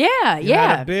 Yeah, you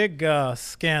had a big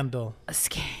scandal.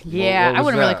 Yeah, I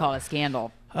wouldn't really call it a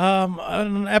scandal.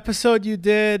 An episode you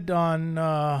did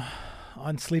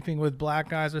on Sleeping with Black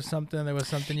Guys or something. There was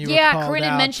something you were called Corinne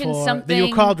had mentioned something. That you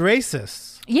were called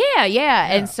racist. Yeah.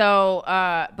 And so,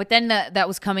 but then that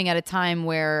was coming at a time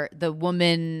where the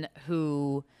woman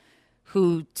who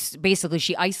basically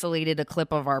she isolated a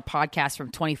clip of our podcast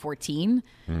from 2014.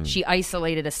 She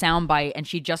isolated a soundbite and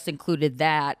she just included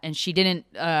that, and she didn't.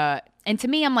 And to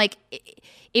me, I'm like,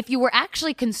 if you were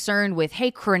actually concerned with, hey,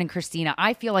 Corinne and Christina,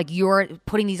 I feel like you're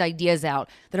putting these ideas out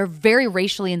that are very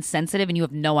racially insensitive and you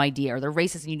have no idea, or they're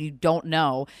racist and you don't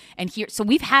know. And here, so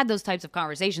we've had those types of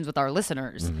conversations with our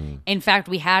listeners. In fact,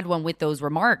 we had one with those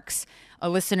remarks. A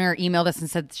listener emailed us and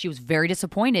said she was very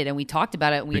disappointed, and we talked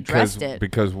about it and we addressed it.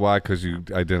 Because why? Because you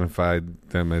identified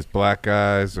them as black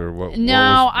guys, or what?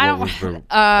 No, I don't. You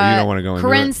don't want to go into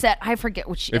Corinne it. said, I forget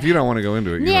what she. If you don't want to go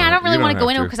into it, I don't really want to go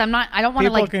into it it because I'm not. I don't want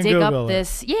to like dig Google up it.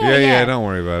 this. Yeah, don't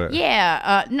worry about it.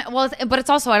 Yeah. But it's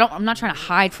also I'm not trying to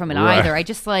hide from it either. I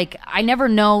just like I never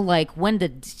know like when to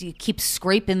keep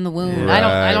scraping the wound.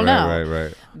 I don't know.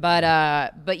 Right.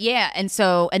 But yeah, and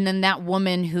then that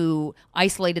woman who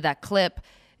isolated that clip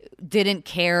didn't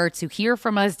care to hear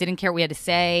from us, didn't care what we had to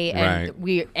say. And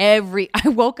I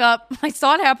woke up, I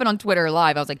saw it happen on Twitter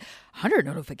live. I was like, 100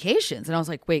 notifications. And I was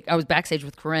like, wait, I was backstage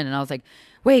with Corinne and I was like,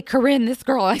 wait, Corinne, this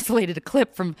girl isolated a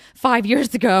clip from 5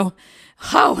 years ago.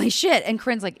 Holy shit. And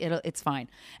Corinne's like, it's fine.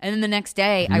 And then the next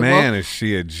day, is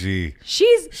she a G?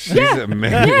 She's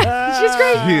amazing. Yeah, she's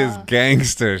great. She is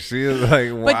gangster. She is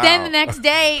like, wow. But then the next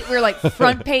day, we were like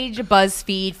front page of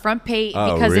BuzzFeed, front page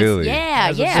because really?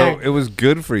 it's So it was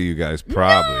good for you guys,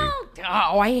 probably. No.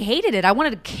 Oh, I hated it. I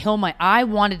wanted to kill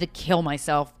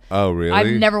myself. Oh, really?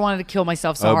 I've never wanted to kill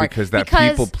myself so hard. Because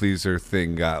people pleaser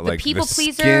thing got like people the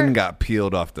pleaser, skin got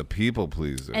peeled off the people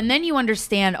pleaser. And then you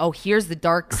understand, here's the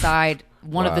dark side.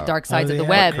 One of the dark sides of the yeah.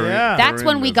 web. Yeah. That's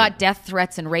when we got death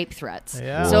threats and rape threats.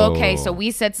 Yeah. So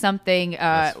we said something.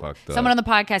 Someone on the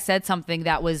podcast said something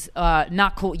that was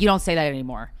not cool. You don't say that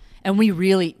anymore. And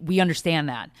we understand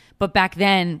that. But back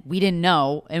then we didn't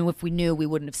know, and if we knew, we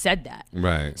wouldn't have said that.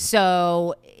 Right.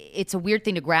 So it's a weird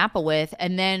thing to grapple with.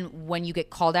 And then when you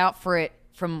get called out for it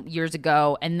from years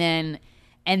ago, and then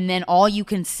all you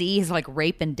can see is like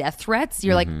rape and death threats,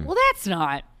 you're like, well, that's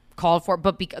not called for.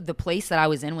 But the place that I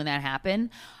was in when that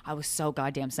happened, I was so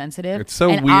goddamn sensitive. It's so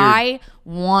weird. I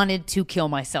wanted to kill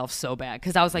myself so bad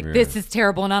because I was like, this is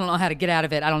terrible and I don't know how to get out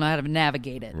of it. I don't know how to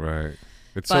navigate it. Right.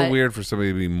 It's so weird for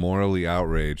somebody to be morally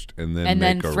outraged and then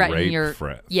make a rape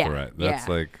threat. That's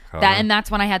like that, and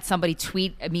that's when I had somebody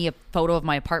tweet me a photo of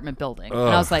my apartment building, and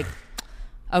I was like,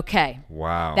 okay,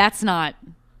 wow, that's not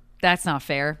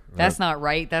fair. That's not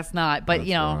right. That's not. But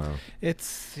wild.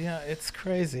 It's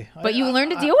crazy. But you learn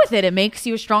to deal with it. It makes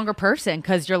you a stronger person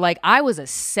because you're like, I was a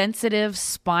sensitive,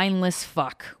 spineless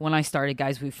fuck when I started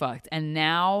Guys We Fucked, and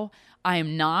now I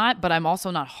am not, but I'm also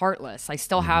not heartless. I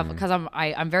still have, because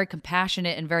I'm very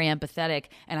compassionate and very empathetic,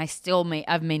 and I still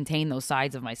I've maintained those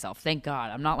sides of myself. Thank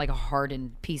God. I'm not like a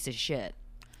hardened piece of shit.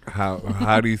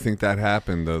 How do you think that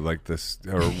happened though? Like this,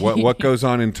 or what goes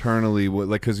on internally?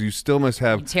 Because you still must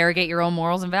have interrogate your own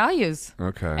morals and values.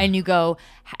 Okay. And you go,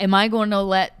 am I going to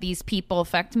let these people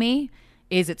affect me?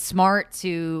 Is it smart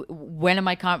to? When am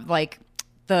I like?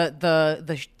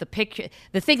 The picture,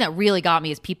 the thing that really got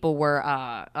me is people were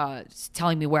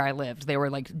telling me where I lived. They were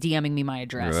like DMing me my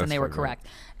address, and they were correct.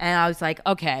 And I was like,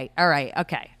 okay, all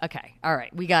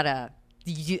right, we gotta.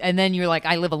 And then you're like,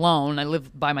 I live alone. I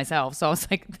live by myself. So I was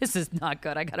like, this is not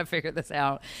good. I gotta figure this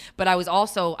out. But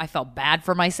I felt bad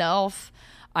for myself.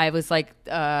 I was like,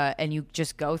 and you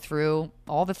just go through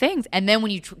all the things. And then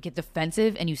when you get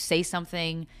defensive and you say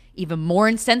something even more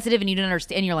insensitive and you don't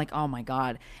understand, you're like, oh my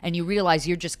God. And you realize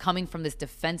you're just coming from this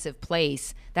defensive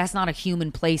place. That's not a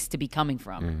human place to be coming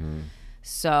from. Mm-hmm.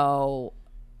 So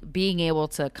being able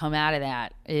to come out of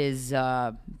that is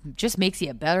just makes you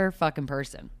a better fucking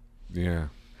person. Yeah.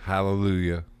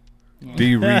 Hallelujah. Yeah. Do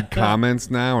you read comments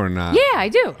now or not? Yeah, I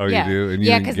do. Oh, you do? And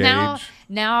you engage? Because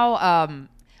now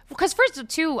because first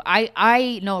too,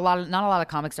 I know not a lot of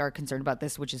comics are concerned about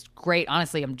this, which is great.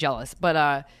 Honestly, I'm jealous.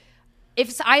 But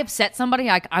if I upset somebody,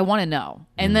 I want to know.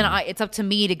 And then it's up to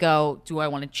me to go, do I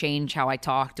want to change how I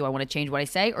talk? Do I want to change what I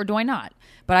say? Or do I not?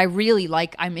 But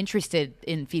I'm interested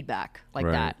in feedback like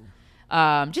that.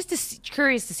 Just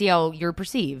curious to see how you're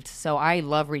perceived. So I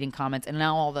love reading comments. And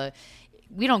now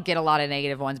we don't get a lot of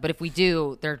negative ones, but if we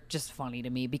do, they're just funny to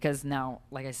me because now,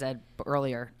 like I said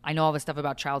earlier, I know all this stuff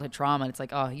about childhood trauma. And it's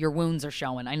like, oh, your wounds are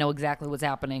showing. I know exactly what's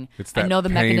happening. I know the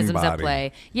mechanisms at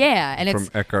play. Yeah, and from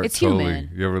Eckhart it's Tolle. Human.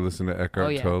 You ever listen to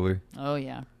Eckhart Tolle? Oh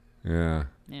yeah. Yeah.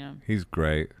 He's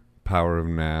great. Power of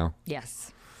Now.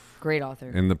 Yes. Great author.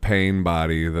 And the pain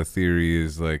body, the theory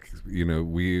is like,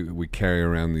 we carry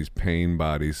around these pain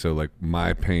bodies. So like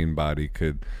my pain body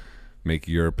could make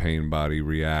your pain body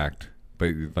react.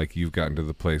 But like you've gotten to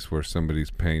the place where somebody's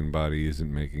pain body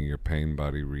isn't making your pain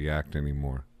body react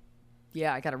anymore.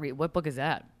 Yeah, I got to read. What book is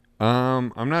that?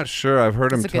 I'm not sure. I've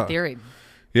heard him talk. It's a good theory.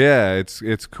 Yeah,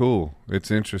 it's cool. It's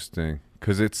interesting.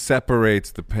 because it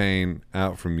separates the pain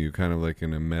out from you, kind of like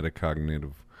in a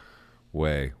metacognitive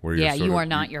way, where you are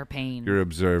not your pain. You're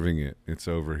observing it. It's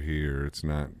over here. It's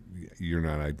not. You're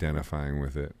not identifying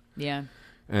with it. Yeah.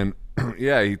 And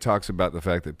yeah, he talks about the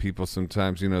fact that people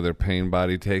sometimes, their pain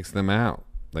body takes them out.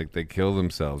 Like they kill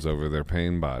themselves over their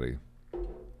pain body.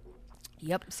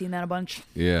 Yep, seen that a bunch.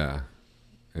 Yeah.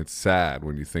 It's sad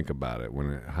when you think about it,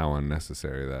 how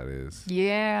unnecessary that is.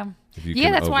 Yeah.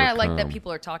 That's why I like that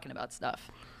people are talking about stuff.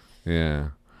 Yeah.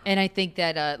 And I think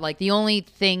that like the only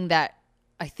thing that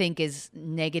I think is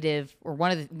negative, or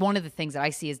one of the things that I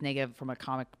see as negative from a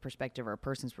comic perspective or a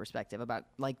person's perspective about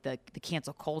like the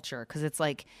cancel culture, because it's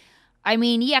like, I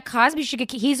mean, yeah, Cosby should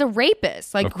get. He's a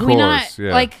rapist. Like, of course,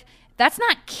 yeah. Like that's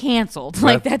not canceled.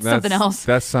 Like that's something else.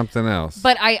 That's something else.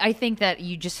 But I think that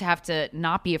you just have to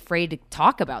not be afraid to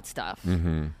talk about stuff.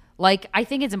 Mm-hmm. Like I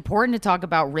think it's important to talk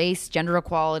about race, gender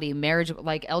equality, marriage,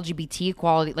 like LGBT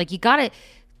equality. Like you gotta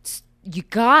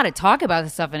talk about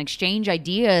this stuff and exchange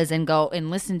ideas and go and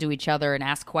listen to each other and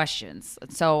ask questions.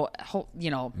 So,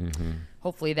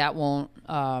 hopefully that won't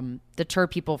deter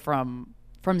people from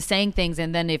saying things.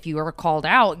 And then if you are called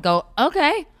out, go,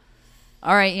 okay,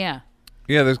 all right, yeah.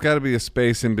 Yeah, there's got to be a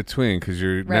space in between, because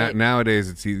Right. nowadays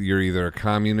it's you're either a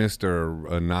communist or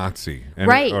a Nazi,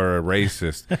 Right. or a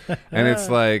racist, and it's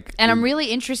like. And I'm really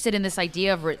interested in this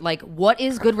idea of like, what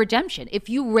is good redemption? If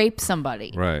you rape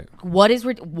somebody, Right. when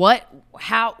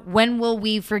will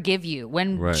we forgive you?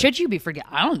 When Right. should you be forgiven?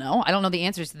 I don't know. I don't know the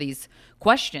answers to these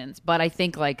questions, but I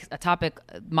think like a topic,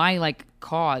 my like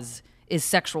cause is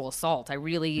sexual assault. I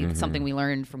really, it's something we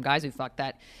learned from Guys Who Fucked,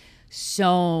 that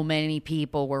so many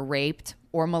people were raped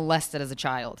or molested as a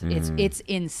child. It's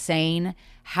insane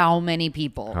how many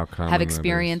people have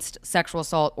experienced sexual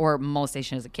assault or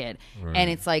molestation as a kid. Right. And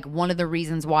it's like one of the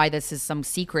reasons why this is some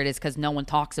secret is because no one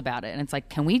talks about it. And it's like,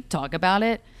 can we talk about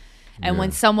it? And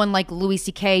when someone like Louis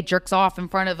C.K. jerks off in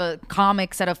front of a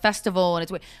comics at a festival,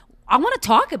 and I want to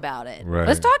talk about it. Right.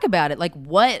 Let's talk about it. Like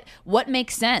what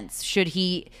makes sense? Should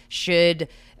his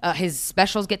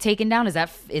specials get taken down? Is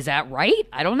that right?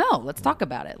 I don't know. Let's talk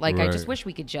about it. Like, Right. I just wish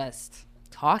we could just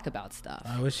talk about stuff.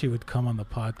 I wish he would come on the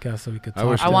podcast so we could talk.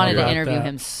 wish I wanted to about interview that.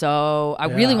 him I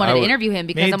really wanted to interview him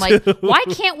because Me I'm like, too. why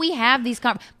can't we have these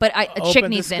But a chick Open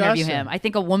needs to interview discussion. him. I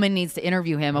think a woman needs to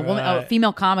interview him. A Right.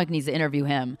 female comic needs to interview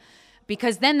him,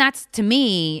 because then that's, to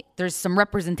me, there's some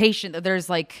representation. There's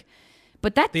like,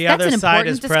 but that's other an side important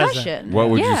is present. discussion.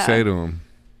 What would you Yeah. say to him?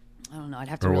 I don't know. I'd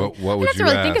have to Or really, what would I'd have you to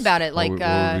really ask? think about it. Like, what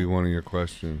would be one of your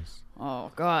questions?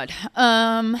 oh God.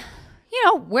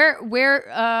 Where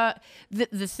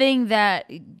the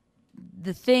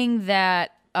thing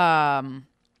that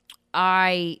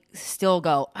I still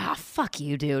go, fuck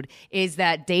you, dude, is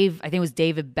that Dave, I think it was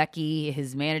David Becky,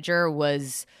 his manager,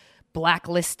 was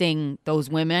blacklisting those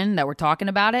women that were talking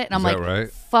about it. And I'm Is like, that right?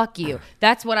 fuck you.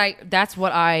 That's what I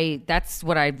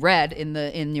read in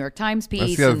the New York Times piece.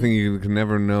 That's the other and- thing, you can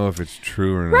never know if it's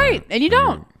true or not. Right, and you I mean,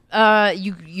 don't.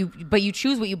 But you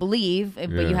choose what you believe, but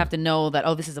Yeah. you have to know that,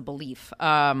 this is a belief.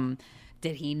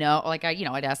 Did he know? Like,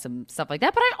 I'd ask him stuff like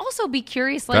that, but I'd also be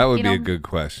curious. Like, that would be a good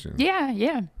question.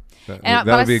 Yeah. That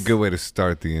would be a good way to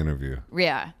start the interview.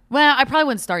 Yeah. Well, I probably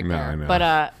wouldn't start No, there, I know. but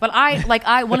I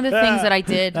one of the things that I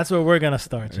did. That's where we're gonna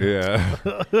start. Jim. Yeah.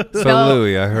 So No.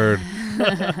 Louis, I heard.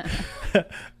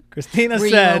 Christina Were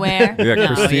you said. aware? Yeah, No,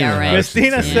 Christina. yeah, right.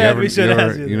 Christina Hutchinson. said we should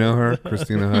ask you you know her,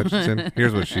 Christina Hutchinson.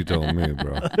 Here's what she told me,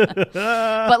 bro.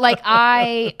 But like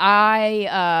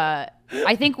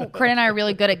I think Corinne and I are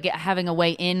really good at having a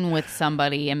way in with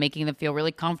somebody and making them feel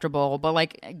really comfortable, but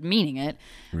like meaning it.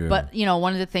 Yeah. But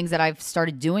one of the things that I've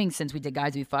started doing since we did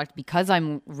Guys We Fucked, because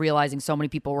I'm realizing so many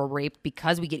people were raped,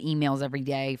 because we get emails every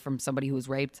day from somebody who was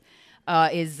raped,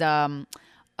 is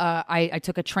I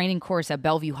took a training course at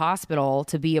Bellevue Hospital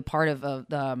to be a part of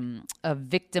a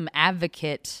victim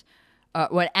advocate.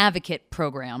 An advocate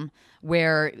program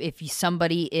where if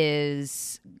somebody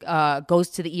goes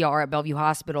to the ER at Bellevue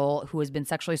Hospital who has been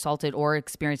sexually assaulted or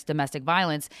experienced domestic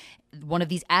violence, one of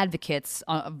these advocates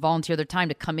volunteer their time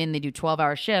to come in. They do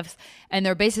 12-hour shifts, and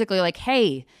they're basically like,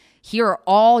 hey, here are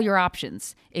all your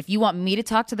options. If you want me to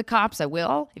talk to the cops, I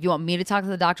will. If you want me to talk to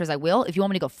the doctors, I will. If you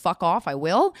want me to go fuck off, I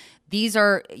will. These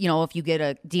are, if you get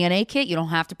a DNA kit, you don't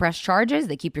have to press charges.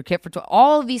 They keep your kit for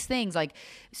all of these things. Like,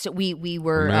 so we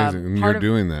were Amazing. And part you're of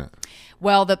doing that.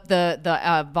 Well,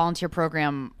 the volunteer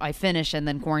program I finished, and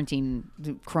then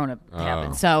Corona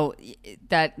happened. So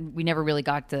that we never really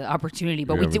got the opportunity,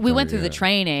 but we went through the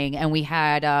training, and we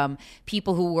had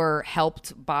people who were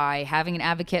helped by having an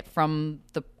advocate from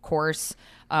the course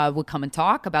would come and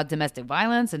talk about domestic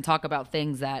violence and talk about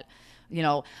things that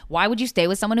why would you stay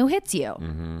with someone who hits you?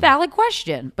 Mm-hmm. Valid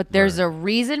question. But there's a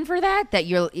reason for that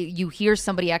you hear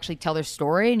somebody actually tell their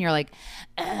story and you're like,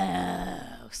 oh,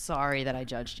 sorry that I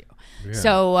judged you. Yeah.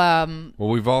 So, well,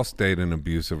 we've all stayed in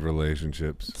abusive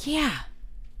relationships. yeah.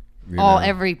 you know?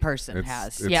 Every person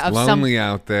has. It's Yeah, of lonely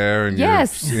out there, and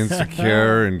Yes. you're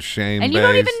insecure and shame-based. and you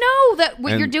don't even know that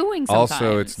what And you're doing sometimes.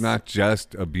 Also, it's not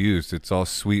just abuse; it's all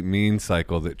sweet mean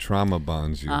cycle that trauma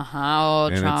bonds you. Oh,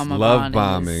 And trauma it's love bonding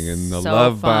bombing is and the so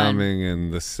love fun. bombing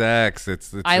and the sex.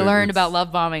 I learned about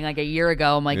love bombing like a year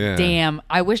ago. I'm like, Yeah. damn,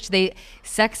 I wish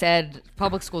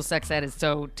public school sex ed is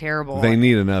so terrible. They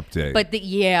need an update. But they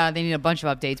need a bunch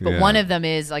of updates. But Yeah. one of them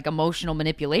is like emotional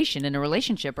manipulation in a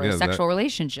relationship or Yeah, a sexual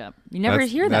relationship. You never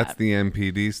hear that. That's the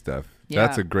NPD stuff. Yeah.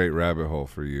 That's a great rabbit hole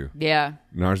for you. Yeah.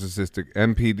 Narcissistic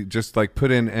NPD. Just like put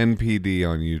in NPD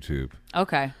on YouTube,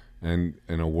 Okay. and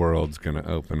a world's gonna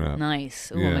open up.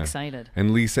 Nice. Ooh, Yeah. I'm excited.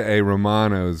 And Lisa A.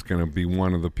 Romano is gonna be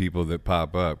one of the people that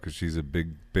pop up because she's a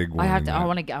big one. I have in to. that, I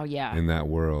want to go. Oh, yeah. in that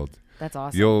world. That's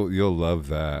awesome. You'll love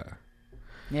that.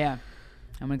 Yeah.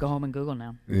 I'm gonna go home and Google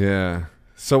now. Yeah.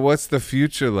 So what's the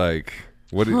future like?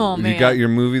 What Oh, you man. got your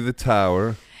movie The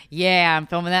Tower? Yeah, I'm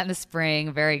filming that in the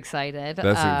spring. Very excited.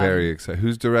 That's very exciting.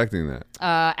 Who's directing that?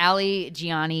 Ali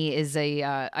Gianni is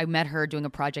I met her doing a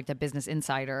project at Business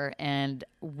Insider, and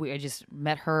I just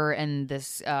met her and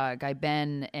this guy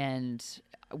Ben, and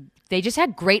they just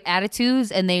had great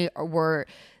attitudes, and they were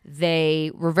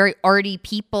very arty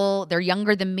people. They're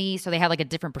younger than me, so they had like a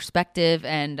different perspective.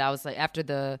 And I was like,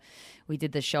 after we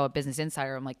did the show at Business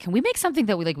Insider, I'm like, can we make something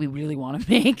that we really want to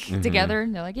make together?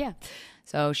 And they're like, yeah.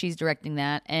 So she's directing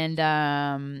that, and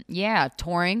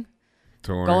touring,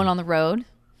 going on the road.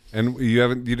 And you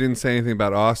didn't say anything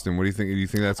about Austin. What do you think? Do you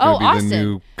think that's Oh, going to be Austin. the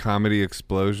new comedy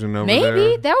explosion over there?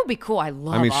 Maybe that would be cool. I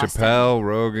love. I mean, Austin. Chappelle,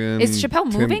 Rogan. Is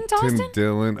Chappelle moving to Austin? Tim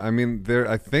Dillon. I mean,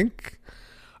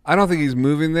 I don't think he's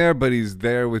moving there, but he's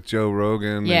there with Joe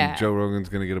Rogan. Yeah. And Joe Rogan's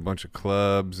going to get a bunch of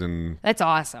clubs and. That's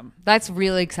awesome. That's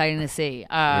really exciting to see.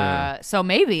 Yeah. So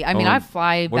maybe. I mean, I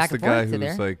fly what's back and the guy forth to there.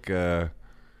 who's like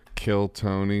Kill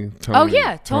Tony? Oh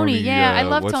yeah, Tony. Yeah, I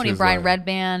love what's Tony. his Brian last-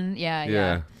 Redband.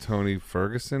 Yeah. Tony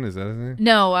Ferguson, is that his name?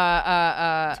 No.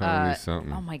 Tony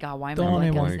something. Oh my God, why am I Tony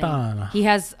blanking on his name? Montana. He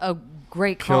has a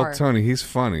great Kill car. Tony. He's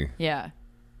funny. Yeah,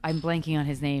 I'm blanking on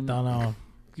his name. Don't know.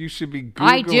 You should be Googling,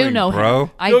 I do know bro.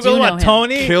 him. I Google do know what, him.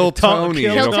 Tony? Kill To- Tony.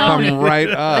 Kill It'll Tony. come right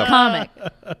The up. comic.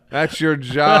 That's your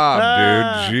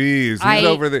job, dude. Jeez. He's I-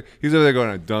 over there. He's over there going,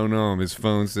 I don't know him. His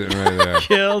phone's sitting right there.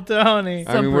 Kill Tony.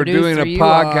 I mean, Some we're doing a producer you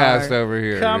podcast are. over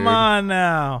here. Come dude. on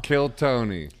now. Kill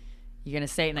Tony. You're gonna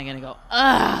say it, and I'm gonna go.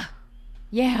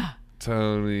 Yeah.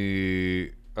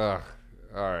 Tony. Ugh.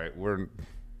 All right. We're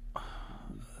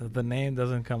The name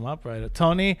doesn't come up right.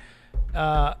 Tony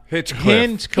Hinchcliffe.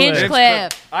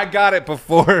 Hinchcliffe. I got it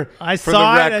before. I for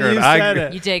saw the it and record. you said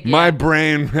it. You did. My Yeah.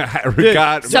 brain Dude,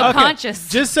 got. Subconscious.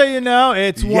 Just so you know,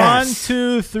 it's Yes. 1,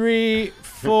 2, 3,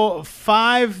 4,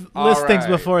 5 All listings right.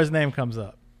 before his name comes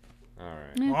up. All right.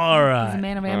 Yeah. All He's a right.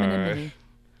 man of All anonymity.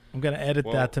 I'm going to edit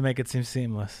Well- that to make it seem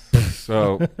seamless.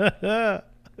 So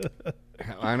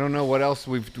I don't know what else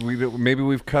maybe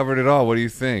we've covered it all. What do you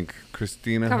think,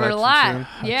 Christina? Covered a Hutchinson? lot.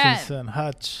 Yeah. Hutchinson,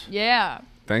 Hutch. Yeah.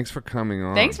 Thanks for coming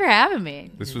on. Thanks for having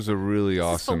me. This was a really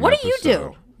awesome. What do you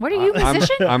episode. do? What are you, a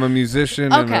musician? I'm a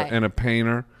musician Okay. and a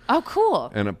painter Oh,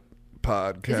 cool. and a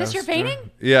podcast. Is this your painting?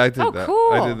 Yeah, I did Oh, that.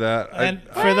 cool. I did that. And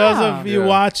for those of you Yeah.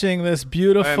 watching, this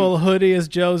beautiful hoodie is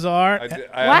Joe's art.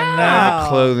 I Wow. have a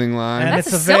clothing line. And That's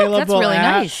it's a silk. That's available really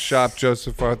at nice.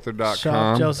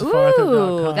 ShopJosephArthur.com. Ooh,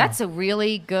 ShopJosephArthur.com. that's a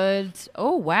really good.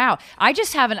 Oh, wow. I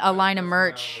just have a line of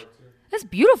merch. That's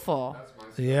beautiful.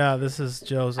 Yeah, this is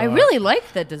Joe's I art. really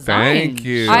like the design. Thank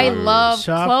you. I love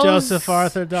clothes.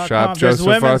 ShopJosephArthur.com. There's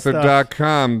women's stuff.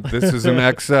 ShopJosephArthur.com. This is an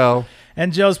XL.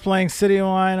 And Joe's playing City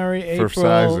Winery For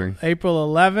sizing. April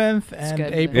 11th and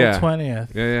good. April Yeah. 20th.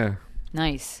 Yeah.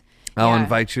 Nice. I'll Yeah.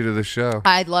 invite you to the show.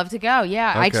 I'd love to go.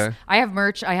 Yeah, Okay. I have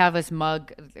merch. I have this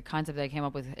mug, the concept that I came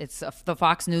up with. It's the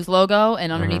Fox News logo,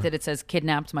 and underneath it says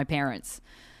 "Kidnapped my parents."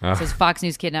 It says Fox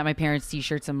News kidnapped my parents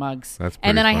T-shirts and mugs. That's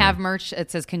and then pretty I have funny. merch that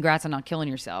says "Congrats on not killing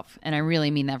yourself," and I really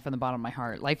mean that from the bottom of my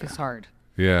heart. Life is hard.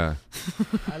 Yeah.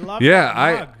 I love Yeah,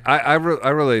 that mug. I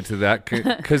relate to that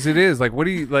because it is like, what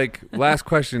do you like? Last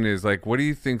question is like, what do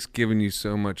you think's given you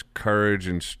so much courage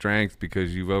and strength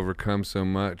because you've overcome so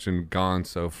much and gone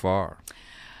so far?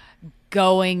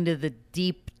 Going to the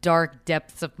deep, dark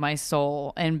depths of my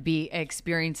soul and be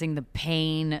experiencing the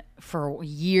pain for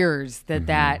years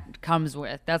that comes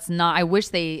with. That's not. I wish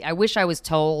I was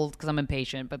told, because I'm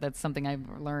impatient, but that's something I've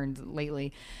learned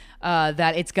lately.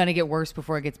 That it's gonna get worse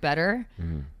before it gets better.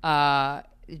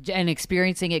 and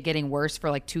experiencing it getting worse for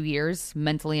like 2 years,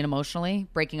 mentally and emotionally,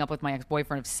 breaking up with my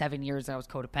ex-boyfriend of 7 years that I was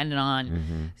codependent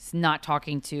on, not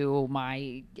talking to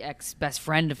my ex-best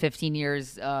friend of 15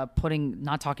 years,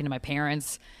 not talking to my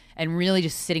parents, and really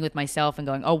just sitting with myself and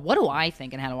going, oh, what do I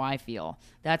think and how do I feel?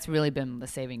 That's really been the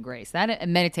saving grace. That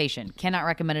and meditation, cannot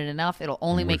recommend it enough. It'll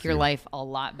only make your life a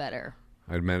lot better.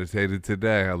 I meditated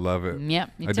today. I love it.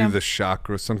 Yep, I do the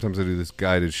chakra. Sometimes I do this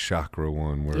guided chakra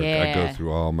one where I go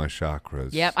through all my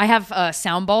chakras. Yep. I have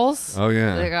sound bowls. Oh,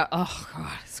 yeah. Oh,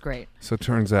 God. It's great. So it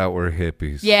turns out we're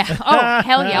hippies. Yeah. Oh,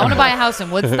 hell yeah. I want to buy a house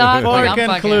in Woodstock. For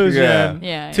conclusion.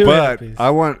 Yeah. Two But hippies.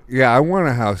 I want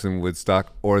a house in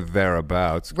Woodstock or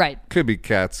thereabouts. Right. Could be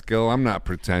Catskill. I'm not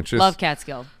pretentious. Love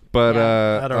Catskill. But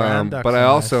Adirondacks but I are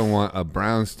also want a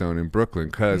brownstone in Brooklyn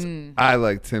because I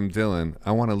like Tim Dillon.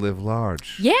 I want to live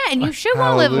large. Yeah, and you should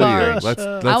want to live Hallelujah. large. Let's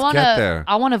get there.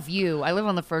 I want a view. I live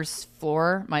on the first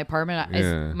floor. My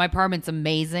apartment. My apartment's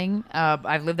amazing.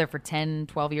 I've lived there for 10,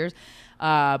 12 years.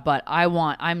 But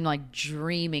I'm like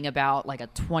dreaming about like a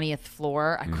 20th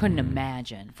floor. I couldn't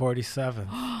imagine. 47.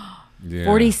 Yeah.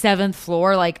 47th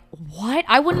floor. Like what?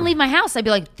 I wouldn't leave my house. I'd be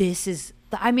like, this is.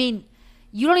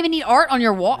 You don't even need art on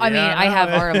your wall. I mean, I have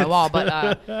art on my wall,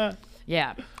 but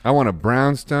yeah. I want a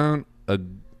brownstone,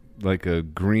 like a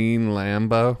green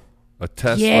Lambo, a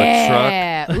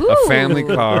Tesla truck, Ooh. a family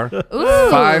car, Ooh.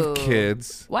 5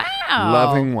 kids, Wow.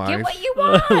 loving wife, Get what you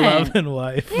want. Loving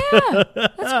wife. Yeah,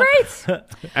 that's great.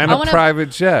 and a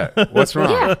private jet. What's wrong?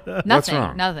 Yeah, What's nothing.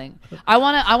 wrong? Nothing. I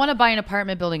want to buy an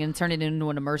apartment building and turn it into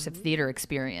an immersive theater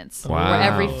experience. Wow. Where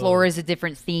every floor is a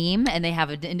different theme, and they have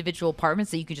individual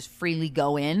apartments that you can just freely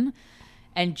go in,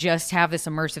 and just have this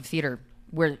immersive theater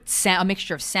where a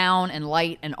mixture of sound and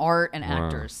light and art and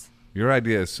actors. Your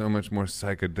idea is so much more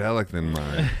psychedelic than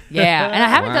mine. Yeah, and I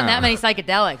haven't done Wow. that many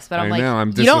psychedelics, but I'm I know,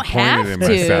 I'm you don't have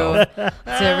disappointed in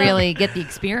to really get the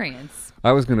experience.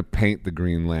 I was going to paint the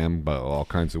green Lambo, all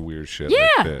kinds of weird shit Yeah,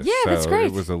 like this. yeah, that's So great.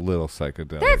 It was a little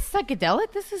psychedelic. That's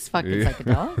psychedelic. This is fucking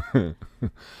psychedelic.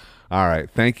 All right.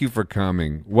 Thank you for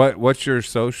coming. What's your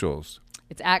socials?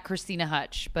 It's at Christina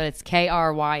Hutch, but it's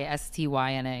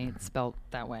Krystyna. It's spelled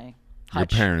that way.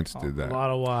 Hutch. Your parents did that. A lot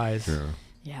of whys. Yeah.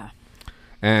 Yeah.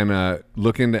 And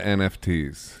look into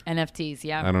NFTs. NFTs.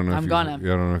 Yeah. I don't know. I'm gonna. I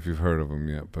don't know if you've heard of them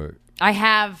yet, but I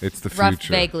have. It's the rough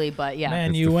future. vaguely, but yeah.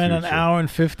 Man, It's you the went future. an hour and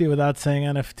 50 without saying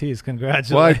NFTs.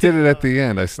 Congratulations. well, I did it at the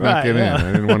end. I snuck Right, it yeah. in.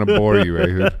 I didn't want to bore you,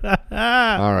 Ehud.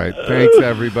 All right. Thanks,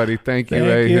 everybody. Thank you,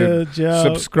 Thank you, Ehud. Joe.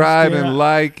 Subscribe Christina. and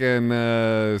like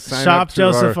and sign up to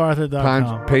our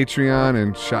ShopJosephArthur.com. Patreon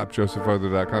and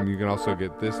shopjosepharthur.com. You can also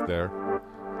get this there.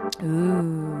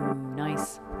 Ooh,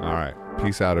 nice. All right.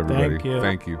 Peace out, everybody. Thank you.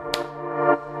 Thank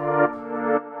you.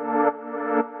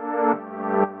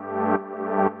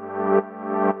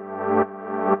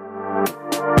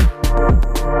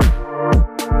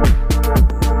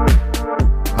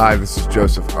 Hi, this is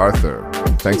Joseph Arthur.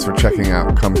 Thanks for checking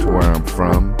out Come to Where I'm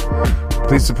From.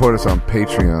 Please support us on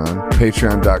Patreon,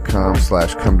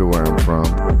 patreon.com/come to where I'm from.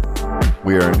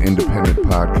 We are an independent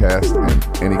podcast,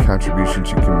 and any contributions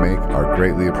you can make are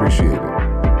greatly appreciated.